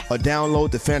app, or download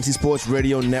the Fantasy Sports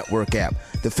Radio Network app.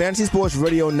 The Fantasy Sports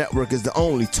Radio Network is the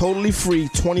only totally free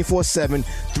 24/7,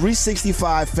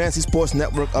 365 fantasy sports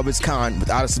network of its kind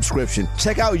without a subscription.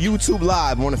 Check out YouTube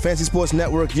Live on the Fantasy Sports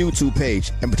Network YouTube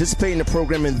page and participate in the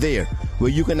programming there,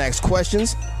 where you can ask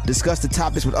questions, discuss the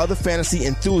topics with other fantasy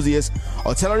enthusiasts,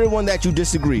 or tell everyone that you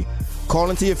disagree. Call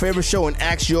into your favorite show and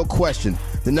ask your question.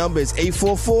 The number is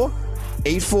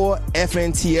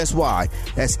 844-84-FNTSY.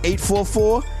 That's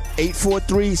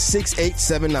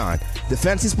 844-843-6879. The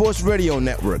Fantasy Sports Radio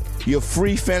Network, your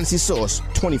free fantasy source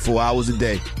 24 hours a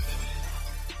day.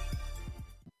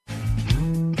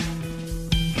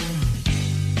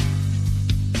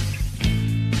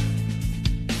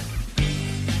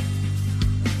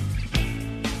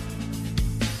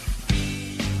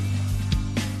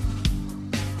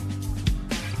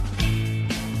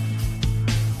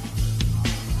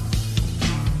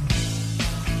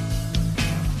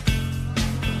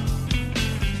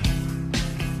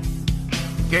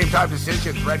 Game Time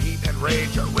Decisions, Red Heat and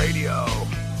Rage Radio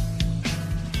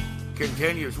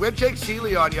continues. We had Jake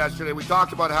Seeley on yesterday. We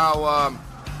talked about how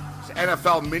it's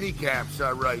NFL mini camps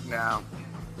right now.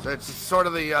 So it's sort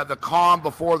of the calm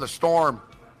before the storm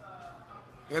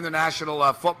in the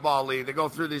National Football League. They go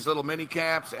through these little mini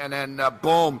camps, and then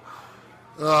boom,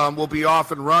 we'll be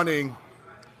off and running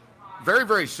very,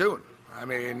 very soon. I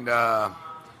mean, the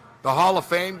Hall of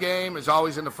Fame game is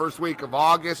always in the first week of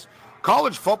August.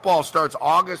 College football starts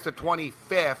August the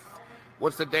 25th.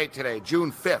 What's the date today?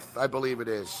 June 5th, I believe it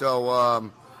is.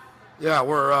 So,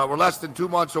 we're less than 2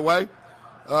 months away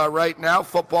right now.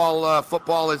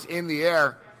 Football is in the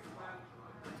air,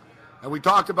 and we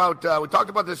talked about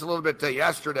this a little bit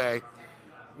yesterday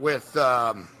with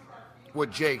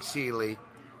Jake Seeley,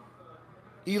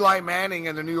 Eli Manning,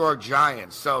 and the New York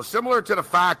Giants. So similar to the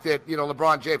fact that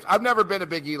LeBron James. I've never been a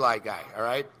big Eli guy. All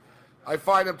right, I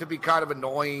find him to be kind of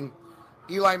annoying.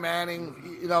 Eli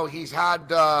Manning, he's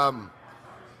had a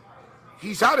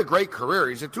great career.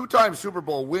 He's a two-time Super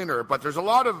Bowl winner, but there's a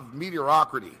lot of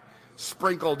mediocrity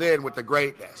sprinkled in with the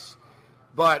greatness.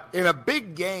 But in a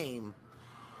big game,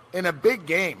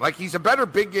 like he's a better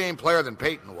big game player than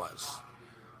Peyton was,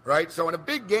 right? So in a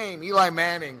big game, Eli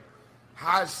Manning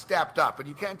has stepped up, and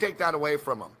you can't take that away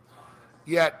from him.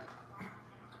 Yet,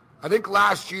 I think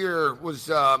last year was,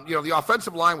 the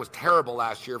offensive line was terrible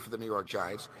last year for the New York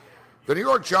Giants. The New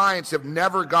York Giants have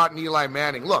never gotten Eli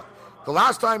Manning. Look, the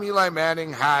last time Eli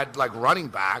Manning had like running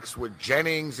backs with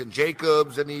Jennings and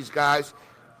Jacobs and these guys,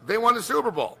 they won the Super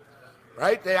Bowl,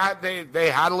 right? They had a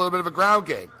little bit of a ground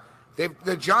game.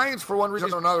 The Giants, for one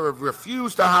reason or another, have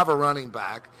refused to have a running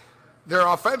back. Their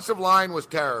offensive line was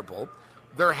terrible.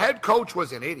 Their head coach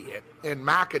was an idiot in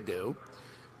McAdoo.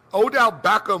 Odell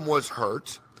Beckham was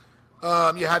hurt.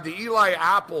 You had the Eli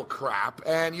Apple crap,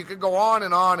 and you could go on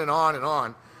and on and on and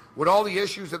on with all the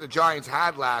issues that the Giants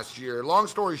had last year. Long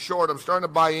story short, I'm starting to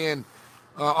buy in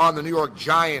on the New York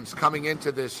Giants coming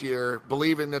into this year,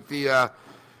 believing that the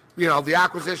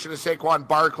acquisition of Saquon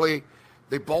Barkley,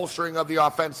 the bolstering of the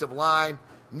offensive line,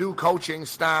 new coaching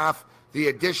staff, the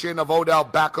addition of Odell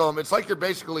Beckham. It's like you're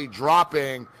basically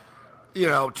dropping,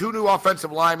 two new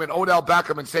offensive linemen, Odell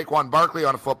Beckham and Saquon Barkley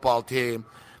on a football team.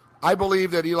 I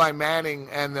believe that Eli Manning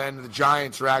and then the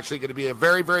Giants are actually going to be a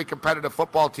very, very competitive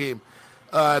football team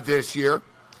this year.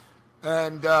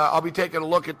 And I'll be taking a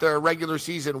look at their regular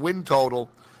season win total.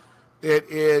 It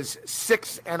is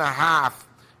 6.5.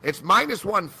 It's minus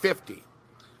 150.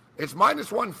 It's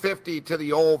minus 150 to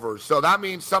the over. So that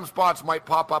means some spots might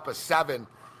pop up a 7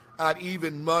 at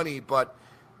even money. But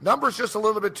Number's just a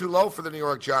little bit too low for the New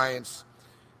York Giants.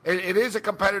 It is a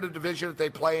competitive division that they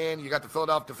play in. You got the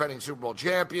Philadelphia defending Super Bowl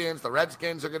champions. The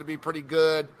Redskins are going to be pretty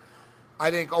good.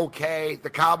 I think okay. The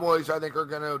Cowboys, I think, are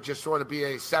going to just sort of be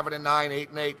a 7-9,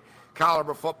 8-8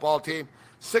 caliber football team.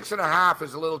 6.5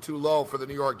 is a little too low for the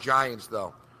New York Giants,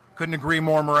 though. Couldn't agree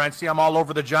more, Morency. I'm all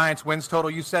over the Giants wins total.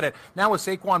 You said it. Now with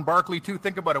Saquon Barkley, too,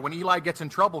 think about it. When Eli gets in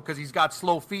trouble because he's got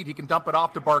slow feet, he can dump it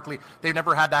off to Barkley. They've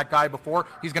never had that guy before.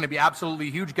 He's going to be absolutely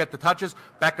huge, get the touches.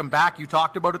 Beckham back. You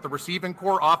talked about it. The receiving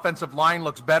core, offensive line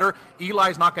looks better.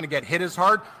 Eli's not going to get hit as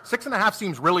hard. 6.5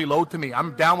 seems really low to me.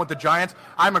 I'm down with the Giants.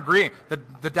 I'm agreeing.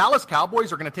 The Dallas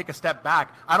Cowboys are going to take a step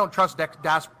back. I don't trust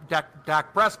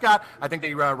Dak Prescott. I think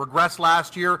they regressed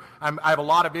last year. I have a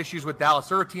lot of issues with Dallas.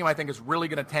 They're a team I think is really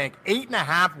going to tank.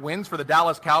 8.5 wins for the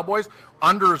Dallas Cowboys.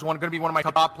 Under is going to be one of my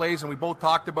top plays, and we both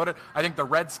talked about it. I think the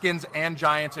Redskins and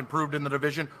Giants improved in the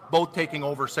division, both taking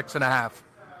over 6.5.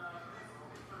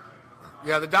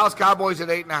 Yeah, the Dallas Cowboys at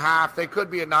 8.5. They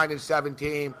could be a 9-7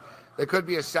 team. They could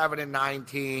be a 7-9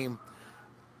 team.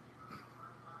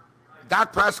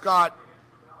 Dak Prescott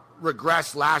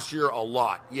regressed last year a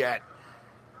lot, yet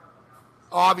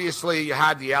obviously you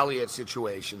had the Elliott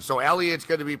situation. So Elliott's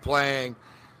going to be playing.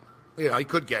 He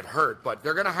could get hurt, but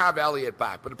they're going to have Elliott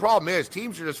back. But the problem is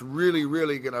teams are just really,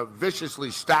 really going to viciously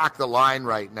stack the line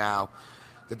right now.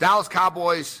 The Dallas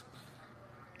Cowboys,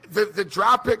 the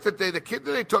draft pick the kid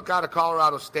that they took out of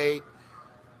Colorado State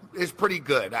is pretty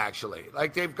good, actually.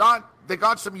 Like they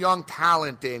got some young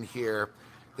talent in here.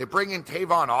 They bring in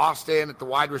Tavon Austin at the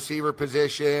wide receiver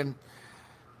position.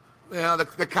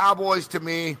 The Cowboys, to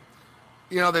me,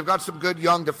 they've got some good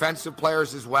young defensive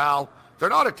players as well. They're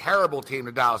not a terrible team,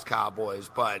 the Dallas Cowboys,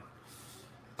 but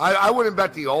I wouldn't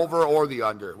bet the over or the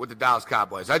under with the Dallas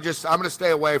Cowboys. I'm going to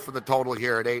stay away from the total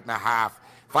here at 8.5.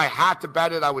 If I had to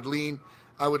bet it, I would lean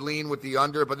with the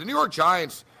under. But the New York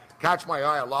Giants catch my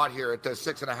eye a lot here at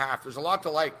 6.5. There's a lot to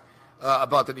like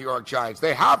about the New York Giants.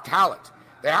 They have talent.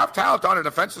 They have talent on the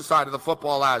defensive side of the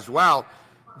football as well,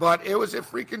 but it was a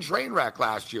freaking train wreck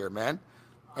last year, man.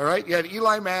 All right? You had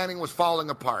Eli Manning was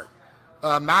falling apart.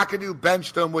 McAdoo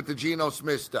benched him with the Geno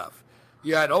Smith stuff.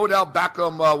 You had Odell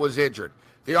Beckham was injured.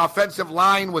 The offensive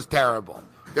line was terrible.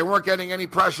 They weren't getting any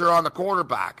pressure on the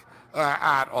quarterback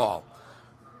at all.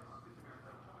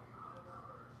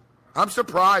 I'm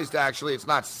surprised, actually, it's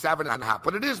not 7.5,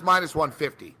 but it is minus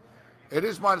 150. It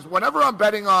is minus. Whenever I'm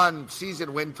betting on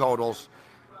season win totals,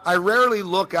 I rarely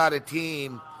look at a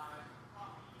team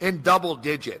in double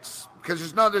digits.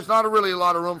 Because there's not really a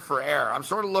lot of room for error. I'm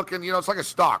sort of looking, it's like a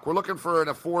stock. We're looking for an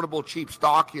affordable, cheap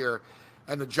stock here.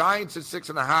 And the Giants at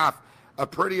 6.5, a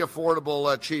pretty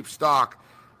affordable, cheap stock.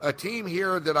 A team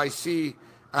here that I see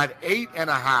at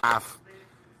 8.5,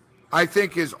 I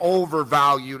think is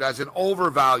overvalued as an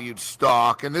overvalued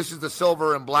stock. And this is the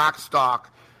silver and black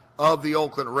stock of the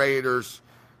Oakland Raiders.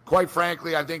 Quite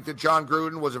frankly, I think that John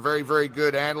Gruden was a very, very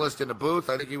good analyst in the booth.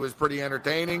 I think he was pretty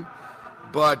entertaining.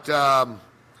 But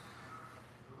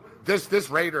This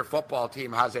Raider football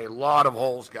team has a lot of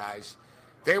holes, guys.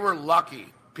 They were lucky.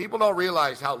 People don't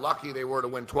realize how lucky they were to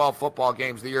win 12 football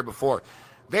games the year before.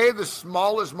 They had the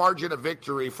smallest margin of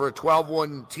victory for a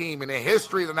 12-1 team in the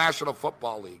history of the National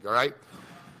Football League, all right?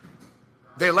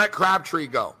 They let Crabtree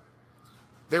go.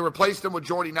 They replaced him with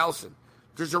Jordy Nelson.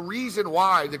 There's a reason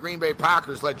why the Green Bay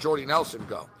Packers let Jordy Nelson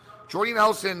go. Jordy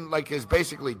Nelson, is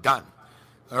basically done,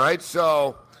 all right?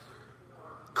 So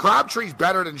Crabtree's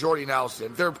better than Jordy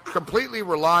Nelson. They're completely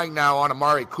relying now on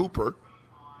Amari Cooper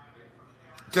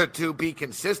to be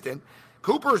consistent.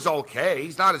 Cooper's okay.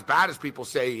 He's not as bad as people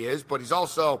say he is, but he's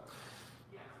also,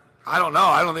 I don't know.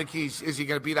 I don't think is he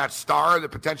going to be that star that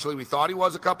potentially we thought he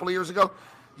was a couple of years ago?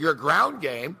 Your ground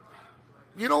game,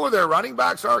 you know where their running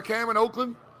backs are, Cam, in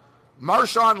Oakland?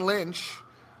 Marshawn Lynch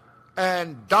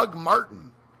and Doug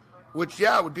Martin, which,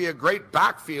 would be a great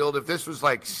backfield if this was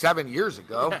 7 years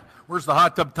ago. Yeah. Where's the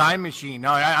hot tub time machine?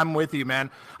 No, I'm with you,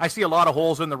 man. I see a lot of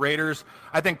holes in the Raiders.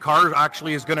 I think Carr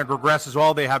actually is going to regress as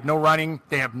well. They have no running.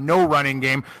 They have no running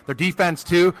game. Their defense,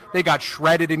 too, they got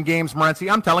shredded in games, Morency.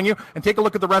 I'm telling you. And take a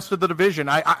look at the rest of the division.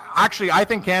 I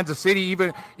think Kansas City,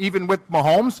 even with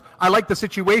Mahomes, I like the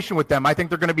situation with them. I think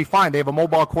they're going to be fine. They have a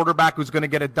mobile quarterback who's going to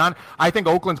get it done. I think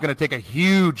Oakland's going to take a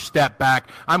huge step back.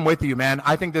 I'm with you, man.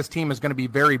 I think this team is going to be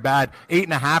very bad.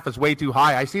 8.5 is way too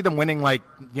high. I see them winning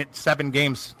 7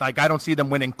 games. I don't see them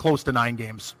winning close to 9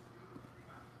 games.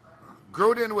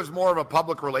 Gruden was more of a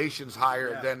public relations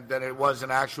hire than it was an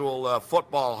actual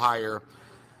football hire.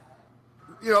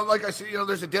 Like I said,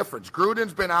 there's a difference.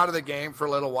 Gruden's been out of the game for a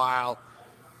little while.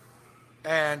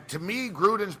 And to me,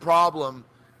 Gruden's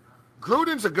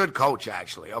a good coach,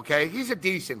 actually, okay? He's a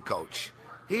decent coach.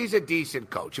 He's a decent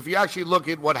coach. If you actually look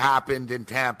at what happened in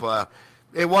Tampa,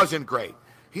 it wasn't great.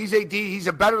 He's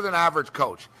a better than average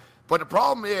coach. But the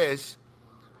problem is,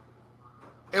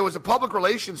 it was a public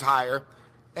relations hire,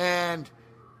 and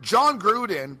John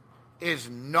Gruden is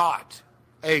not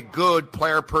a good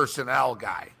player personnel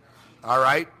guy. All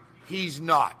right? He's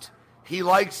not. He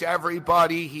likes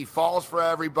everybody. He falls for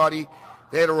everybody.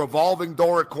 They had a revolving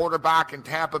door at quarterback in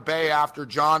Tampa Bay after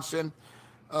Johnson,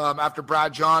 after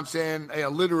Brad Johnson.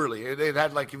 Literally, they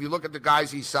had, like, if you look at the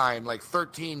guys he signed, like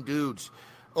 13 dudes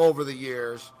over the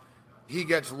years. He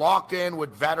gets locked in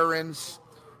with veterans,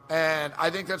 and I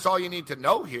think that's all you need to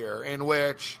know here, in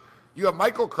which you have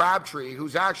Michael Crabtree,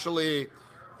 who's actually,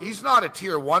 he's not a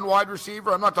tier 1 wide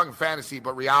receiver. I'm not talking fantasy,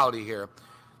 but reality here.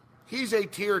 He's a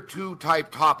tier 2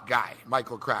 type top guy,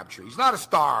 Michael Crabtree. He's not a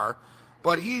star,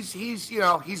 but he's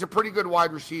a pretty good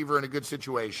wide receiver in a good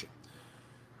situation.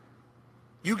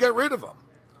 You get rid of him.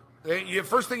 The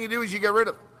first thing you do is you get rid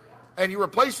of him, and you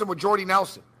replace him with Jordy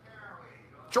Nelson.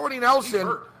 Jordy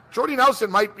Nelson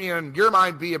might, in your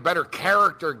mind, be a better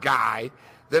character guy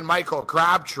than Michael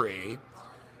Crabtree,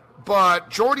 but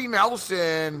Jordy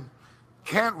Nelson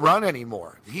can't run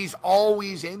anymore. He's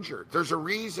always injured. There's a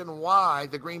reason why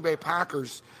the Green Bay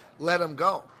Packers let him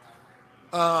go.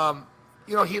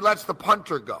 He lets the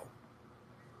punter go.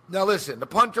 Now, listen, the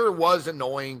punter was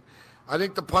annoying. I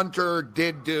think the punter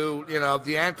did do,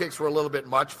 the antics were a little bit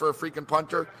much for a freaking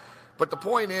punter. But the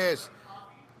point is,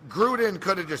 Gruden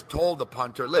could have just told the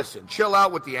punter, listen, chill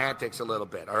out with the antics a little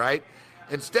bit, all right?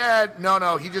 Instead,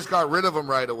 no, he just got rid of him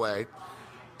right away.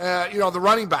 The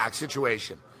running back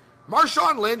situation.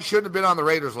 Marshawn Lynch shouldn't have been on the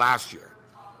Raiders last year,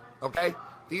 okay?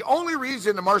 The only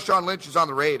reason that Marshawn Lynch is on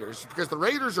the Raiders is because the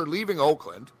Raiders are leaving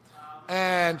Oakland,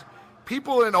 and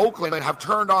people in Oakland have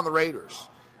turned on the Raiders.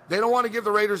 They don't want to give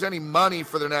the Raiders any money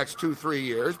for the next 2-3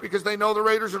 years because they know the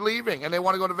Raiders are leaving, and they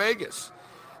want to go to Vegas.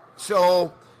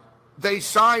 So they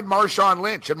signed Marshawn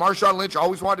Lynch, and Marshawn Lynch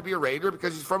always wanted to be a Raider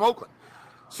because he's from Oakland.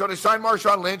 So they signed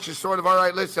Marshawn Lynch as sort of, all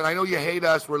right, listen, I know you hate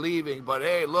us, we're leaving, but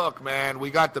hey, look, man, we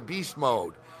got the beast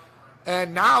mode.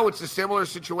 And now it's a similar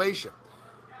situation.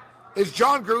 Is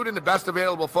John Gruden the best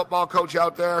available football coach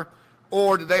out there?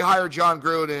 Or did they hire John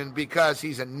Gruden because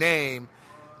he's a name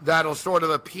that'll sort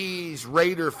of appease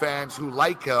Raider fans who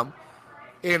like him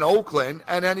in Oakland,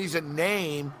 and then he's a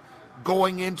name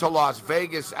going into Las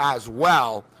Vegas as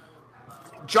well?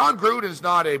 John Gruden's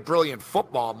not a brilliant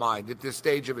football mind at this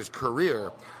stage of his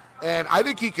career, and I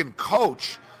think he can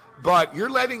coach, but you're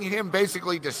letting him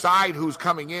basically decide who's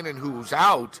coming in and who's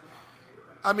out.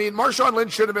 I mean, Marshawn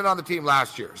Lynch should have been on the team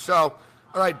last year. So,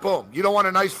 all right, boom. You don't want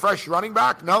a nice, fresh running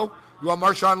back? No? You want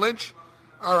Marshawn Lynch?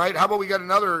 All right, how about we get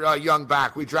another young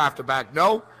back? We draft a back.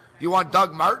 No? You want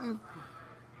Doug Martin?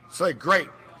 It's like, great.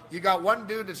 You got one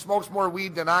dude that smokes more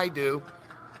weed than I do,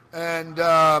 and,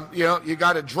 you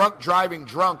got a driving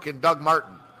drunk in Doug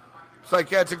Martin. It's like,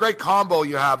 yeah, it's a great combo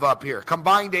you have up here.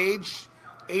 Combined age,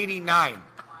 89.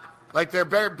 Like, they're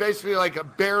basically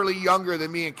like barely younger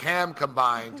than me and Cam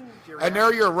combined. And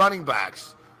they're your running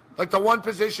backs. Like the one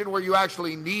position where you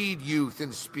actually need youth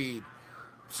and speed.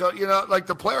 So, like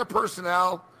the player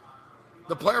personnel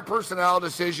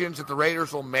decisions that the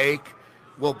Raiders will make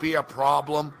will be a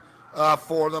problem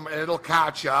for them. And it'll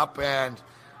catch up, and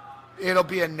it'll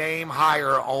be a name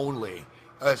hire only,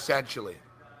 essentially.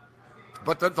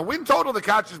 But the win total that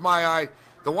catches my eye,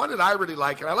 the one that I really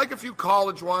like, and I like a few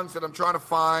college ones that I'm trying to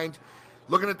find,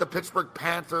 looking at the Pittsburgh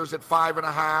Panthers at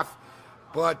 5.5,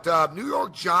 but New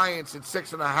York Giants at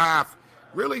 6.5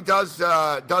 really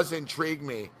does intrigue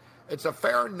me. It's a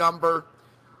fair number.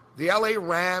 The LA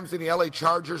Rams and the LA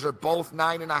Chargers are both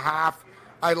 9.5.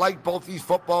 I like both these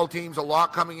football teams a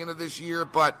lot coming into this year,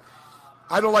 but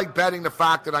I don't like betting the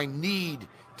fact that I need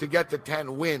to get to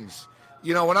 10 wins.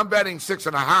 When I'm betting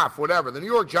 6.5, whatever, the New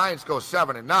York Giants go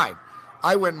 7-9.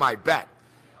 I win my bet.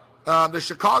 The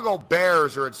Chicago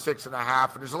Bears are at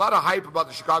 6.5, and there's a lot of hype about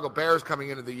the Chicago Bears coming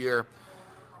into the year.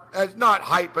 It's not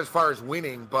hype as far as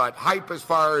winning, but hype as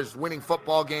far as winning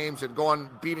football games and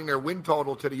beating their win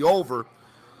total to the over.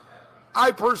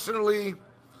 I personally,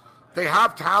 they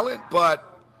have talent,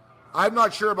 but I'm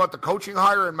not sure about the coaching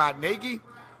hire in Matt Nagy.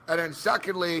 And then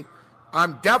secondly,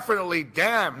 I'm definitely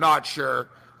damn not sure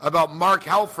about Mark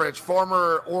Helfrich,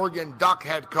 former Oregon Duck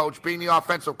head coach, being the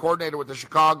offensive coordinator with the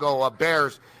Chicago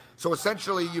Bears. So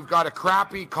essentially, you've got a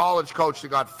crappy college coach that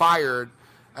got fired,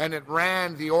 and it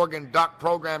ran the Oregon Duck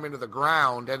program into the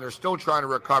ground, and they're still trying to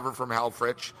recover from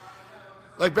Helfrich.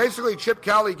 Like, basically, Chip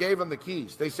Kelly gave them the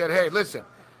keys. They said, hey, listen,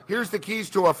 here's the keys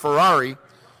to a Ferrari,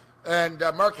 and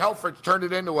Mark Helfrich turned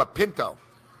it into a Pinto,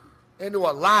 into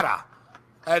a Lada.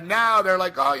 And now they're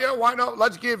like, oh, yeah, why not?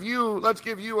 Let's give you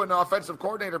an offensive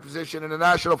coordinator position in the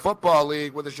National Football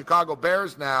League with the Chicago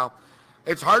Bears now.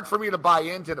 It's hard for me to buy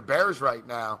into the Bears right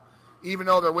now, even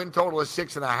though their win total is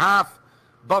 6.5.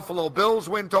 Buffalo Bills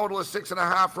win total is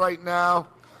 6.5 right now.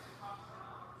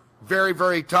 Very,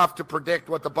 very tough to predict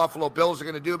what the Buffalo Bills are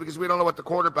going to do because we don't know what the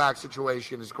quarterback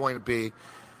situation is going to be.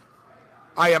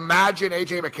 I imagine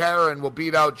A.J. McCarron will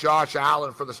beat out Josh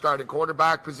Allen for the starting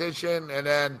quarterback position, and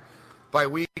then by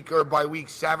week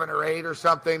 7 or 8 or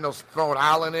something, they'll throw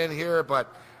Allen in here,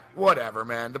 but whatever,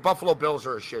 man. The Buffalo Bills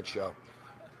are a shit show.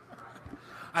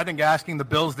 I think asking the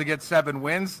Bills to get 7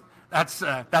 wins, that's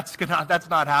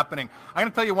not happening. I'm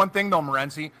going to tell you one thing, though,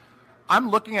 Morency. I'm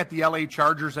looking at the LA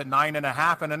Chargers at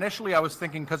 9.5, and initially I was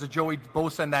thinking because of Joey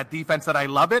Bosa and that defense that I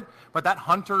love it, but that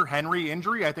Hunter Henry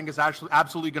injury I think is actually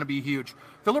absolutely going to be huge.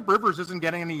 Phillip Rivers isn't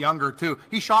getting any younger too.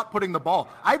 He's shot putting the ball.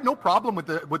 I have no problem with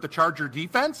the Charger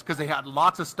defense because they had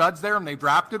lots of studs there and they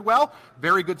drafted well.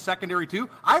 Very good secondary too.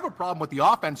 I have a problem with the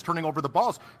offense turning over the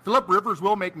balls. Phillip Rivers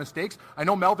will make mistakes. I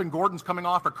know Melvin Gordon's coming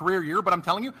off a career year, but I'm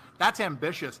telling you, that's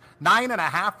ambitious.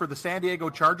 9.5 for the San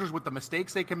Diego Chargers with the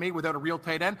mistakes they can make without a real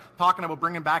tight end. Talking about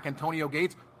bringing back Antonio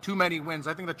Gates, too many wins.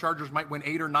 I think the Chargers might win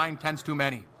 8 or 9, 10's too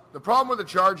many. The problem with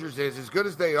the Chargers is, as good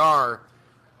as they are,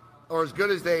 or as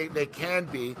good as they can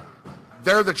be,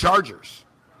 they're the Chargers.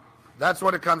 That's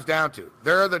what it comes down to.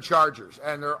 They're the Chargers,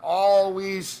 and they're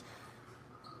always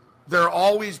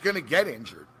going to get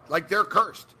injured. Like, they're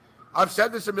cursed. I've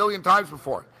said this a million times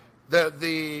before.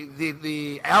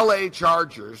 The LA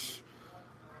Chargers,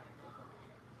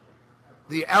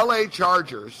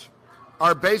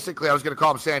 are basically, I was going to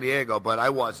call them San Diego, but I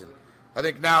wasn't. I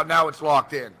think now it's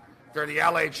locked in. They're the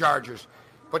LA Chargers.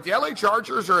 But the LA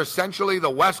Chargers are essentially the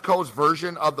West Coast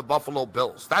version of the Buffalo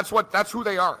Bills. That's who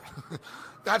they are.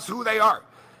 That's who they are.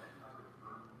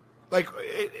 Like,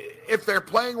 if they're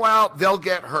playing well, they'll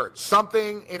get hurt.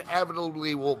 Something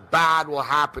inevitably bad will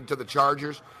happen to the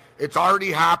Chargers. It's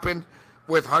already happened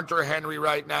with Hunter Henry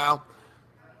right now.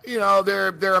 You know,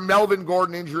 they're a Melvin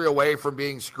Gordon injury away from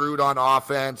being screwed on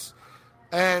offense.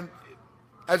 And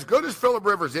as good as Phillip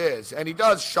Rivers is, and he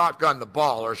does shotgun the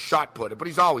ball or shot put it, but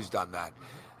he's always done that.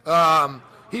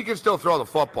 He can still throw the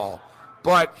football,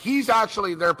 but he's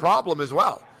actually their problem as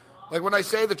well. Like when I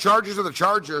say the Chargers are the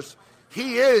Chargers,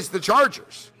 he is the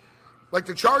Chargers. Like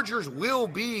the Chargers will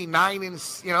be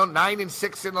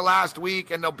 9-6 in the last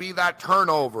week, and there'll be that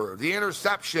turnover, the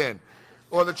interception,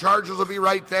 or the Chargers will be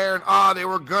right there, and they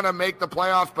were gonna make the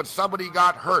playoffs, but somebody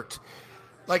got hurt.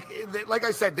 Like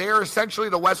I said, they are essentially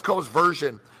the West Coast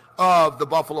version of the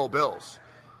Buffalo Bills.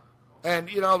 And,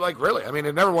 really, I mean,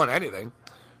 they've never won anything.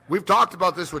 We've talked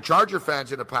about this with Charger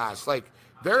fans in the past. Like,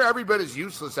 they're every bit as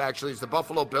useless, actually, as the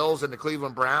Buffalo Bills and the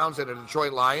Cleveland Browns and the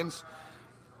Detroit Lions.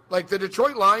 Like, the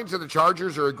Detroit Lions and the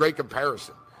Chargers are a great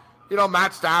comparison.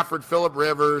 Matt Stafford, Phillip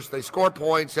Rivers, they score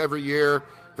points every year.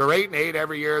 They're 8-8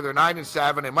 every year. They're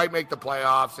 9-7. They might make the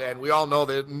playoffs, and we all know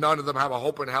that none of them have a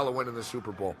hope in hell of winning the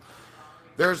Super Bowl.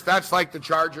 That's like the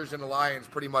Chargers and the Lions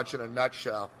pretty much in a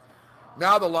nutshell.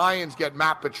 Now the Lions get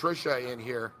Matt Patricia in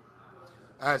here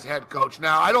as head coach.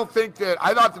 Now, I thought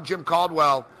that Jim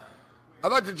Caldwell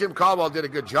did a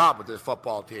good job with this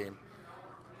football team.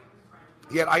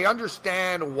 Yet I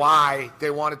understand why they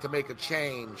wanted to make a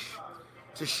change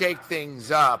to shake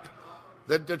things up.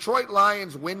 The Detroit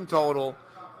Lions win total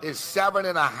is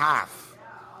 7.5.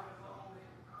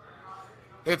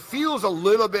 It feels a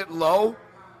little bit low,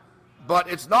 but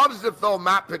it's not as if though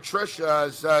Matt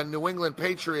Patricia's New England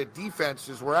Patriot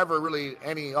defenses were ever really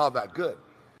all that good.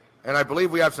 And I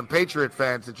believe we have some Patriot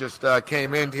fans that just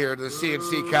came in here to the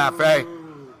CNC Cafe.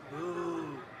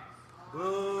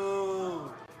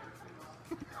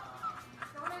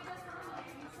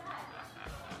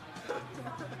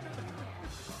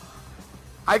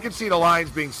 I can see the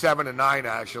Lions being 7-9,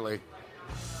 actually.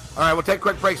 All right, we'll take a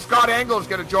quick break. Scott Engel is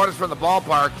going to join us from the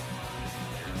ballpark.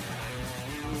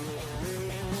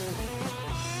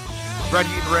 Red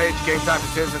Heat and Rage, Game Time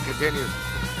Decision continues.